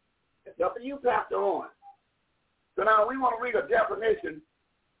 it's up to you, Pastor Horn. So now we want to read a definition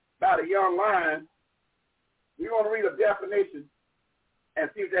by the young lion. We want to read a definition and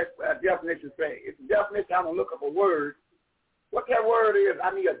see what that definition says. It's a definition. I'm going to look up a word. What that word is,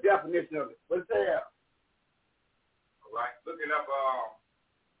 I need a definition of it. What's that? All right. Looking up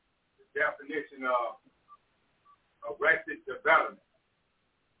the definition of arrested development.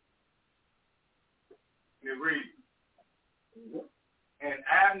 And it reads, an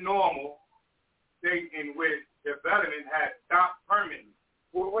abnormal state in which development has stopped permanently.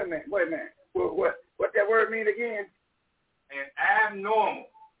 Well, wait a minute. What What that word mean again? An abnormal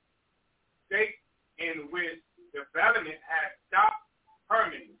state in which development has stopped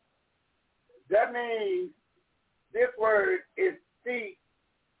permanently. That means this word is, see,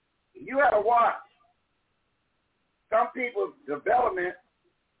 you have to watch. Some people's development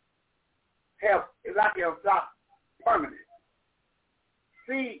is like they'll stop permanent.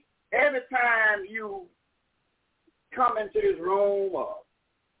 See, every time you come into this room or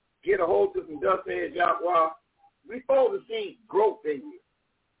get a hold of some dust edge out, we're supposed to see growth in you.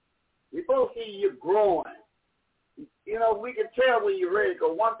 We're supposed to see you growing. You know, we can tell when you're ready,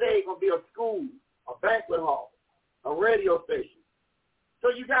 because one day it's going to be a school, a banquet hall, a radio station. So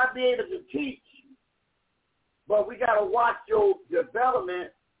you got to be able to teach. But we got to watch your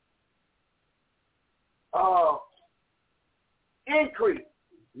development increase,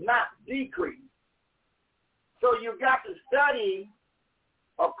 not decrease. So you got to study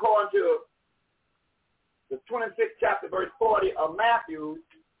according to the 26th chapter, verse 40 of Matthew.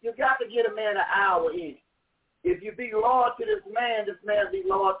 You got to get a man an hour in. If you be loyal to this man be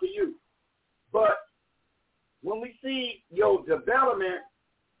loyal to you. But when we see your development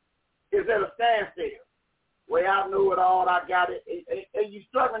is at a standstill, where I know it all, I got it, and you're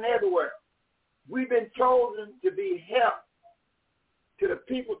struggling everywhere. We've been chosen to be help to the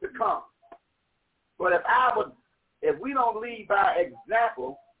people to come. But if we don't lead by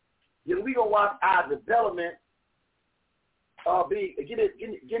example, then we gonna watch our development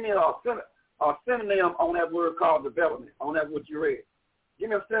give me a synonym on that word called development, on that what you read. Give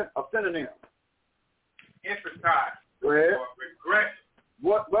me a synonym. Emphasize. Go ahead. Or regression.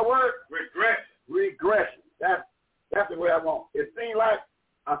 What word? Regression. Regression. That's the way I want. It seems like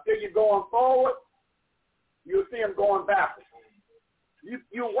until you're going forward, you'll see them going backwards.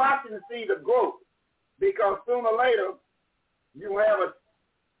 You're watching to see the growth, because sooner or later you have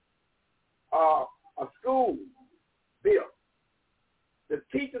a school built. The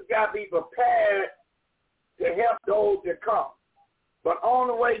teachers got to be prepared to help those that come. But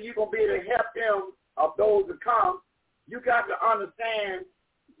only way you're going to be able to help them of those that come, you got to understand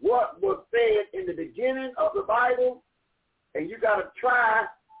what was said in the beginning of the Bible, and you got to try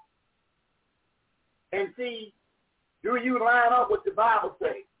and see, do you line up with the Bible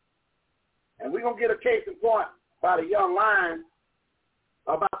says? And we're going to get a case in point by the young lion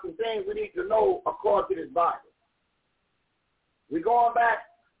about some things we need to know according to this Bible. We're going back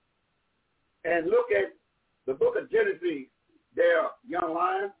and look at the book of Genesis there, young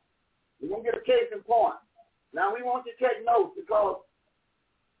lion. We're going to get a case in point. Now, we want you to take notes because,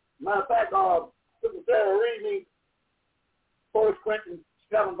 matter of fact, Sister Sarah, read me 1 Corinthians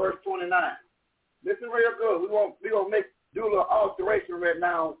 7, verse 29. Listen real good. We're going to do a little alteration right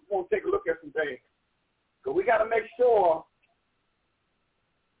now. We're going to take a look at some things. Because we got to make sure,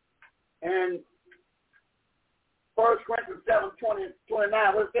 and 1 Corinthians 7, 29,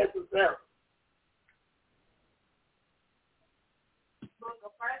 what does Sister Sarah? Book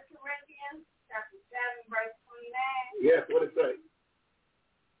of 1 Corinthians, chapter 7, verse 29. Yes, what it say?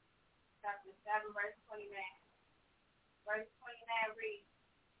 Chapter 7, verse 29. Verse 29 reads,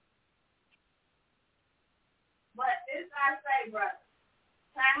 but this I say, brother,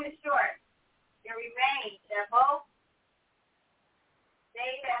 time is short. It remains that both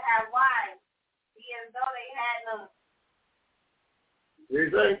they that have wives be as though they had none. You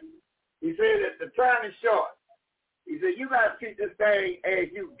see? He said that the time is short. He said you got to treat this thing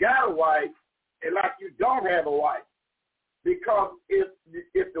as you got a wife and like you don't have a wife. Because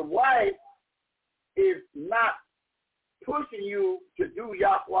if the wife is not pushing you to do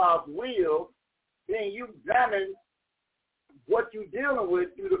Yahweh's will, then you examine what you're dealing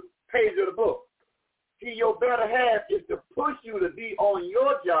with through the page of the book. See, your better half is to push you to be on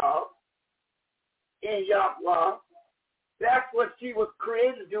your job in Yahweh. That's what she was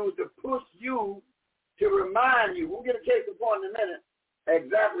created to do, to push you, to remind you. We'll get a case in point in a minute,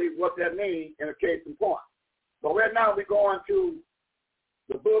 exactly what that means in a case in point. But right now we're going to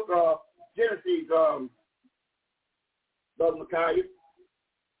the book of Genesis, Brother Micaiah.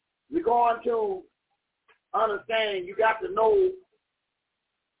 We're going to understand you got to know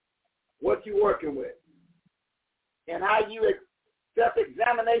what you're working with and how you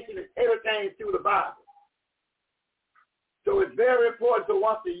self-examination is everything through the Bible. So it's very important. So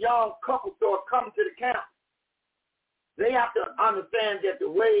once the young couple start coming to the camp, they have to understand that the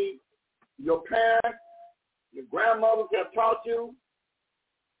way your parents, your grandmothers have taught you,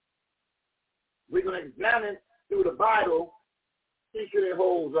 we're going to examine through the Bible, see if it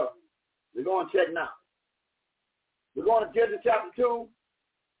holds up. We're going to check now. We're going to Genesis chapter 2,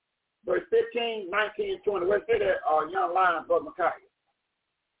 verse 15, 19, and 20. Let's say that young lion, Brother Micaiah.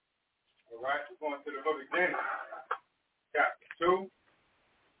 All right, we're going to the book of Genesis, chapter 2.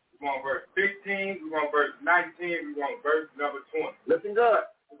 We're going to verse 15, we're going to verse 19, we're going to verse number 20. Listen good.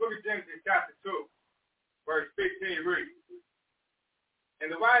 The book of Genesis, chapter 2, verse 15 reads,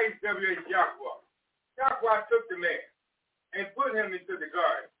 And the YHWH Yahweh took the man and put him into the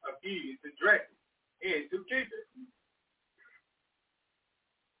garden of Eden to dress him and to keep it.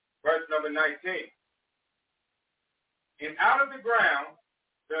 Verse number 19. And out of the ground,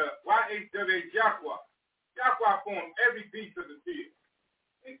 the YHWH Yahweh formed every beast of the field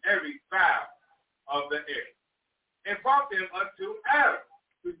and every fowl of the air, and brought them unto Adam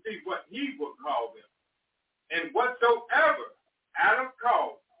to see what he would call them. And whatsoever Adam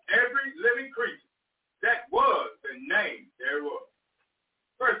called every living creature, that was the name thereof.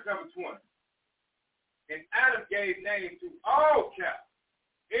 Verse number 20. And Adam gave name to all cattle,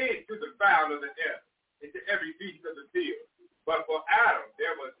 and to the fowl of the air, and to every beast of the field. But for Adam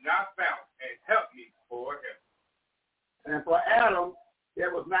there was not found an helpmeet for him. And for Adam there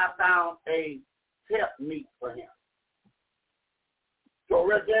was not found a helpmeet for him. So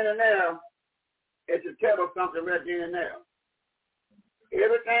right then and there, it should tell us something right then and there.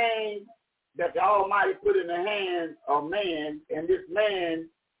 Everything that the Almighty put in the hands of man, and this man,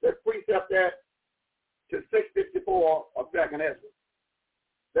 let's precept that to 654 of 2nd Ezra.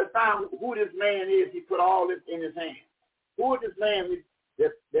 Let's find who this man is. He put all this in his hand. Who is this man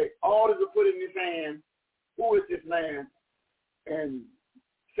that all this was put in his hand? Who is this man? And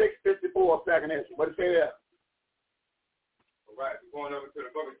 654 of 2nd Ezra. What does it say there? All right, we're going over to the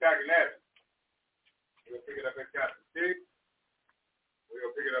book of 2nd Ezra. We're going to pick it up at chapter 6. We're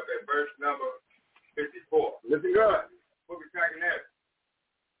going to pick it up at verse number 54. Listen good. Book of 2nd Ezra,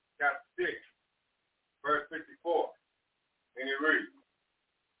 chapter 6, verse 54. And it reads,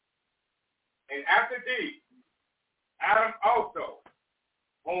 And after these, Adam also,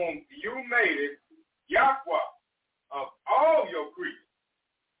 whom you made it, Yahweh, of all your creatures,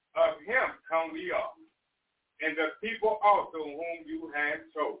 of him come we are, and the people also whom you had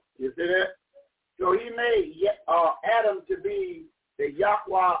chosen. You see that? So he made Adam to be the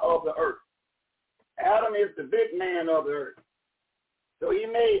Yahweh of the earth. Adam is the big man of the earth. So he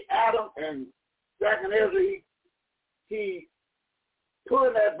made Adam, and 2nd Ezra, he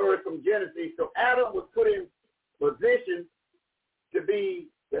pulling that verse from Genesis. So Adam was put in position to be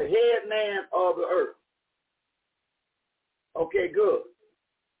the head man of the earth. Okay, good.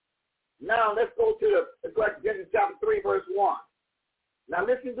 Now let's go to Genesis chapter 3, verse 1. Now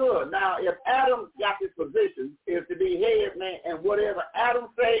listen good. Now if Adam got this position is to be head man, and whatever Adam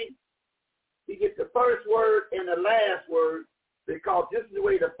say, he gets the first word and the last word, because this is the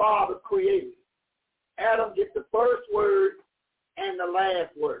way the Father created. Adam gets the first word and the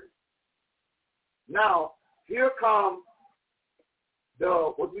last word. Now, here comes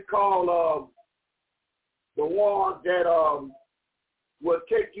what we call the ones that will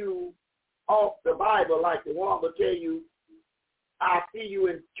take you off the Bible, like the one will tell you, I'll see you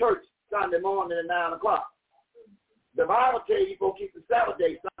in church Sunday morning at 9 o'clock. The Bible tells you go keep the Sabbath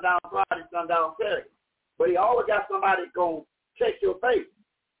day, sundown Friday, sundown Saturday. But he always got somebody going to check your faith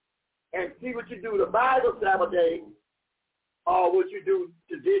and see what you do the Bible Sabbath day or what you do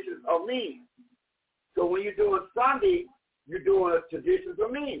traditions of means. So when you're doing Sunday, you're doing traditions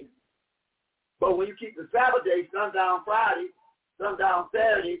of means. But when you keep the Sabbath day, sundown Friday, sundown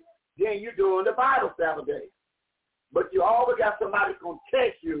Saturday, then you're doing the Bible Sabbath day. But you always got somebody going to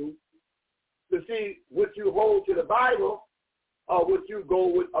test you to see what you hold to the Bible or what you go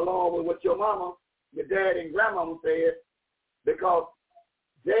with along with what your mama, your dad, and grandmama said, because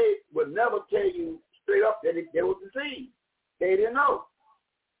they would never tell you straight up that they was deceived. They didn't know.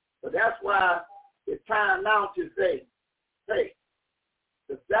 But that's why it's time now to say, hey,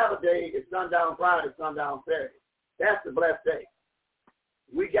 the Sabbath day is sundown Friday, sundown Saturday. That's the blessed day.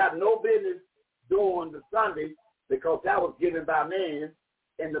 We got no business doing the Sunday because that was given by man,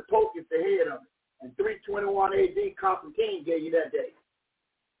 and the Pope is the head of it. In 321 AD, Constantine gave you that day.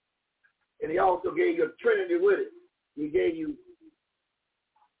 And he also gave you a trinity with it. He gave you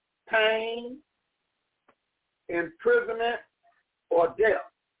pain, imprisonment, or death.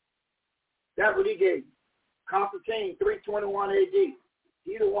 That's what he gave you. Constantine, 321 AD.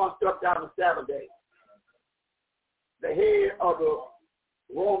 He the one struck down the Sabbath day. The head of the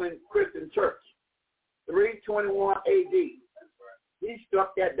Roman Christian Church, 321 AD. He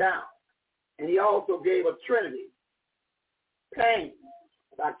struck that down. And he also gave a trinity. Pain.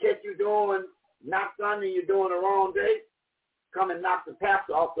 If I catch you doing not Sunday, you're doing the wrong day, come and knock the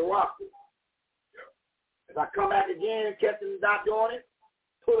pastor off the roster. If I come back again, catch him not doing it,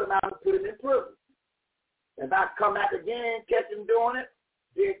 pull him out and put him in prison. If I come back again, catch him doing it,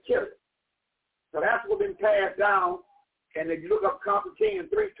 then kill him. So that's what's been passed down. And if you look up Constantine in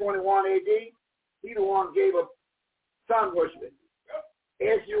 321 AD, he the one gave up sun worshiping.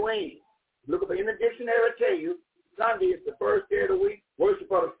 S-U-N. Look up in the dictionary, tell you, Sunday is the first day of the week,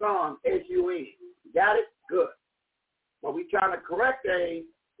 worship of the sun, S-U-N. Got it? Good. But we trying to correct things.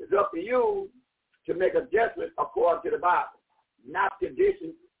 It's up to you to make adjustments according to the Bible, not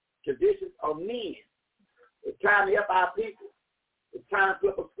traditions of men. It's time to help our people. It's time to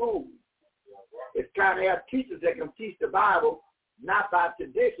flip a school. It's time to have teachers that can teach the Bible, not by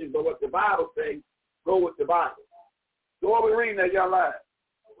tradition, but what the Bible says, go with the Bible. So what we reading there, young lad?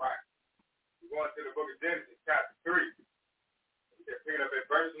 All right. We're going to the book of Genesis, chapter 3. We're picking up at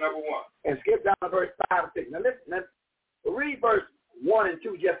verse number 1. And skip down to verse 5 and 6. Now listen, we'll read verse 1 and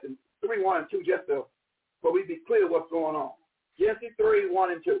 2 just to, 3, 1 and 2 just to, so we be clear what's going on. Genesis 3,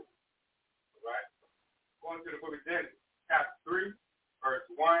 1 and 2. All right. Going to the book of Genesis, chapter 3. Verse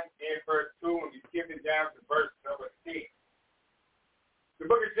 1 and verse 2, and we skip it down to verse number 10. The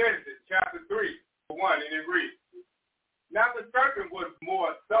book of Genesis, chapter 3, 1, and it reads, Now the serpent was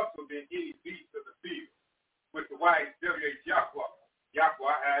more subtle than any beast of the field, which the wise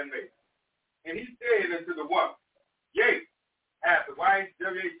Yahweh had made. And he said unto the woman, Yea, hath the wise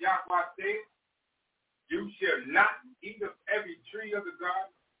Yahweh said, You shall not eat of every tree of the garden.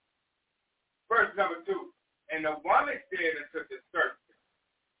 Verse number 2, And the woman said unto the serpent,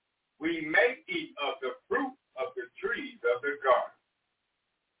 We may eat of the fruit of the trees of the garden.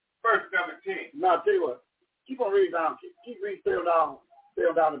 Verse number 10. Now, I'll tell you what. Keep on reading down. Keep reading, sail down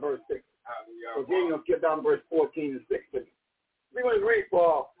to verse 6. So then you're going to skip down to verse 14 and 16. We're going to read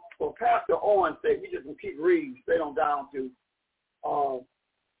for Pastor Owen's sake. We just going to keep reading, stay on down to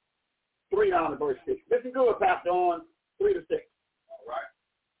 3 down to verse 6. Listen good, Pastor Owen, 3 to 6. All right.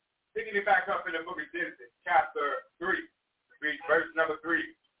 Picking it back up in the book of Genesis, chapter 3. Read verse number 3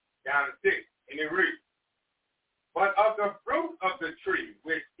 down to 6. And it reads, But of the fruit of the tree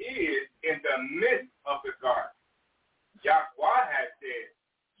which is in the midst of the garden, Yahweh has said,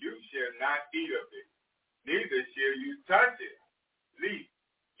 You shall not eat of it, neither shall you touch it, lest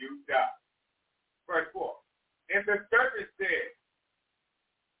you die. Verse 4. And the serpent said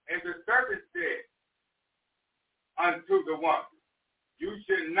unto the woman, You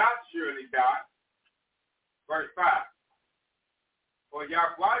shall not surely die. Verse 5. For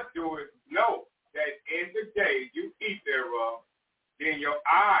Yahweh doeth know that in the day you eat thereof, then your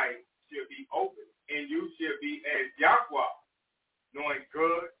eyes shall be opened, and you shall be as Yahweh, knowing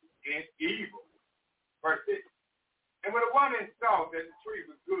good and evil. Verse 6. And when the woman saw that the tree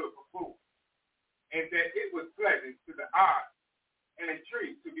was good for food, and that it was pleasant to the eye, and a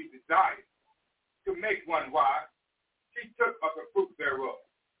tree to be desired, to make one wise, she took of the fruit thereof,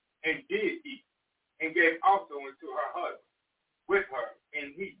 and did eat, and gave also unto her husband with her,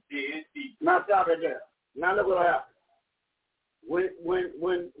 and he did eat. Now stop right there. Now look what happened.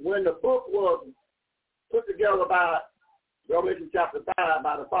 When the book was put together by Revelation chapter 5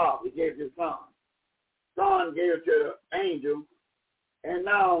 by the Father, he gave his son. Son gave it to the angel, and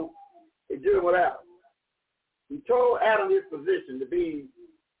now he did it with Adam. He told Adam his position to be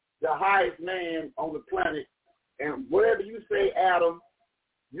the highest man on the planet, and whatever you say, Adam,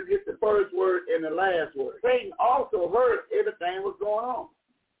 you get the first word and the last word. Satan also heard everything was going on.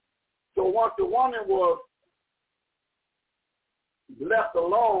 So once the woman was left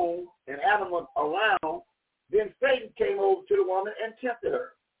alone and Adam was around, then Satan came over to the woman and tempted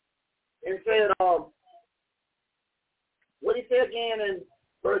her and said, what he said again in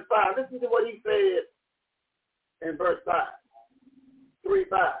verse 5. Listen to what he said in verse 5.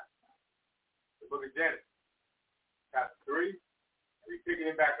 3:5. The book of Genesis, chapter 3. We're picking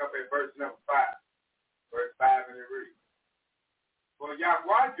it back up at verse number 5. Verse 5, and it reads, For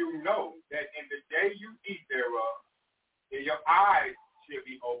Yahweh do know that in the day you eat thereof, then your eyes shall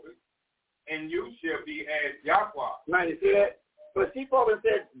be opened, and you shall be as Yahweh. Now you see that? But she probably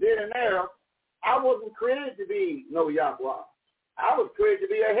said then and there, I wasn't created to be no Yahweh. I was created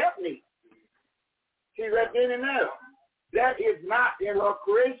to be a helpmeet. See right then and there. That is not in her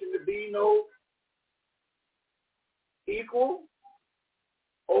creation to be no equal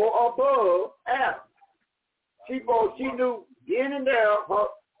or above Adam. She knew then and there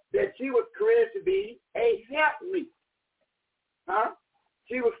that she was created to be a helpmeet.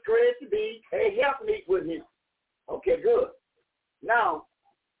 She was created to be a helpmeet with him. Okay, good. Now,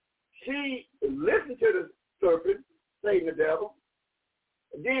 she listened to the serpent, Satan the devil,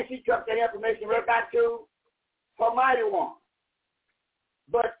 and then she took that information right back to her mighty one.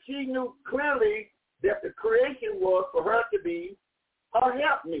 But she knew clearly that the creation was for her to be her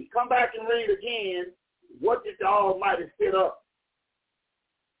helpmeet. Come back and read again. What did the Almighty set up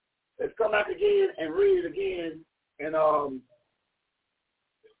Let's come back again and read it again in 19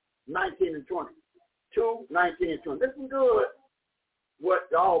 and 20. 2, 19 and 20. Listen good what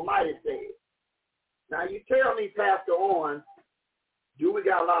the Almighty said. Now you tell me, Pastor Owen, do we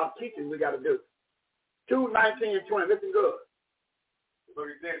got a lot of teaching we got to do? 2, 19 and 20. Listen good. The book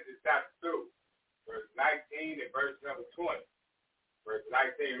of Genesis chapter 2, verse 19 and verse number 20. Verse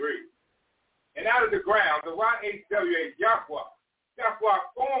 19 reads, and out of the ground, the YHWH Yahweh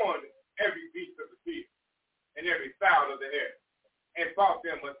formed every beast of the field and every fowl of the air, and brought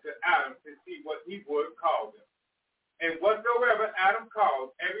them unto Adam to see what he would call them. And whatsoever Adam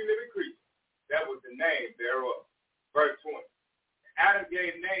called every living creature, that was the name thereof. Verse 20. Adam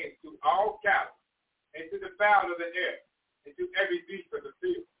gave names to all cattle, and to the fowl of the air, and to every beast of the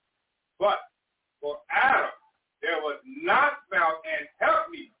field. But for Adam there was not found an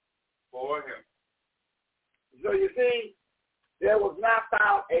helpmeet for him. So you see, there was not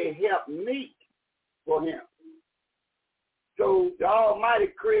found a helpmeet for him. So the Almighty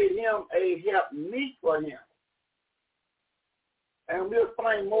created him a helpmeet for him. And we'll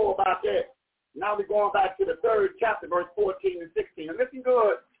explain more about that. Now we're going back to the 3rd chapter, verse 14 and 16. And listen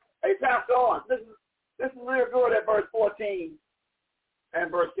good. Hey, Pastor on. Listen real good at verse 14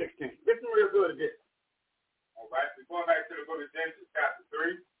 and verse 16. Listen real good at this. All right. We're going back to the book of Genesis chapter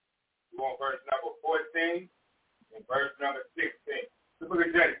 3. We're on verse number 14 and verse number 16. The book of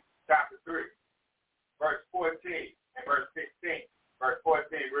Genesis chapter 3, verse 14 and verse 16. Verse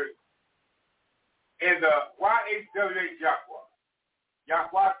 14 reads, and the YHWH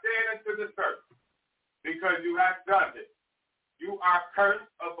Yahweh said unto the serpent, because you have done it, you are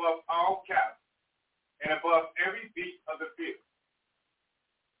cursed above all cattle and above every beast of the field.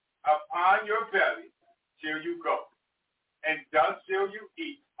 Upon your belly shall you go, and dust shall you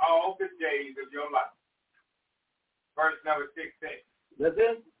eat all the days of your life. Verse number 16.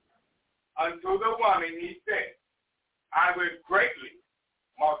 Listen. Unto the woman he said, I will greatly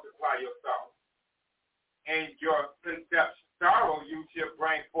multiply your sorrow, and your conception. Sorrow you shall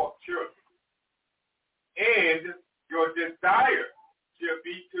bring forth children, and your desire shall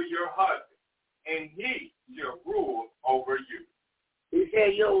be to your husband, and he shall rule over you. He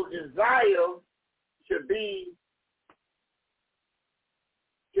said your desire should be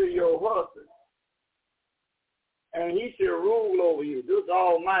to your husband, and he shall rule over you. This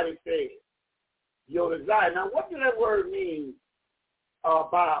Almighty said, your desire. Now, what does that word mean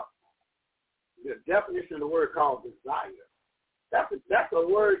about the definition of the word called desire? That's a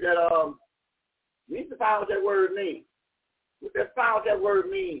word that you need to find what that word means. Let's find what that word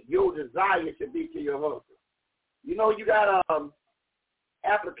means. Your desire should be to your husband. You know, you got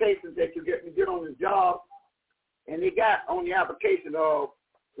applications that you get on the job, and they got on the application of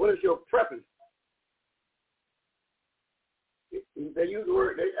what is your preference. They use the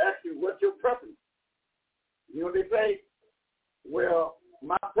word. They ask you what's your preference. You know what they say? Well,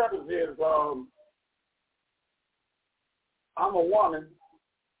 my preference is I'm a woman,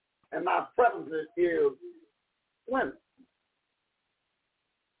 and my preference is women.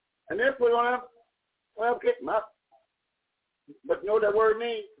 And therefore, well, pick them up. But you know what that word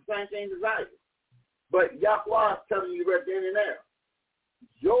means? The same thing, desire. But Yahweh is telling you right then and there,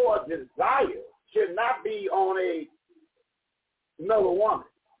 your desire should not be on another woman.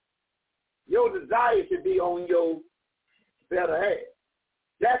 Your desire should be on your better half.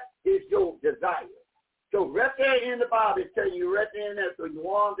 That is your desire. So right there in the Bible, it's telling you right there and there, so you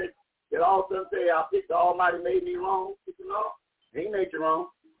want that all of a sudden say, I think the Almighty made me wrong. No, he made you wrong.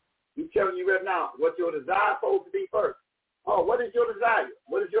 He's telling you right now what your desire is supposed to be first. Oh, what is your desire?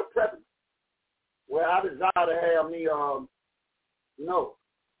 What is your preference? Well, I desire to have me, no.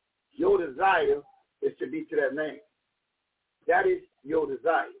 Your desire is to be to that man. That is your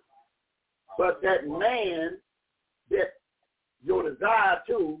desire. But that man that your desire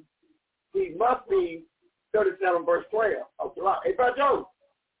to, he must be 37 verse 12 of the law. Hey, Brother Joe,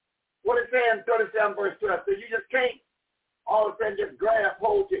 what is saying 37 verse 12? So you just can't all of a sudden just grab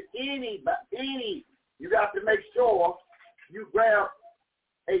hold to any. You got to make sure you grab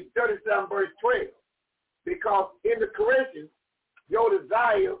a 37 verse 12. Because in the Corinthians, your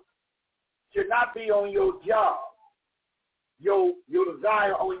desire should not be on your job, your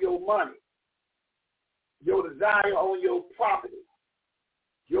desire on your money, your desire on your property.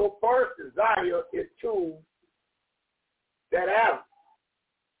 Your first desire is to that Adam,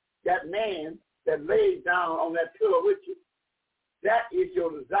 that man that lays down on that pillow with you. That is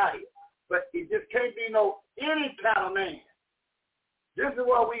your desire. But it just can't be any kind of man. This is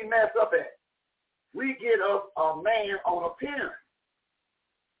what we mess up at. We get a man on appearance.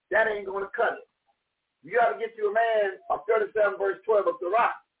 That ain't going to cut it. You got to get you a man of 37 verse 12 of the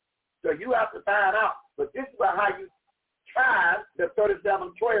rock. So you have to find out. But this is about how you try the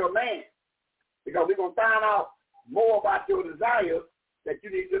 3712 man. Because we're going to find out more about your desires that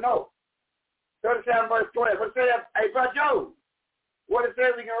you need to know. 37 verse 12. What it says? Hey, Brother Joe, what it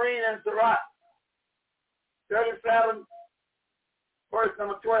says we can read in Sirach. 37 verse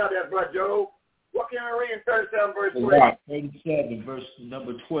number 12 there, Brother Joe. What can we read in 37 verse 12? Right, 37 verse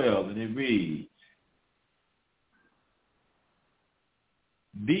number 12, and it reads,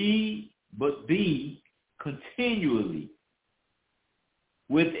 Be continually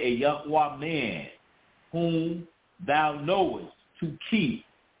with a Yahweh man whom thou knowest to keep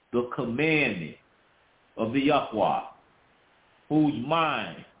the commandment of the Yahweh, whose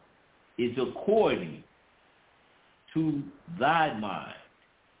mind is according to thy mind,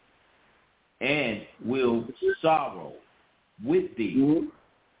 and will sorrow with thee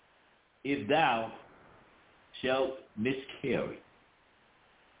if thou shalt miscarry.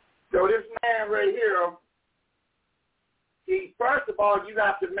 So this man right here, first of all, you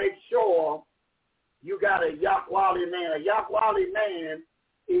have to make sure you got a Yahweh man. A Yahweh man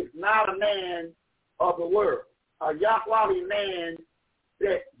is not a man of the world. A Yahweh man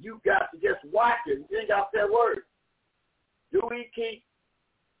that you got to just watch it. You ain't got that word. Do we keep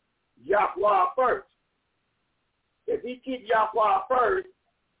Yahweh first? If he keep Yahweh first,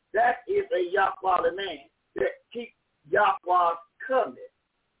 that is a Yahweh man that keep Yahweh's covenant.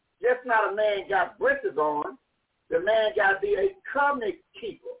 Just not a man got breeches on. The man got to be a covenant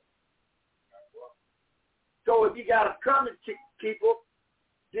keeper. So if you got a covenant keeper,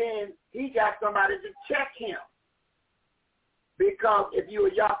 then he got somebody to check him. Because if you're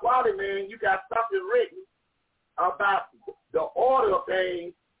a Yahweh man, you got something written about the order of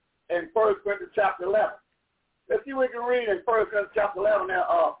things in 1 Corinthians chapter 11. Let's see what we can read in 1 Corinthians chapter 11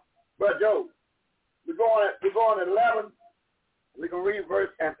 now, Brother Joe. We're going at 11. We're going to read verse,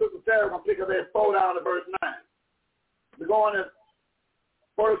 and Sister Sarah going to pick up that 4 down to verse 9. We're going to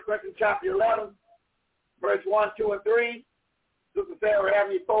 1 Corinthians chapter 11, verse 1, 2, and 3. Sister Sarah have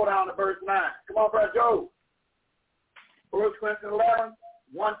me 4 down to verse 9. Come on, Brother Joe. 1 Corinthians 11,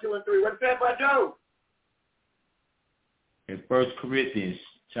 1, 2, and 3. What's that, Brother Joe? In 1 Corinthians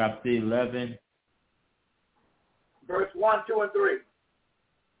chapter 11, verse 1, 2, and 3.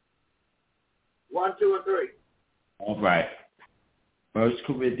 1, 2, and 3. All right. 1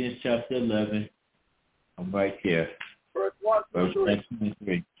 Corinthians chapter 11. I'm right here. Verse 1, 2, verse 1, 2, and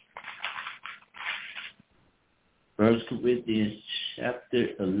 3. 1 Corinthians chapter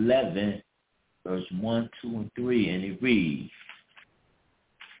 11, verse 1, 2, and 3, and it reads,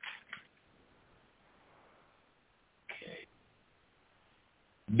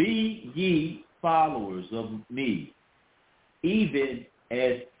 Be ye followers of me, even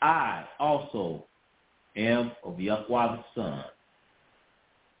as I also am of Yahweh the Son.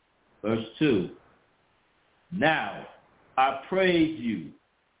 Verse 2, Now I praise you,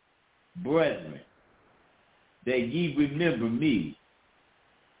 brethren, that ye remember me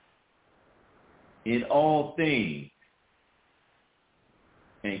in all things,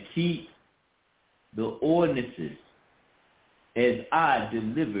 and keep the ordinances as I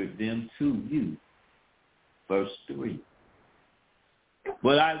delivered them to you. Verse 3.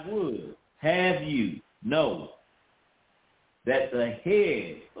 But I would have you know that the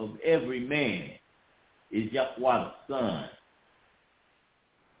head of every man is Yahweh the Son,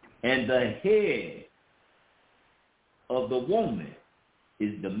 and the head of the woman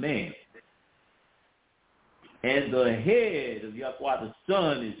is the man, and the head of Yahweh the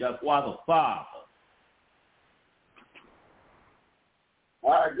Son is Yahweh the Father.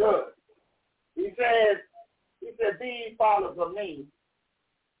 All right, good. He said, be ye followers of me.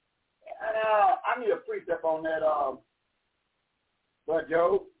 And I need a precept on that, Brother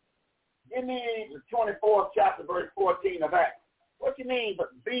Joe. Give me the 24th chapter, verse 14 of Acts. What you mean, but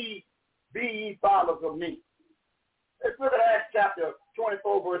be ye followers of me? Let's look at Acts chapter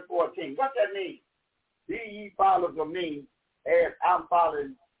 24, verse 14. What that mean? Be ye followers of me as I'm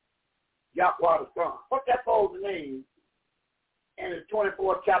following Yahweh the Son. What that supposed to mean in the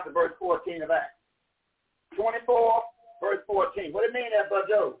 24th chapter, verse 14 of Acts? 24, verse 14. What do you mean there, Brother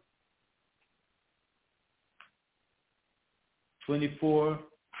Joe? 24,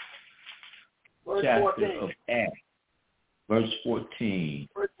 verse chapter 14. of Acts, verse 14.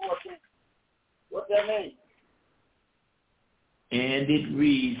 Verse 14. What that mean? And it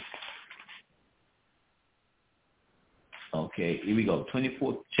reads, okay, here we go.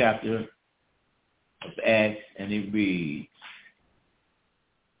 24th chapter of Acts, and it reads,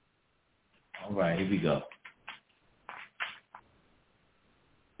 all right, here we go.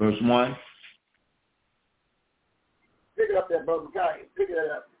 Verse 1. Pick it up there, Brother Guy. Pick it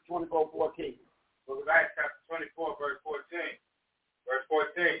up. 24:14. Book of Acts chapter 24, verse 14. Verse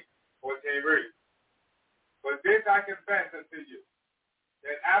 14 reads, "But this I confess unto you,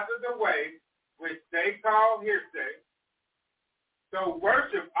 that after the way which they call hearsay, so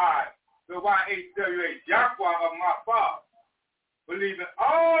worship I the YHWH Yahweh of my father, believing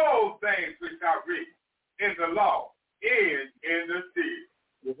all things which I read in the law and in the seed."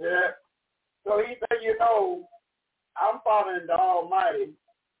 You see that? So he said, you know, I'm following the Almighty.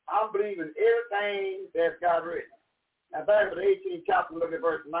 I'm believing everything that's God written. Now back to the 18th chapter, look at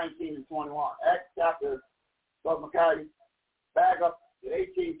verse 19 and 21. Acts chapter, Brother McCarty, back up to the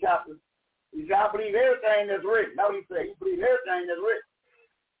 18th chapter. He said, I believe everything that's written. Now he said, he believes everything that's written.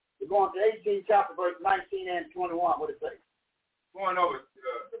 We're going to 18th chapter, verse 19 and 21. What it say? Going over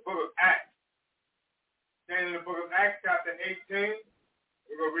to the book of Acts. Then in the book of Acts chapter 18,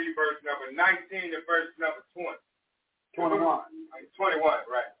 we're going to read verse number 19 and verse number 20. 21. 21,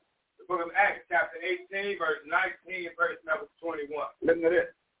 right. The book of Acts chapter 18, verse 19 and verse number 21. Listen to this.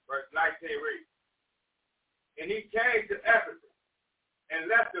 Verse 19 reads, "And he came to Ephesus and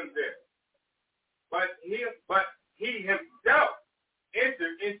left them there. But he himself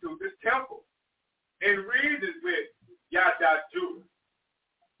entered into the temple and reasoned with Yada Judah."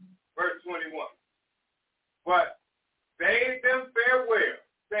 Verse 21. "But bade them farewell,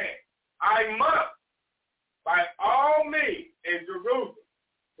 saying, I must by all means in Jerusalem,"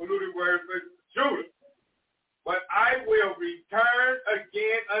 polluted word for Judah, "but I will return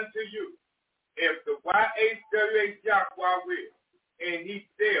again unto you, if the YHWH Yahweh will." And he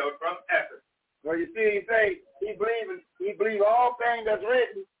sailed from Ephesus. So you see, he say he believe all things that's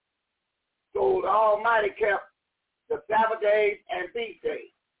written. So the Almighty kept the Sabbath days and feast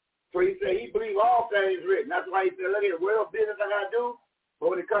days. So he said he believe all things written. That's why he said, look at the world business I gotta do. But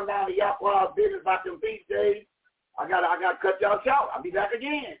when it comes down to Yahweh's business about them feast days, I gotta cut y'all short. I'll be back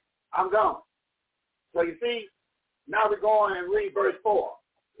again. I'm gone. So you see, now we're going and read verse 4.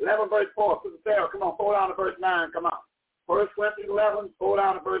 11 verse 4. Sister Sarah, come on, 4 down to verse 9, come on. 1 Corinthians 11, 4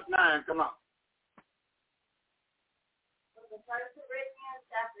 down to verse 9, come on. 1 Corinthians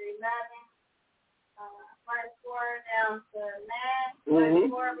chapter 11, verse 4 down to 9, verse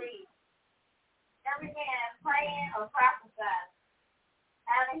 4 reads, "Every man praying or prophesying,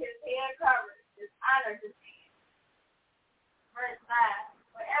 having his head covered, dishonors his head." Verse 5,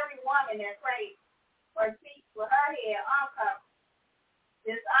 "For every woman that prays or speaks with her head uncovered,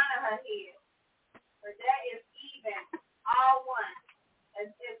 dishonor her head. For that is even all one,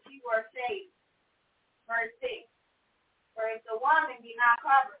 as if she were shaved." Verse 6, "For if the woman be not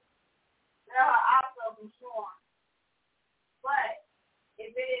covered, let her also be shorn. But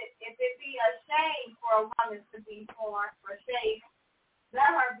if it be a shame for a woman to be shorn or shaved, let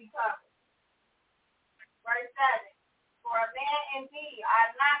her be covered." Verse 7, "For a man indeed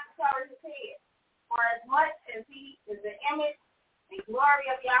ought not to cover his head, for as much as he is the image and glory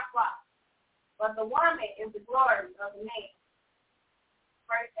of Yahweh, but the woman is the glory of the man."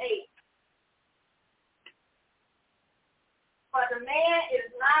 Verse 8, "For the man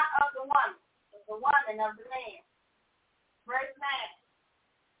is not of the woman, but the woman of the man." Verse 9,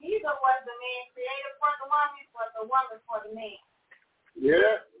 "Neither was the man created for the woman, but the woman for the man."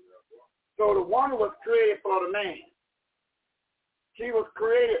 Yeah. So the woman was created for the man. She was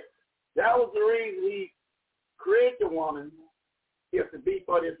created. That was the reason he created the woman, is to be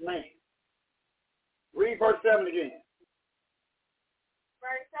for this man. Read verse 7 again.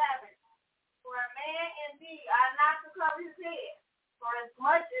 Verse 7, "For a man indeed ought not to cover his head, for as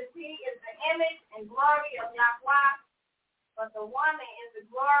much as he is the image and glory of Yahweh, but the woman is the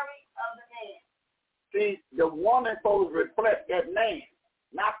glory of the man." See, the woman supposed to reflect that man,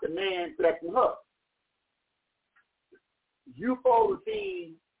 not the man reflecting her. You supposed to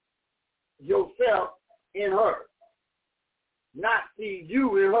see yourself in her, not see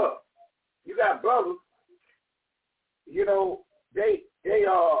you in her. You got brothers, you know, they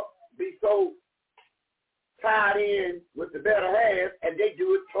be so tied in with the better half, and they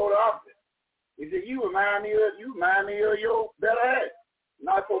do it total opposite. He said, you remind me of your better half.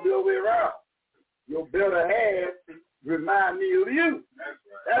 Not so the other way around. Your better half remind me of you.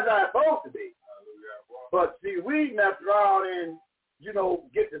 That's how it's supposed to be. But see, we mess around and,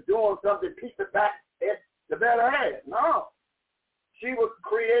 get to doing something, keep it back at the better half. No. She was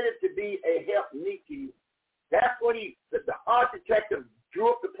created to be a helpmeet to you. That's what the architect drew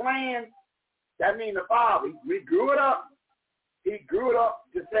up the plan. That means the father, we grew it up. He grew it up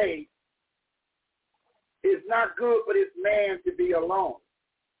to say, it's not good for this man to be alone.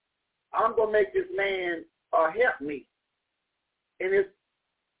 I'm going to make this man a helpmeet.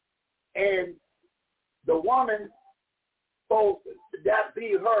 And the woman supposed to that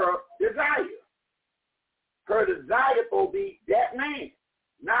be her desire. Her desire supposed to be that man,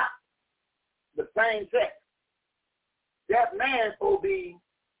 not the same sex. That man supposed to be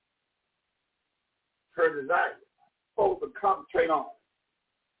her desire, supposed to concentrate on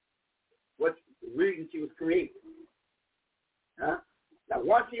what the reason she was created. Huh? Now,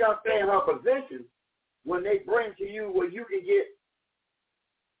 once you understand her position, when they bring to you where you can get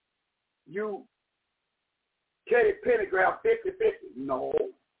you Teddy Pendergrass 50-50. No,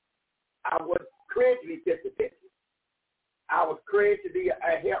 I was created to be 50-50. I was created to be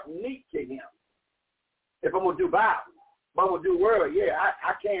a helpmeet to him. If I'm gonna do Bible, if I'm gonna do word, yeah,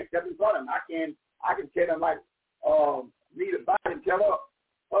 I can't step in front of him. I can tell him like need a body and tell her,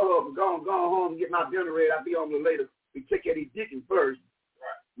 I'm going home and get my dinner ready. I'll be on the later. We take care of these deacons first.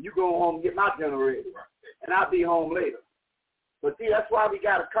 Right. You go home and get my dinner ready. Right. And I'll be home later. But see, that's why we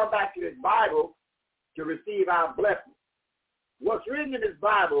got to come back to this Bible to receive our blessing. What's written in this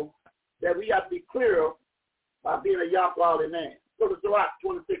Bible that we have to be clear of by being a Yahweh man. Go to Sirach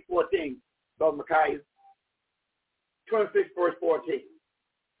 26:14, Brother Micaiah. 26 verse 14.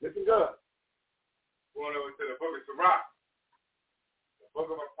 Listen good. Going over to the book of Sirach, the book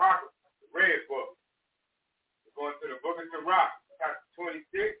of Apocrypha, the red book. We're going to the book of Sirach, chapter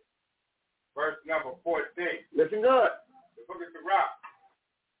 26, verse number 14. Listen good. The book of Sirach,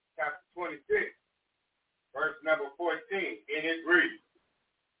 chapter 26, verse number 14, and it reads,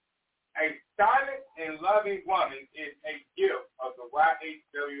 a silent and loving woman is a gift of the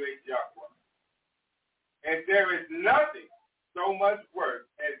YHWH Yahweh. And there is nothing so much worse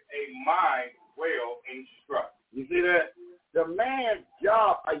as a mind well instructed. You see that? The man's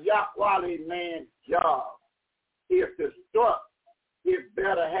job, a Yahweh man's job, is to instruct his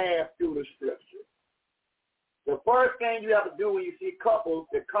better half through the scripture. The first thing you have to do when you see couples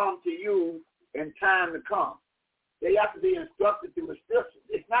that come to you in time to come, they have to be instructed through the scripture.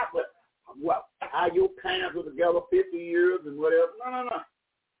 It's not how your parents were together 50 years and whatever. No.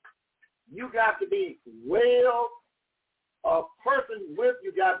 You got to be a person with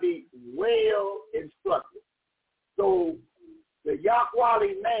you got to be well instructed. So the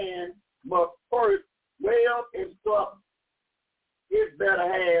Yahweh man must first well instruct his better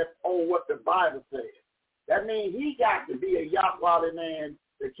half on what the Bible says. That means he got to be a Yahweh man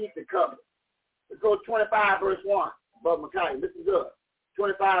to keep the covenant. Let's go to 25 verse 1. Brother Micaiah, listen good.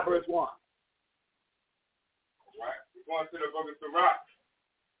 25 verse 1. All right. We're going to the book of Sirach.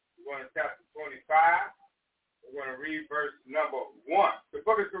 We're going to chapter 25. We're going to read verse number 1. The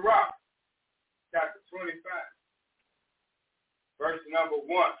book of Sirach, chapter 25, verse number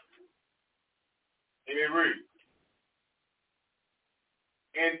 1. And it reads,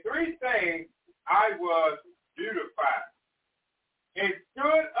 in three things I was beautified, and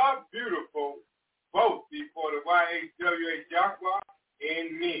stood up beautiful both before the YHWH Yahweh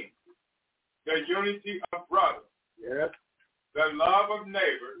and men. The unity of brothers. Yes. The love of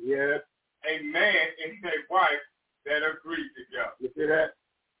neighbors. Yes. A man and a wife that agree together. You see that?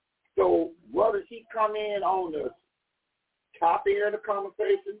 So whether she come in on the top end of the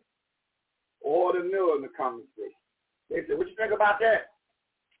conversation or the middle of the conversation, they said, what you think about that?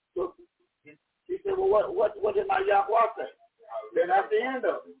 So she said, well, what did my Yahweh say? Then that's the end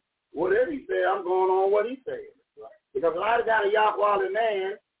of it. Whatever he said, I'm going on what he said. Because when I got a Yahweh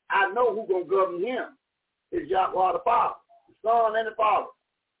man, I know who's going to govern him. It's Yahweh the Father, the Son, and the Father.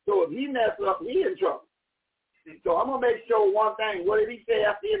 So if he messes up, he in trouble. So I'm going to make sure one thing. What did he say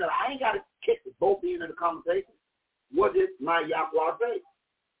after the end of it? I ain't got to kick both ends of the conversation. What did my Yahweh say?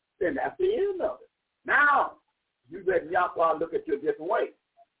 Then that's the end of it. Now, you let Yahweh look at you a different way.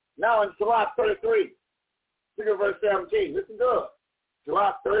 Now in Sirach 33, look at verse 17. Listen good.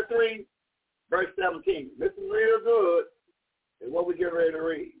 Sirach 33, verse 17. Listen real good is what we get ready to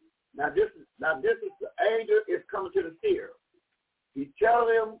read. Now this is the angel is coming to the seer. He's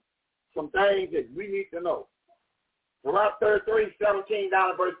telling him some things that we need to know. Sirach 33, 17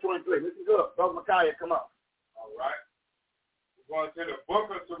 down to verse 23. Listen good. Brother Micaiah, come up. All right. We're going to the book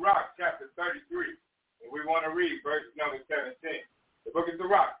of Sirach, chapter 33. And we want to read verse number 17. The book of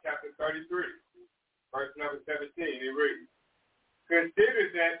Sirach, chapter 33, verse number 17. It reads,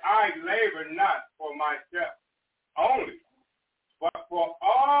 consider that I labor not for myself only, but for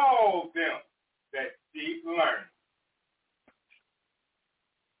all them that seek learning.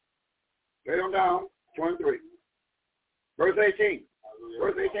 Lay them down. 23. Verse 18.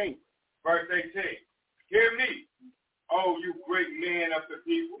 Verse 18. Verse 18. Hear me, oh you great men of the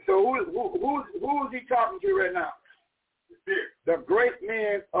people. So who is he talking to right now? The great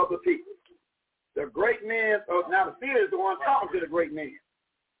men of the people. The great men of, now the seer is the one talking to the great men.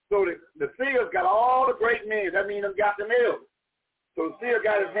 So the seer's got all the great men. That means they've got them elders. So the seer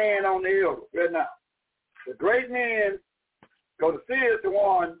got his hand on the elders right now. The great men, go the seer's the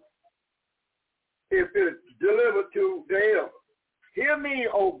one, if it's delivered to the elders. Hear me,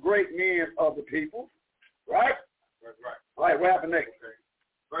 O great men of the people. Right? That's right. All right, what happened next? Okay.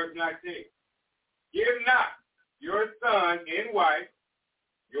 Verse 19. Give not your son and wife,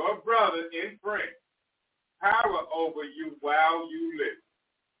 your brother and friend, power over you while you live.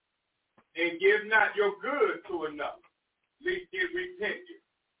 And give not your good to another, lest it repent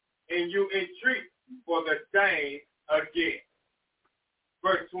you, and you entreat for the same again.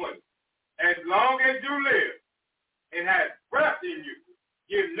 Verse 20. As long as you live and have breath in you,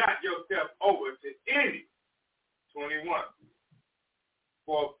 give not yourself over to any. 21.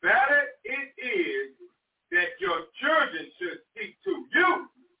 For better it is that your children should speak to you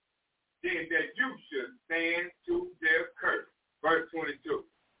than that you should stand to their curse. Verse 22.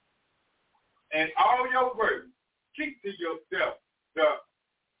 And all your works, keep to yourself the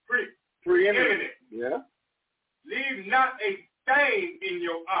preeminent. Yeah. Leave not a stain in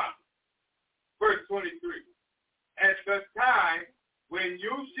your honor. Verse 23. At the time when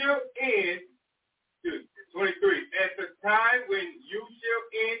you shall end, 23. At the time when you shall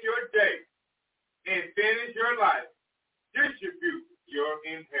end your day and finish your life, distribute your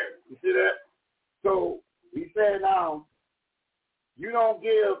inheritance. You see that? So he said now, you don't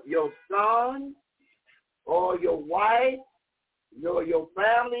give your son or your wife, your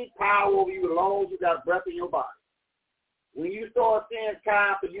family power over you as long as you got breath in your body. When you start saying it's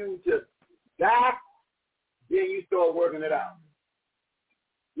time for you to die, then you start working it out.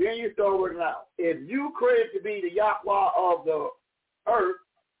 Then you start working it out. If you created to be the Yahweh of the earth,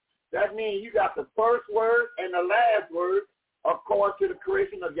 that means you got the first word and the last word according to the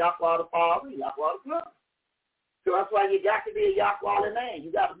creation of Yahweh the Father and Yahweh the Son. So that's why you got to be a Yahweh man.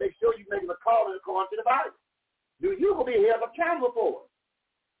 You got to make sure you're making a calling according to the Bible. You will be held accountable for it.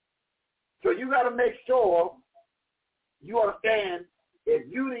 So you got to make sure you understand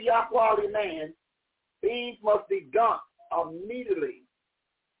if you the Yahweh man, things must be done immediately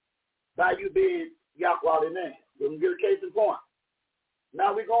by you being Yahweh man. We're going to get a case in point.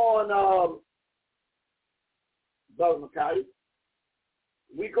 Now we're going, Brother Makai,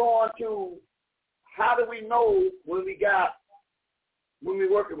 we're going to how do we know when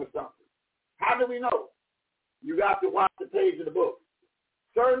we're working with something? How do we know? You got to watch the page of the book.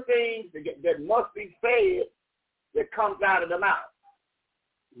 Certain things that must be said that comes out of the mouth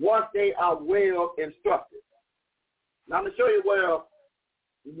once they are well instructed. Now I'm going to show you where,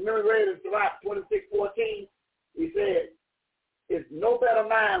 remember we read in Sabbath 26:14, he said, it's no better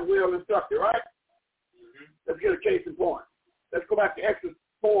mind well instructed, right? Mm-hmm. Let's get a case in point. Let's go back to Exodus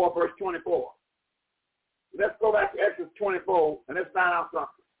 4, verse 24. Let's go back to Exodus 24 and let's find out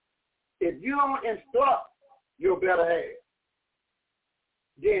something. If you don't instruct, you'll better have.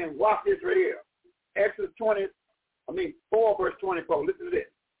 Then watch this right here. Exodus 4, verse 24. Listen to this.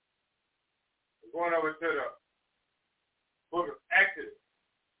 We're going over to the book of Exodus.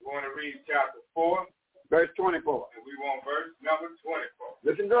 We're going to read chapter 4. Verse 24. And we want verse number 24.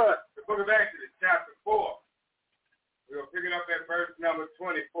 Listen good. The book of Exodus, chapter 4. We're going to pick it up at verse number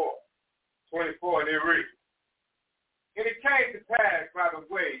 24. 24, and it reads. And it came to pass by the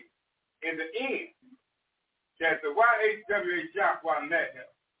way in the end that the YHWH Yahweh met him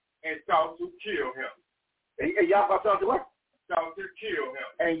and sought to kill him. And Yahweh sought to what? Sought to kill him.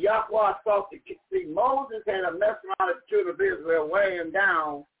 And Yahweh sought to see Moses had a mess around the children of Israel, weigh him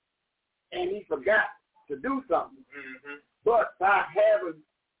down, and he forgot to do something. Mm-hmm. But by having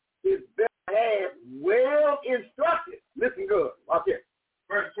his better half well instructed, listen good, watch it.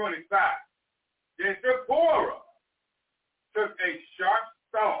 Verse 25. Then Deborah took a sharp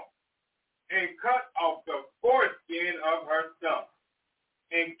stone and cut off the foreskin of her son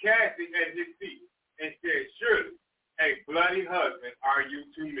and cast it at his feet and said, surely a bloody husband are you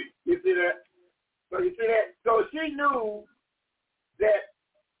to me. You see that? So you see that? So she knew that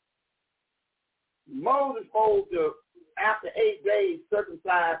Moses supposed to, after 8 days,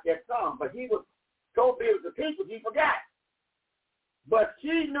 circumcise that son, but he was so busy with the people, he forgot. But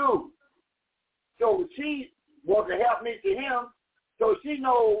she knew. So she was to help me to him, so she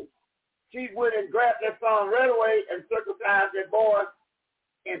knows she went and grabbed that son right away and circumcised that boy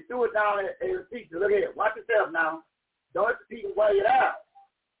and threw it down at his feet. So look here, watch yourself now. Don't let the people weigh it out.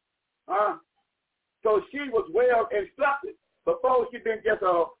 So she was well instructed. Before she'd been just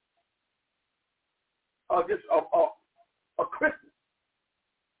a Christian.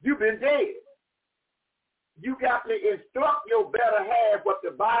 You've been dead. You got to instruct your better half what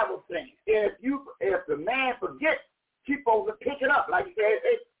the Bible says. And if the man forgets, she's supposed to pick it up. Like you said,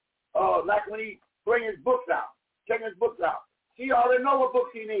 know what book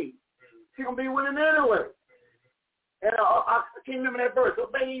she needs. She's going to be with him anyway. And I can't remember that verse. So,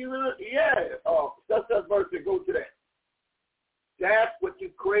 baby, that's that verse that goes to that. That's what you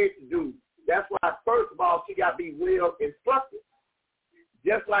created to do. That's why, first of all, she got to be well instructed.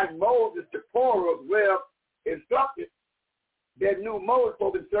 Just like Moses, the Torah was well instructed, that knew Moses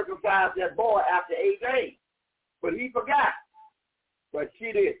supposed to circumcise that boy after 8 days. But he forgot. But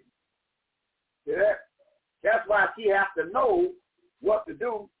she didn't. Yeah. That's why she has to know what to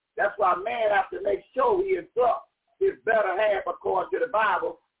do. That's why man has to make sure he instructs his better half according to the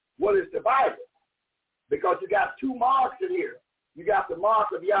Bible. What is the Bible? Because you got two marks in here. You got the mark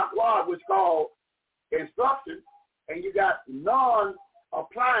of Yahweh, which is called instruction, and you got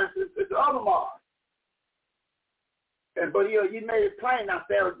non-appliances, is the other mark. But he made it plain. Now,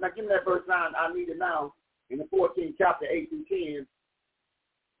 Sarah, give me that verse 9. I need it now. In the 14th chapter, 8 through 10,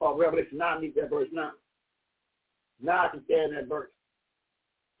 or Revelation 9, I need that verse 9. Now I can stand that verse.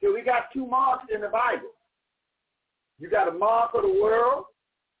 So we got two marks in the Bible. You got a mark of the world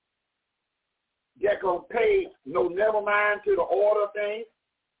that gonna pay no never mind to the order of things,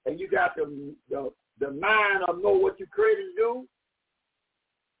 and you got the mind of know what you created to do.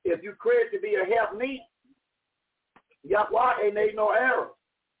 If you created to be a helpmeet, Yahweh ain't made no error.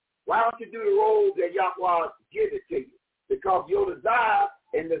 Why don't you do the role that Yahweh give it to you? Because your desire,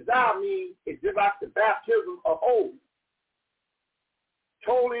 and desire means it's just like the baptism of old.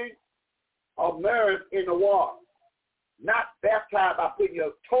 Totally immersed in the water. Not baptized by putting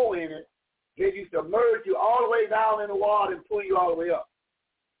your toe in it. They used to submerge you all the way down in the water and pull you all the way up.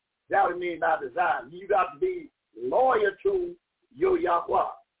 That's what it means by desire. You got to be loyal to your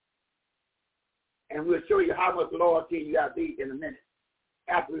Yahweh. And we'll show you how much loyalty you got to be in a minute.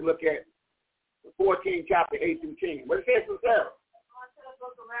 After we look at the 14th chapter, 8 through 10. What it says to Sarah? On to the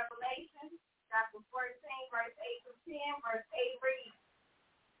book of Revelation, chapter 14, verse 8 through 10, verse 8 reads,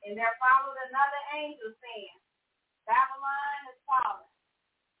 And there followed another angel saying, Babylon is fallen,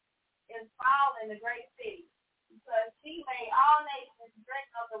 the great city, because she made all nations drink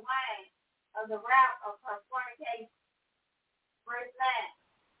of the wine of the wrath of her fornication. Verse 9.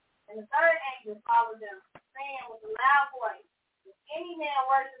 And the third angel followed them, saying with a loud voice, If any man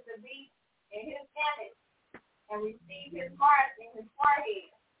worship the beast in his image, and receive his mark in his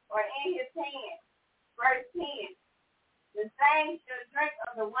forehead or in his hand. Verse 10. The same shall drink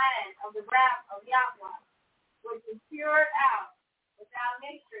of the wine of the wrath of Yahweh, which is poured out without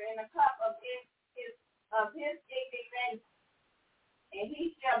mixture in the cup of his indignation. And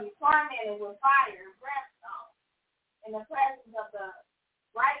he shall be tormented with fire and brimstone in the presence of the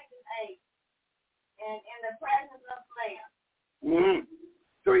righteous age and in the presence of Lamb. Mm-hmm.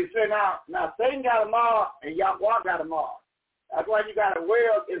 So he said, now Satan got a mark and Yahweh got a mark. That's why you got to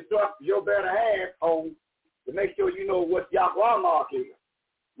well instruct your better half on to make sure you know what Yahweh mark is.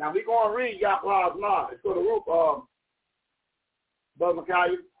 Now we're going to read Yahweh's mark. Let's go to Ruth, Brother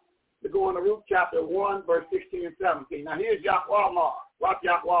Micaiah. We're going to Ruth chapter 1, verse 16 and 17. Now here's Yahweh mark. Watch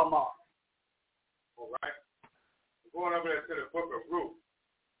Yahweh mark. All right. We're going over there to the book of Ruth.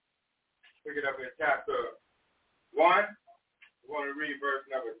 Pick it up in chapter 1. We're going to read verse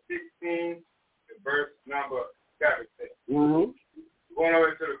number 16 and verse number 17. Mm-hmm. We're going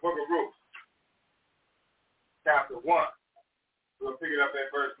over to the book of Ruth, chapter 1. We'll pick it up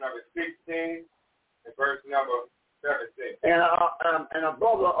at verse number 16 and verse number 17. And a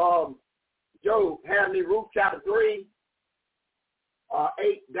brother Joe had me Ruth chapter 3,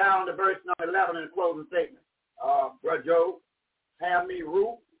 8 down to verse number 11 in the closing statement. Brother Joe, have me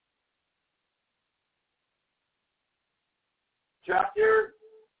Ruth chapter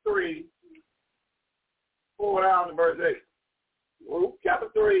 3, 4 down to verse 8. Ruth chapter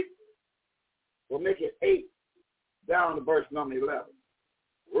 3, we'll make it 8 down to verse number 11.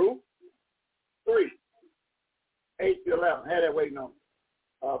 Ruth 3, 8 to 11. Had that waiting on me,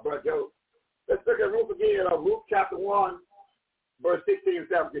 Brother Joe. Let's look at Ruth again. Ruth chapter 1, verse 16 and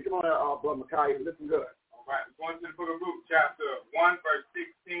 17. Come on, Brother Micaiah. Listen good. All right. We're going to the book of Ruth, chapter 1, verse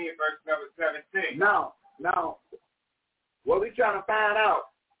 16, verse number 17. Now, what we're trying to find out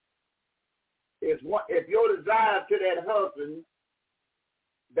is what if your desire to that husband,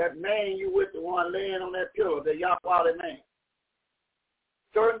 that man you with, the one laying on that pillow, that Yahweh man,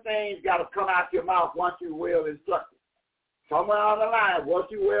 certain things got to come out your mouth once you well instructed. Somewhere on the line, once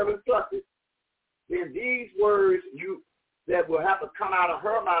you well instructed, then these words that will have to come out of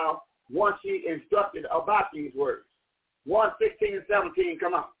her mouth once she instructed about these words. 1, 16 and 17,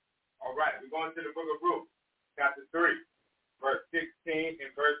 come on. All right, we're going to the book of Ruth, chapter 3. Verse 16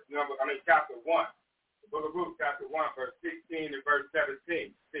 and chapter 1. The book of Ruth, chapter 1, verse 16 and verse 17.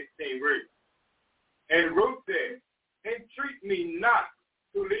 16 reads. And Ruth said, Entreat me not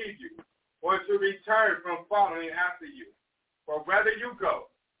turn from following after you. For whether you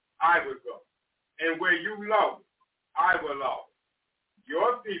go, I will go. And where you love, I will love.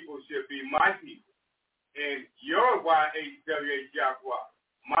 Your people should be my people. And your YHWH Yahweh,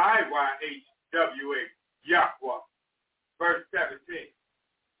 my YHWH Yahweh. Verse 17.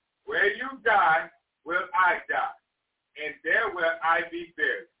 Where you die, will I die, and there will I be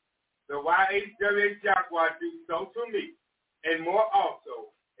buried. The YHWH Yahweh do so to me, and more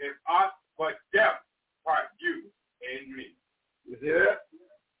also, if aught but death part you and me. You see that?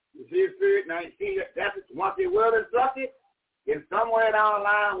 You see the spirit? Now you see that's once it will instructed, and somewhere down the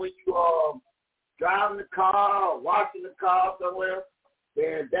line when you driving the car or washing the car somewhere,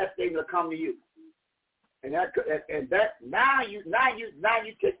 then that thing will come to you. And that now you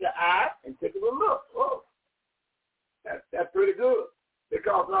take your eye and take a little look. Oh, that's pretty good,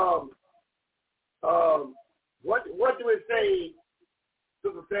 because what do it say,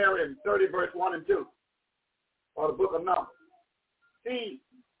 Sister Sarah, in 30 verse 1 and 2, or the book of Numbers? See,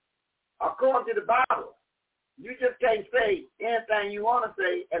 according to the Bible, you just can't say anything you want to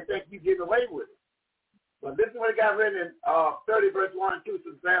say and think you get away with it. But listen what it got written in 30 verse 1 and 2,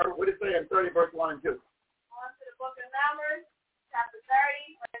 Sister Sarah. What did it say in 30 verse 1 and 2? On to the book of Numbers, chapter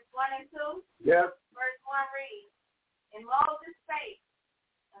 30, verse 1 and 2. Yes. Verse 1 reads, And Moses spake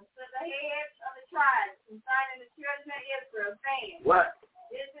unto the heads of the tribes concerning the children of Israel, saying, What?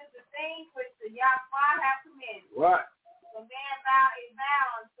 This is the thing which the Yahweh hath commanded. What? The man vow a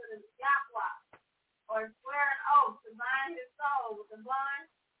vow unto the Yahweh, or swear an oath to bind his soul with a bond,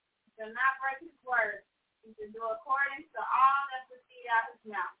 shall not break his word. He shall do according to all that proceed out his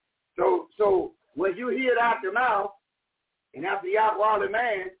mouth. So when you hear it out your mouth, and after Yahweh the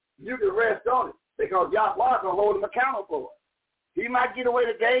man, you can rest on it, because Yahweh can hold him accountable for it. He might get away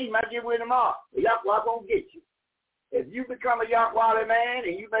today, he might get away tomorrow, but Yahweh gonna get you. If you become a Yahweh man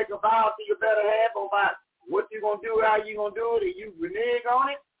and you make a vow to your better half about what you're gonna do, how you gonna do it, and you renege on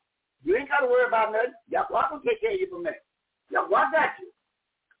it, you ain't gotta worry about nothing. Yahweh gonna take care of you from that. Yahweh got you.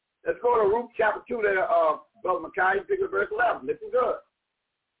 Let's go to Ruth chapter 2 there, Brother Micaiah, pick up verse 11. Listen good.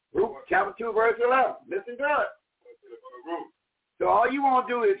 Ruth chapter 2, verse 11. Listen good. So all you want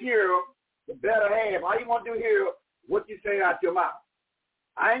to do is hear the better half. All you want to do is hear what you say out your mouth.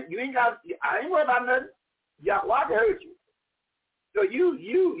 I ain't worried about nothing. Yahweh can hurt you. So you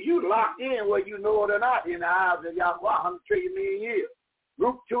locked in whether you know it or not in the eyes of Yahweh 100 trillion million years.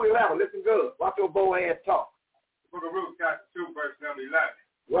 Ruth 2:11. Listen good. Watch your Boaz talk. Book of Ruth chapter 2, verse number 11.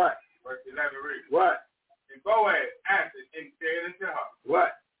 What? Verse 11 reads. What? And Boaz answered and said unto her,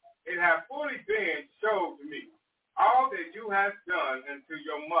 What? It hath fully been showed to me all that you have done unto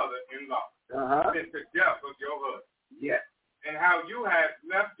your mother-in-law since the death of your husband. Yes. And how you have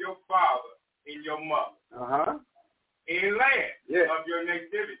left your father and your mother in land of your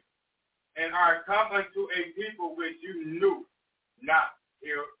nativity, and are come unto a people which you knew not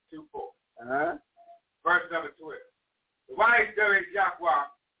heretofore. Verse number 12. Why does Yahweh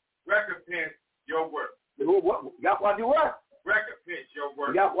recompense your work? What? Yahweh do what? Recompense your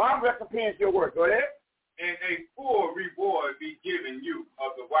work. Yahweh recompense your work. Go ahead. And a full reward be given you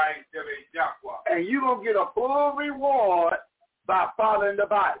of the YHWH Yahweh. And you're going to get a full reward by following the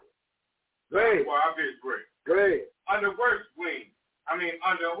Bible. Great. Great. Great. Under whose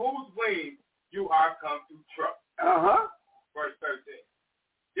wings you are come to trust. Verse 13.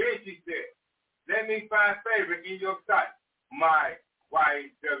 Then she said, Let me find favor in your sight, my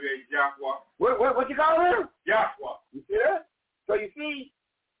YHWH Yahweh. What you call him? Yahweh. You see that? So you see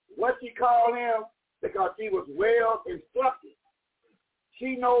what she called him, because she was well instructed.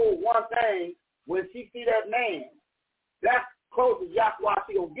 She knows one thing, when she see that man, that's close as Yahweh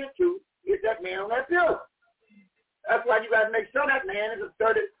she gonna get to is that man on that pillar. That's why you gotta make sure that man is a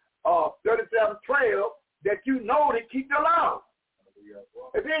 37 trail that you know to keep the law.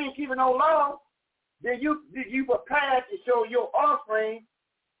 If he ain't keeping no law, then you prepare to show your offspring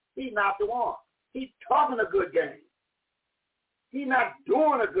he's not the one. He's talking a good game. He's not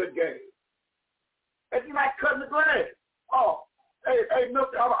doing a good game. It's like cutting the grass. Oh, hey,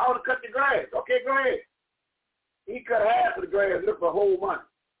 Milton, I want to cut the grass. Okay, go ahead. He cut half of the grass, look for a whole month.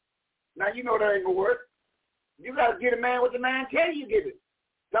 Now, you know that ain't going to work. You got to get a man what the man tell you give it.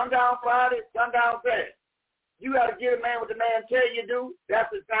 Sundown Friday, sundown Saturday. You got to get a man what the man tell you do.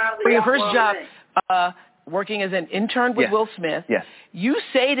 That's the time. For your first job, working as an intern with Will Smith, you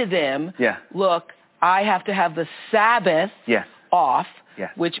say to them, look, I have to have the Sabbath off,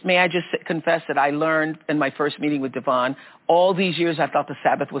 which may I just confess that I learned in my first meeting with Devon. All these years I thought the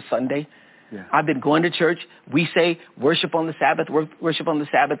Sabbath was Sunday. Yeah. I've been going to church. We say worship on the Sabbath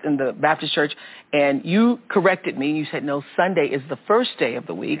in the Baptist church. And you corrected me. You said, no, Sunday is the first day of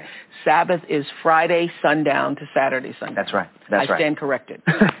the week. Yeah. Sabbath is Friday sundown to Saturday sundown. That's right. I stand corrected.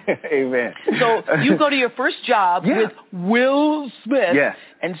 Amen. So you go to your first job with Will Smith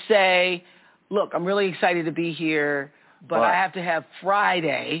and say, look, I'm really excited to be here, but I have to have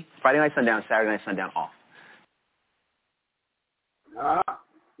Friday night sundown, Saturday night sundown off.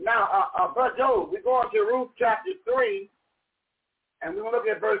 Now, Brother Joe, we're going to Ruth chapter 3, and we're going to look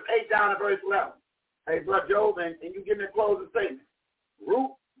at verse 8 down to verse 11. Hey, Brother Joe, and you give me a closing statement.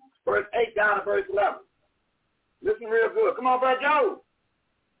 Ruth, verse 8 down to verse 11. Listen real good. Come on, Brother Joe.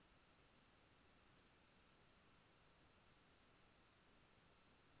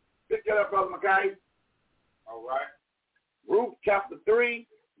 Pick that up, Brother Mackay. All right. Ruth chapter 3,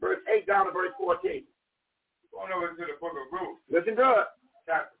 verse 8 down to verse 14. Going over to the book of Ruth. Listen good.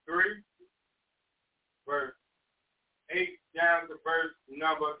 Chapter 3, verse 8 down to verse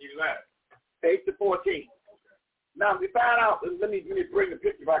number 11. 8 to 14. Now, we find out, let me bring the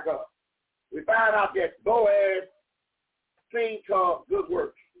picture back up. We find out that Boaz seen her good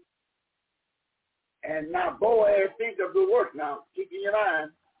works. And now Boaz sees her good works. Now, keep in your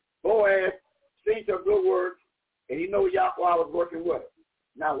mind, Boaz sees her good works, and he knows Yahweh was working with her.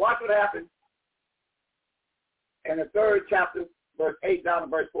 Now, watch what happened in the 3rd chapter, verse 8 down to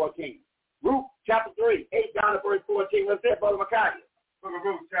verse 14. Ruth chapter 3, 8 down to verse 14. What's that, Brother Micaiah? Book of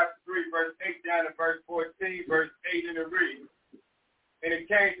Ruth chapter 3, verse 8 down to verse 14, verse 8 in the read. And it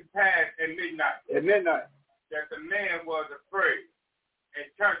came to pass at midnight. At midnight. That the man was afraid and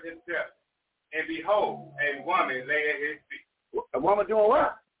turned himself. And behold, a woman lay at his feet. A woman doing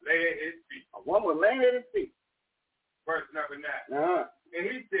what? Lay at his feet. A woman laying at his feet. Verse number 9. Uh-huh. And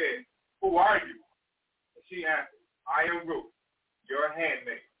he said, who are you? And she answered, I am Ruth, your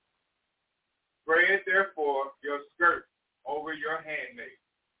handmaid. Spread therefore your skirt over your handmaid,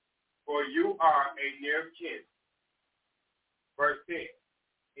 for you are a near kin. Verse 10.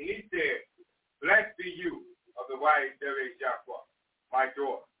 And he said, blessed be you of the wife of Yahweh, my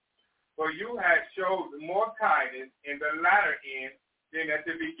daughter, for you have showed more kindness in the latter end than at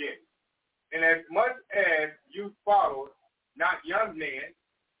the beginning. And as much as you followed not young men,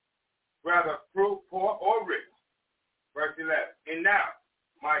 rather poor or rich. Verse 11. And now,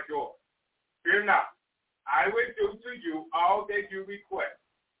 my daughter, fear not. I will do to you all that you request.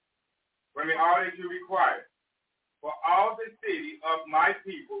 All that you require. For all the city of my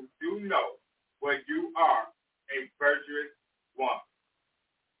people do know what you are, a virtuous woman.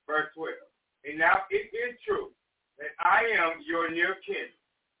 Verse 12. And now it is true that I am your near kin.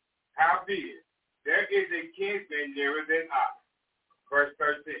 Howbeit, there is a kinsman nearer than I. Verse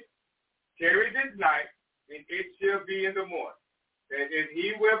 13. Tarry this night, and it shall be in the morning, that if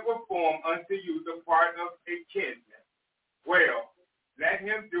he will perform unto you the part of a kinsman, well, let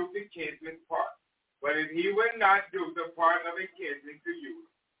him do the kinsman's part. But if he will not do the part of a kinsman to you,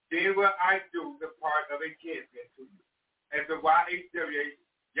 then will I do the part of a kinsman to you. As the YHWH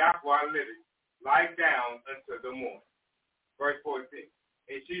Yahweh liveth, lie down until the morning. Verse 14.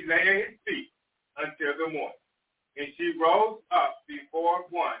 And she lay at his feet until the morning. And she rose up before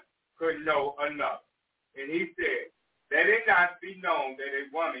one could know another. And he said, let it not be known that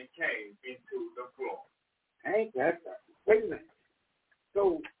a woman came into the floor. Ain't that wait a minute.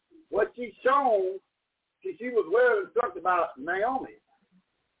 So what she's shown, she was well instructed about Naomi.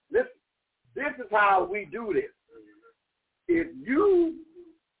 This is how we do this. If you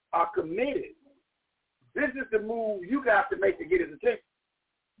are committed, this is the move you got to make to get his attention.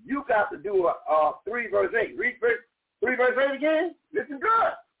 You got to do a 3 verse 8. Read 3 verse 8 again. Listen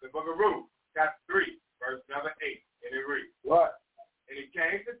good. The book of Ruth, chapter 3, verse number 8. And it reads. What? And it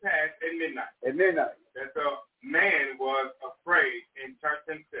came to pass at midnight. At midnight. That the man was afraid and turned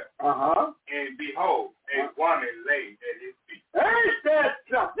himself. Uh-huh. And behold, a woman lay at his feet. Ain't that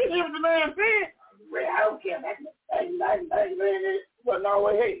something? This is what the man said. Well, I don't care. Well, no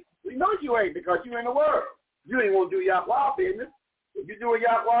way. Hey, we know you ain't because you in the world. You ain't want to do Yahweh business. If you do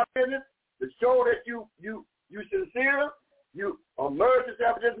Yahweh business, to show that you sincere, you immerse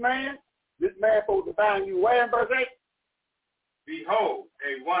yourself in this man supposed to find you where in verse 8? Behold,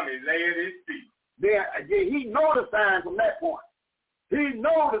 a woman lay at his feet. Then he know the sign from that point. He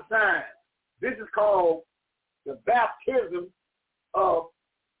know the sign. This is called the baptism of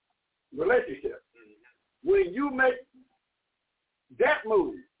relationship. Mm-hmm. When you make that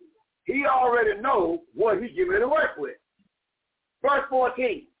move, he already knows what he's getting ready to work with. Verse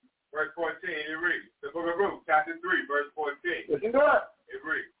 14. Verse 14, it reads, the book of Ruth, chapter 3, verse 14. Listen to it. It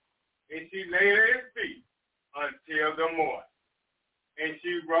reads, and she lay at his feet until the morning. And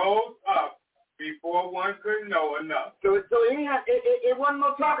she rose up before one could know enough. So it wasn't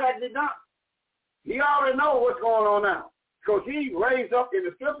no talk had to be done. He already knows what's going on now. Because he raised up in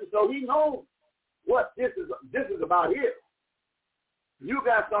the scripture, so he knows what this is about here. You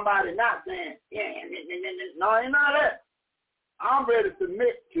got somebody not saying, no, ain't none of that. I'm ready to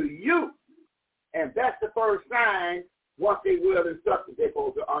submit to you. And that's the first sign, once they will instruct, they're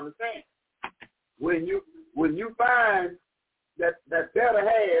supposed to understand. When you find that better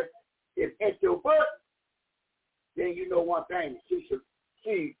half is at your foot, then you know one thing, she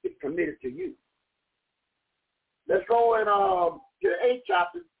is committed to you. Let's go in to the 8th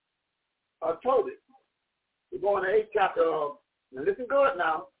chapter of Tobit. We're going to the 8th chapter of, now listen good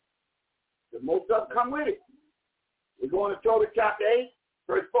now, the most of them come with it. We're going to Tobit chapter 8,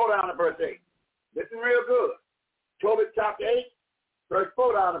 verse 4 down to verse 8. Listen real good. Tobit chapter 8, verse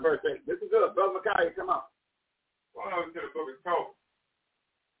 4 down to verse 8. Listen good. Brother Micaiah, come on. Going over to the book of Tobit,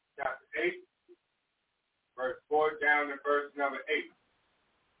 chapter 8, verse 4 down to verse number 8.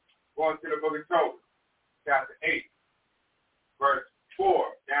 Going to the book of Tobit, chapter 8, verse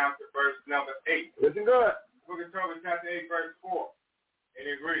 4 down to verse number 8. Listen good. Book of Tobit, chapter 8, verse 4. And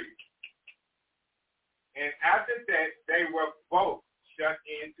it reads, and after that, they were both shut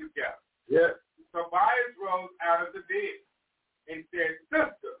in together. Yes. Tobias rose out of the bed and said,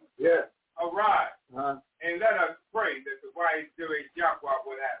 Sister, yes, arise, and let us pray that the wives of Yahweh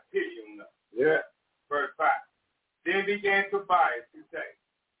would have pity on us. Yeah. Verse 5. Then began Tobias to say,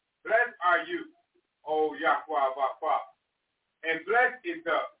 blessed are you, O Yahweh our Father, and blessed is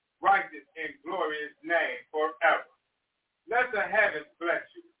the righteous and glorious name forever. Let the heavens bless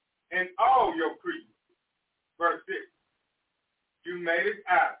you, and all your creatures. Verse 6. You made it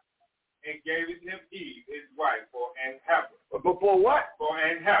Adam, and gave it him Eve, his wife, for an heifer. Before what? For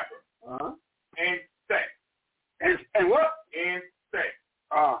an heifer. And sex. And what? And sex.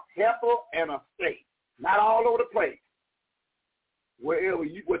 Heifer and a steak. Not all over the place. Wherever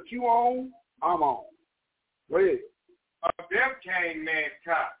what you own, I'm on. Go ahead. Of them came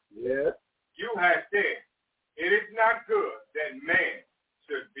mankind. Yes. You have said, it is not good that man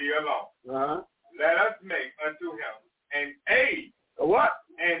should be alone. Let us make unto him an aid. A what?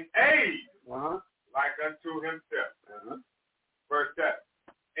 An aid. Like unto himself. Verse 7.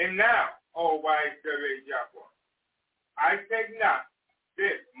 And now, O wives of Yahweh, I take not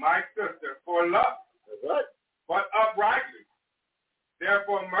this my sister for love, but uprightly.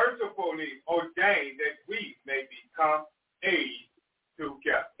 Therefore mercifully ordain that we may become aids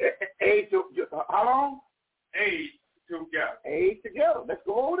together. Aids together. How long? Aids together. Aids together. Let's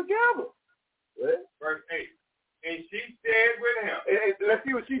go over together. Verse 8. And she said with him. Let's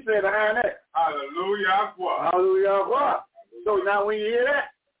see what she said behind that. Hallelujah. Hallelujah. So now when you hear that,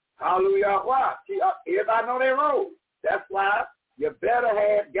 hallelujah. See, everybody know their role. That's why your better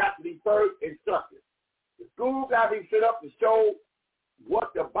half got to be first instructed. The school got to be set up to show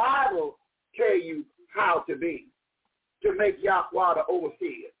what the Bible tell you how to be, to make Yahweh the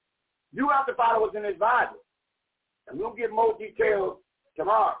overseer. You have to follow what's in this Bible. And we'll get more details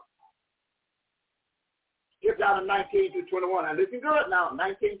tomorrow. Skip down to 19 through 21. And listen good now,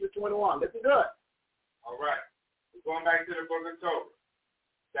 19 through 21. Listen good. All right. We're going back to the book of Tobit,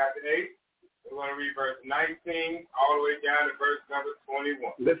 chapter 8. We're going to read verse 19 all the way down to verse number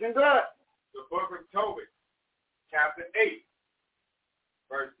 21. Listen good. The book of Tobit, chapter 8,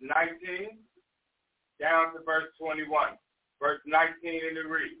 verse 19 down to verse 21. Verse 19 in the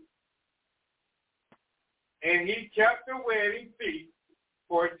read. And he kept the wedding feast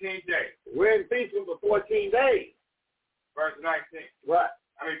 14 days. Wedding feast was for 14 days. Verse 19. What?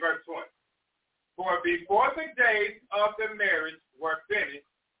 Verse 20. For before the days of the marriage were finished,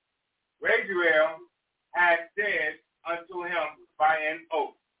 Raguel had said unto him by an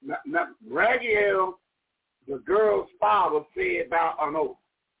oath. Now, Raguel, the girl's father, said about an oath.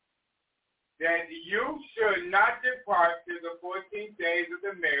 That you should not depart till the 14 days of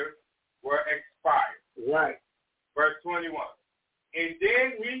the marriage were expired. Right. Verse 21. And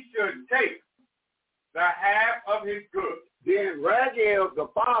then he should take the half of his goods. Then Raguel, the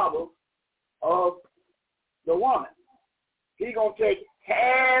father of the woman, he going to take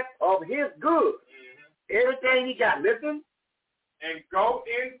half of his goods. Everything he got. Listen. And go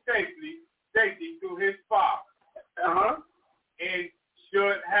in safety to his father. And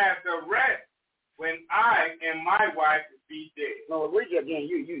should have the rest when I and my wife be dead. No, read it again.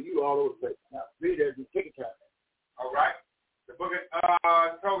 You all over the place. Now, read it and take it out. All right. The book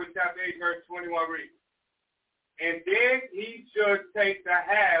of Tobit, chapter 8, verse 21 reads. And then he should take the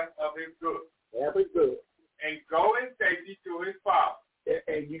half of his goods. Half his goods. And go in safety to his father.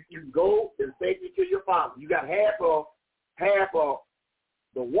 And you go in safety to your father. You got half of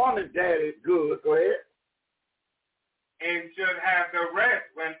the woman's his daddy good. Go ahead. And should have the rest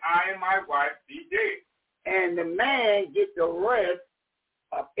when I and my wife be dead. And the man gets the rest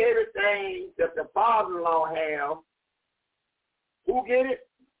of everything that the father-in-law have. Who get it?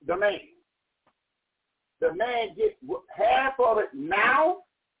 The man. The man gets half of it now,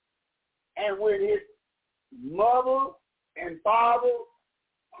 and when his mother and father,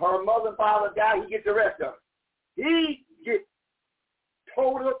 her mother and father die, he gets the rest of it. He gets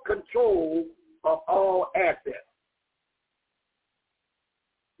total control of all assets.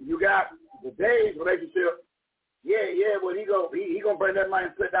 You got the Dave's relationship. Well, he gonna bring that money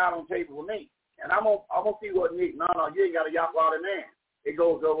and put it down on the table with me, and I'm gonna see what Nick. No, you ain't got a Yahweh man. It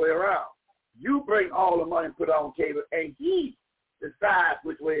goes the other way around. You bring all the money and put it on the table, and he decides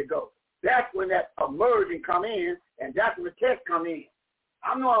which way it goes. That's when that emerging come in, and that's when the test come in.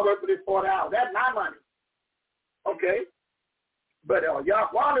 I'm the one work for this 40 hours. That's my money. Okay? But a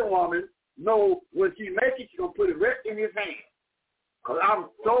Yahweh woman knows when she makes it, she's going to put it right in his hand. Because I'm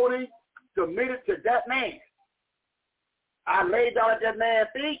solely submitted to that man. I laid down at that man's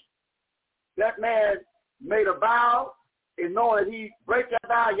feet. That man made a vow, and knowing that he break that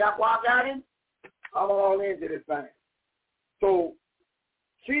vow, Yahweh got him, I'm all into this thing. So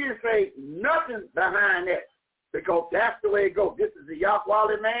she didn't say nothing behind that, because that's the way it goes. This is the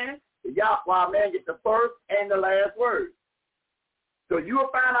Yahweh man. The Yahweh man gets the first and the last word. So you'll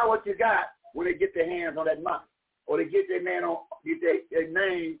find out what you got when they get their hands on that money, or they get their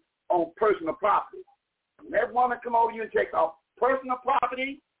name on personal property. When that woman come over you and take off personal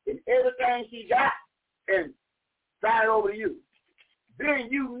property and everything she got and sign it over to you, then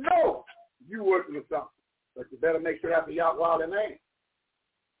you know you working with something. But you better make sure that's the Yahweh man.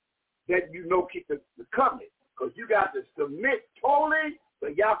 That you know keep the covenant. Because you got to submit totally for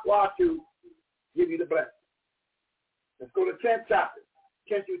Yahweh to give you the blessing. Let's go to 10th chapter,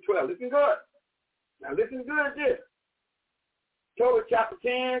 10 through 12. Listen good. Now listen good at this. Tobit chapter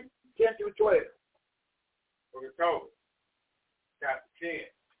 10, 10 through 12. Okay, Tobit chapter 10.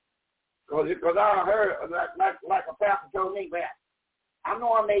 Because I heard, like a pastor told me, man, I'm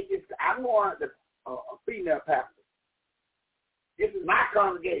going to make this, I'm going to a female pastor. This is my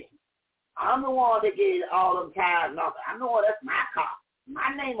congregation. I'm the one that gave all them tithes and all that. I'm the one, that's my car.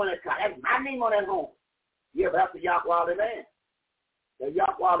 My name on that car. That's my name on that home. Yeah, but that's the Yahweh man. The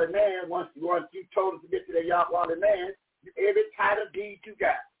Yahweh man, once you told us to get to the Yahweh man, every title deed you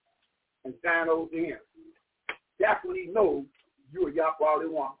got and sign over to him. That's when he knows you're a Yahweh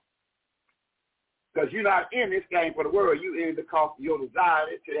one. Because you're not in this game for the world. You're in because of your desire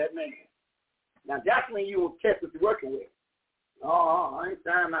to that man. Now, that's when you will test what you're working with. Oh, I ain't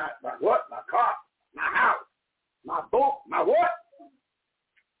signing my what? My car, my house, my boat, my what?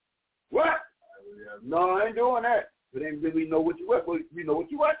 What? No, I ain't doing that. But then we know what you work with. We know what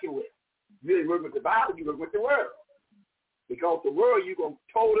you're working with. You ain't working with the Bible, you work with the world. Because the world, you're going to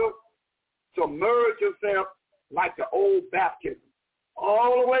total submerge yourself like the old baptism.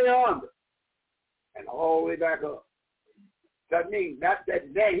 All the way under and all the way back up. That means that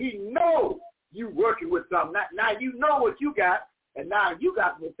he knows you working with something. Now you know what you got, and now you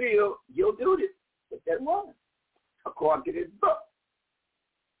got to fulfill your duties with that woman, according to this book.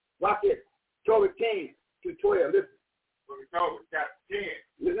 Watch it. Tobit 10 to 12. Listen. Tobit chapter 10.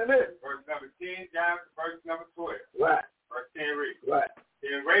 Listen to this. Verse number 10 down to verse number 12. Right. Verse 10 reads. Right.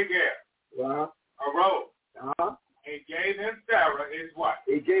 Then Rahab arose and gave him Sarah his wife.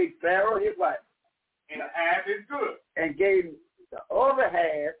 He gave Sarah his wife. And half his goods. And gave the other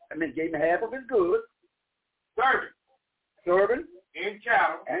half, gave him half of his goods. Servants. And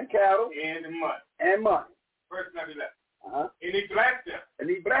cattle. And money. And money. Verse number 11. And he blessed them. And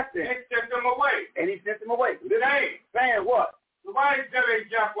sent them away. Saying what? So why is there a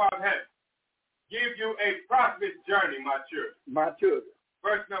Yahweh of heaven? Give you a prosperous journey, my children.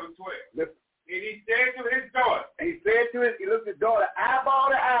 Verse number 12. Listen. And he said to his daughter. He looked at his daughter eyeball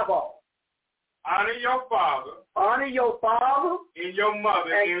to eyeball. Honor your father. And your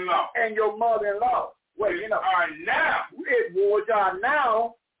mother-in-law. Wait, which are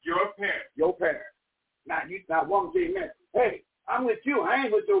now your parents. Now woman say, man, hey, I'm with you. I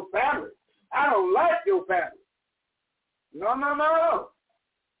ain't with your family. I don't like your family. No.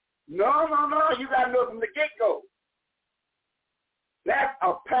 You got to know from the get-go. That's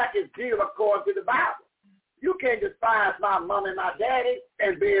a package deal according to the Bible. You can't despise my mom and my daddy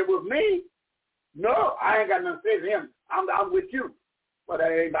and be with me. No, I ain't got nothing to say to him. I'm with you. But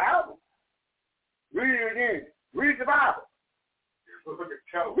that ain't Bible. Read it again. Read the Bible.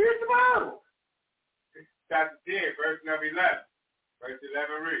 Read the Bible. Chapter 10, verse number 11. Verse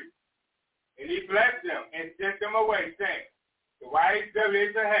 11 reads. And he blessed them and sent them away, saying, The wise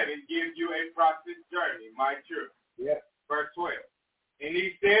village of heaven gives you a prosperous journey, my children. Yes. Verse 12. And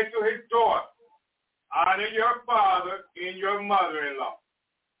he said to his daughter, honor your father and your mother-in-law,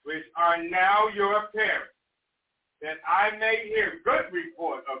 which are now your parents, that I may hear good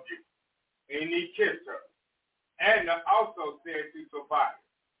report of you. And he kissed her. Anna also said to Tobias,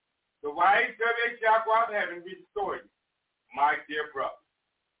 the wise village Yahweh of heaven restore you, my dear brother,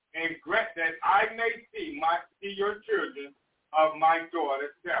 and grant that I may see your children of my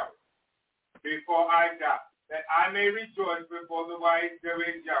daughter Sarah before I die, that I may rejoice before the wise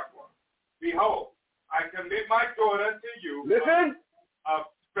village Yahweh. Behold, I commit my daughter to you. Listen. Of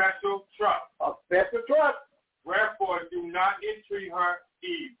special trust. Of special trust. Wherefore, do not entreat her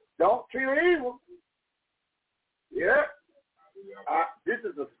evil. Don't treat her evil. Yeah. This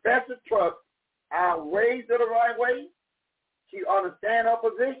is a special trust. I raised her the right way. She understands her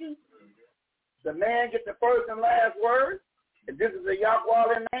position. The man gets the first and last word. If this is a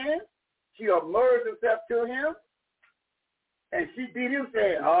Yahweh man, she immersed herself to him. And she beat him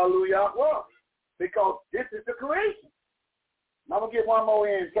saying, hallelujah, Yahweh. Because this is the creation. I'm going to get one more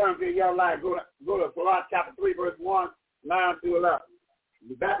in terms of your life. Go to Sabbath chapter 3, verse 1, 9 through 11. We'll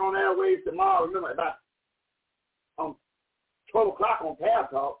be back on airways tomorrow. Remember, about 12 o'clock on Path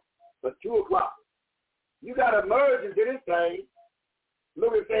Talk, but 2 o'clock. You got to merge into this thing.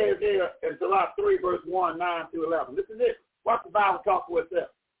 Look at it says here in Sabbath 3, verse 1, 9 through 11. Listen to this. Watch the Bible talk for itself.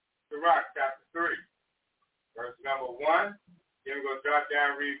 Sabbath chapter 3, verse number 1. Then we're going to drop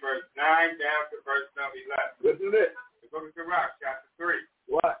down and read verse 9 down to verse number 11. Listen to this. The book of Sabbath chapter 3.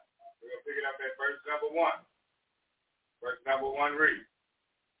 What? We're going to pick it up at verse number 1. Verse number 1 reads,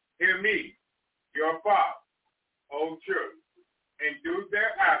 hear me, your father, O children, and do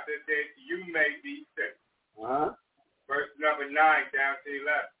thereafter that you may be saved. Verse number 9 down to 11.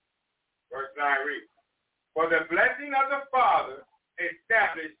 Verse 9 reads, for the blessing of the Father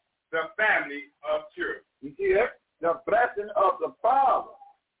established the family of children. You see that? The blessing of the Father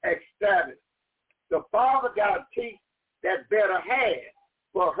established. The Father got to teach that better hand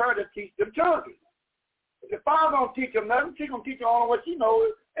for her to teach them children. If the Father don't teach them nothing, she's going to teach them only what she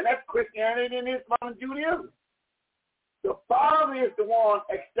knows, and that's Christianity and Islam and Judaism. The Father is the one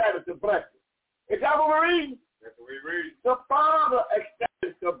established the blessing. Is that what we're reading? That's what we read. The Father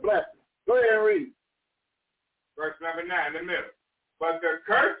established the blessing. Go ahead and read. Verse number 9 in the middle. But the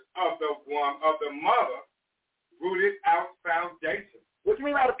curse of the mother rooted out foundation. What you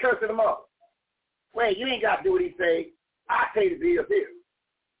mean by the curse of the mother? Wait, you ain't got to do what he say. I pay the bills here.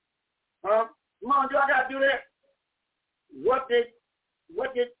 Huh? Mom, do I got to do that? What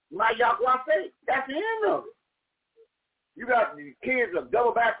did my Yahweh say? That's the end of it. You got the kids are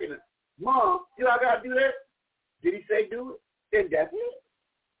double backing it. Mom, do I got to do that? Did he say do it? Then that's it.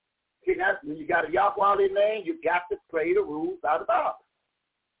 See, that's when you got a Yahweh name, you got to play the rules out of the Bible.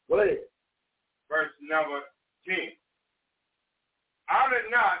 Go ahead. Verse number 10. Honor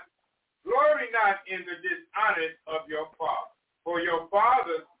not, glory not in the dishonor of your father. For your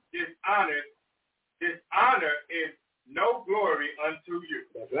father's dishonor is no glory unto you.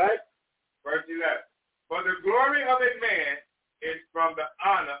 That's right. Verse 11. For the glory of a man is from the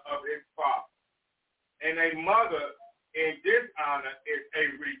honor of his father. And a mother in dishonor is a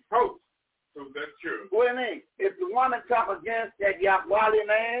reproach to the children. What do you mean? If the woman talk against that Yahweh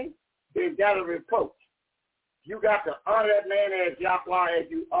man, then that's a reproach. You got to honor that man as Yahweh as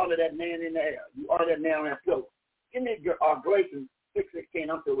you honor that man in the air. You honor that man on that float. Give me Galatians 6:16.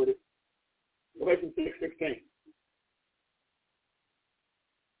 I'm through with it. Galatians 6:16.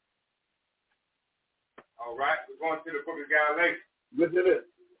 All right, we're going to the book of Galatians. Listen to this.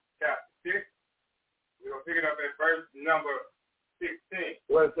 Chapter 6. We're going to pick it up at verse number 16.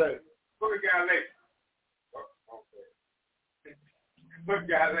 What it say? Book of Galatians. Okay. Book of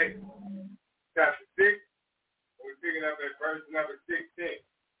Galatians. Chapter 6. We're picking up at verse number 16.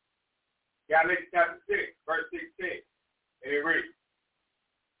 Galatians chapter 6, verse 16. And it reads,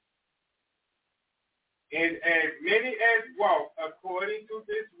 and as many as walk according to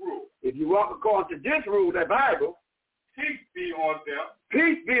this rule. If you walk according to this rule, that Bible. Peace be on them.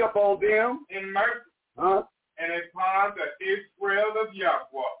 Peace be upon them. In mercy. And upon the Israel of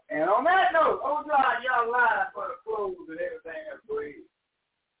Yahweh. And on that note, oh God, y'all lie for the clothes and everything that's great.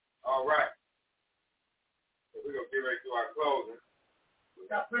 All right. So we're going to get ready to do our closing. We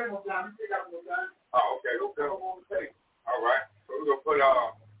got plenty more time. We still got more time. Oh, okay. All right. So we're going to put,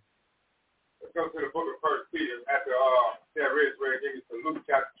 let's go to the book of 1 Peter after Sarah is ready to give me some Luke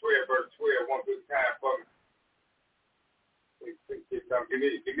chapter 12, verse 12, one good time for me.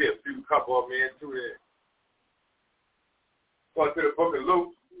 Give me a few couple of them into there. Go to the book of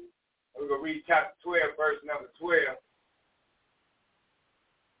Luke. We're going to read chapter 12, verse number 12.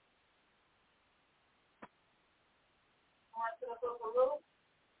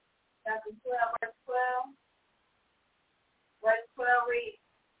 verse 12. Verse 12 reads,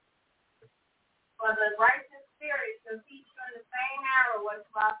 "For the righteous spirit shall teach you in the same hour what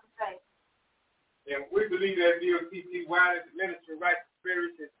you ought to say." And we believe that DOTTY, the ministry of righteous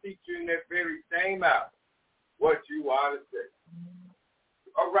spirit, should teach you in that very same hour what you ought to say.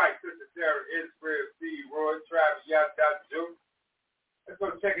 All right, Sister Sarah, Israel, Steve, Roy, Travis, Dr. Joe. Let's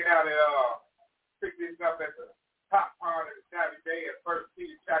go check it out and pick this up at the top part of the Sabbath day at 1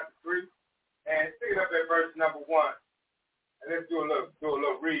 Peter chapter 3. And pick it up at verse number 1. And let's do a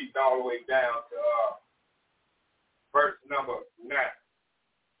little read all the way down to verse number 9.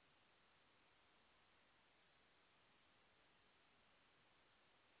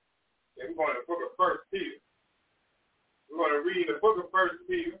 And we're going to the book of 1 Peter. We're going to read the book of 1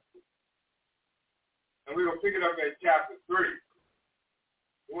 Peter. And we're going to pick it up at chapter 3.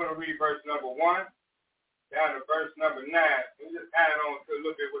 We're going to read verse number 1 down to verse number 9. And just add on to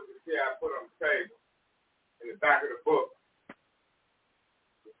look at what the I put on the table in the back of the book.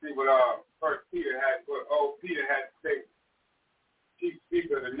 See what First Peter had, what old Peter had to say, chief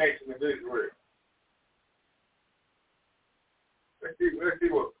speaker of the nation of Israel. Let's see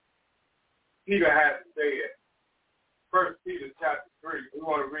what Peter has to say at 1 Peter chapter 3. We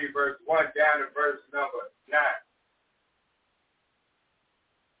want to read verse 1 down to verse number 9.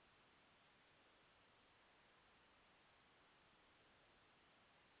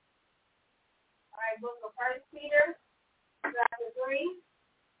 All right, book of 1 Peter chapter 3.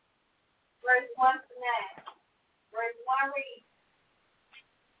 Verse 1 to 9. Verse 1 reads,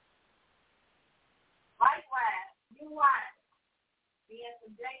 "Likewise, you wives, be in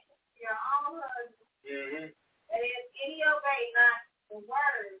subjection to your own husbands, that if any obey not the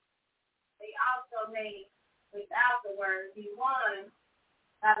word, they also may, without the word, be won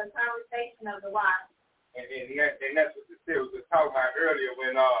by the conversation of the wives." And that's what the series was talking about earlier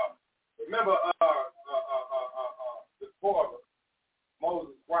when, remember the Torah,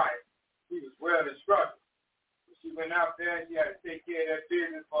 Moses' wife, she was well instructed. She went out there and she had to take care of that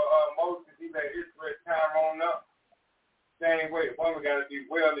business for Moses. He let Israel time on up. Same way, the woman got to be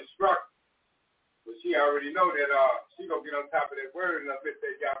well instructed. But she already know that she going to get on top of that word and fit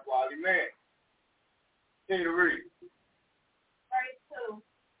that job quality man. Continue to read. Verse 2.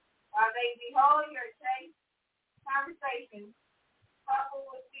 "While they behold your chaste conversation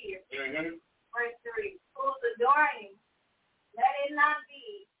coupled with fear." Verse 3. "Whose adorning, let it not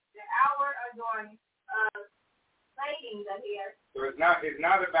be the outward adorning of plaiting the hair." So it's not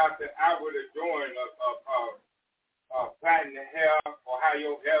about the outward adorning of plaiting the hair or how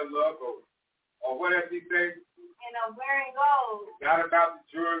your hair look or what else he say. And of wearing gold. It's not about the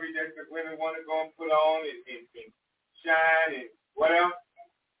jewelry that the women want to go and put on and shine and what else.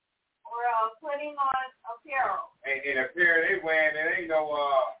 Or putting on apparel. And apparel they wearing, the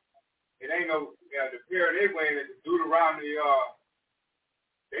apparel they wearing is the Deuteronomy.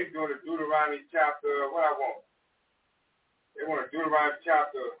 They doing the Deuteronomy chapter, what I want? They want a Deuteronomy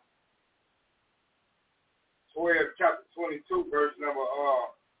chapter 12, chapter 22, verse number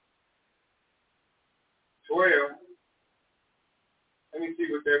 12. Let me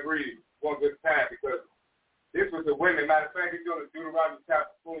see what they're reading one good time, because this was the women. Matter of fact, they're doing the Deuteronomy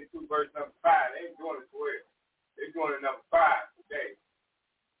chapter 22, verse number 5. They ain't doing it 12. They're doing it number 5 today.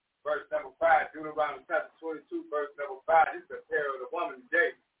 Verse number 5, Deuteronomy chapter 22, verse number 5. This is the apparel of the woman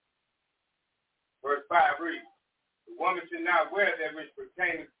today. Verse 5 reads, "The woman should not wear that which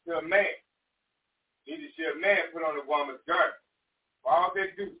pertains to a man. Neither should a man put on a woman's garment. For all they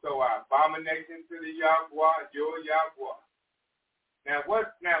do so are abomination to the Yahweh, your Yahweh." Now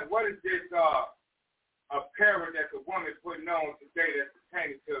what is this apparel that the woman putting on today that's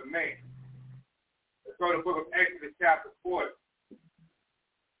pertaining to a man? Let's go to the book of Exodus chapter 40.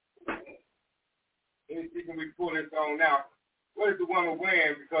 Let me see, can we pull this on now? What is the woman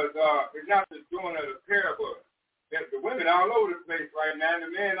wearing? Because it's not just doing an apparel, but the women all over the place right now, and the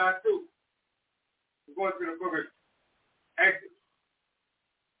men are too. We're going to the book of Exodus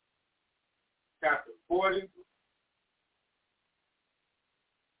chapter 40.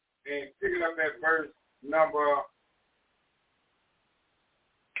 And picking up at verse number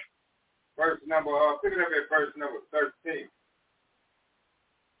 13.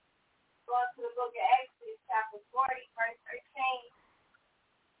 Going to the book of Exodus, chapter 40, verse 13.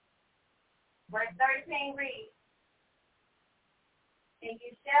 Verse 13 reads, "And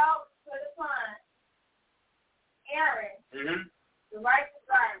you shall put upon Aaron the righteous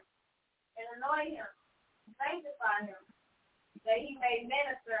garment, and anoint him, and sanctify him, that he may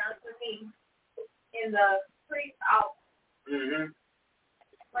minister unto me in the priest's office."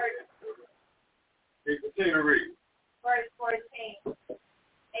 Verse 14.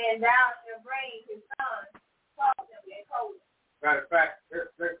 "And thou shalt Matter of fact,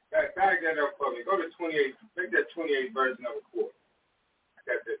 bag that up for me. Go to 28. Make that 28 verse number 4. I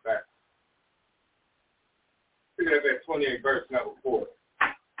got that back. Look at that 28 verse number 4.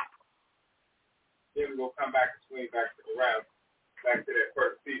 Then we're going to come back and swing back around, back to that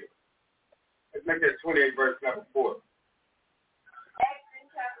first Peter. Let's make that 28 verse number 4. Exodus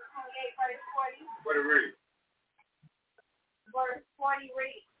chapter 28 verse 40. What it read? Verse 40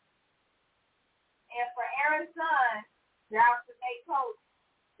 reads, and for Aaron's son, thou shalt make coats,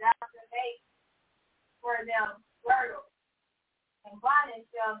 thou shalt make for them girdles, and bonnets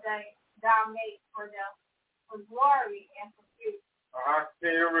shall thou make for them for glory and for beauty.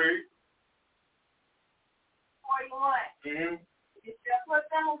 Can you read? 41. Mm-hmm. You shall put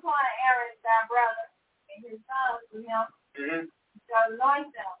them upon Aaron thy brother, and his sons with him, shall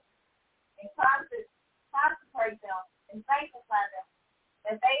anoint them, and consecrate them, and sanctify them,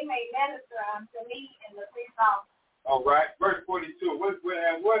 that they may minister unto me in the priest's office. All right, verse 42. What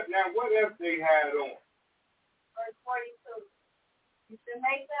else they had on? Verse 42. You should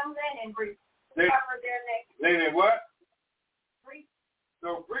make them linen breeches to cover their necks. Linen what? Breeches.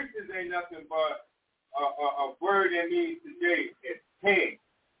 So breeches ain't nothing but a word that means today. It's king.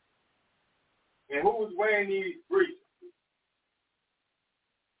 And who was wearing these breeches?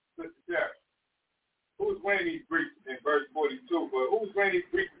 Sister Sarah. Who was wearing these breeches in verse 42? But who was wearing these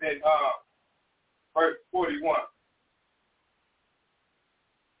breeches in verse 41?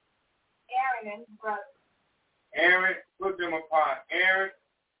 Aaron and his brother. Aaron, put them upon Aaron,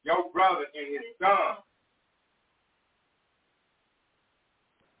 your brother, and his son.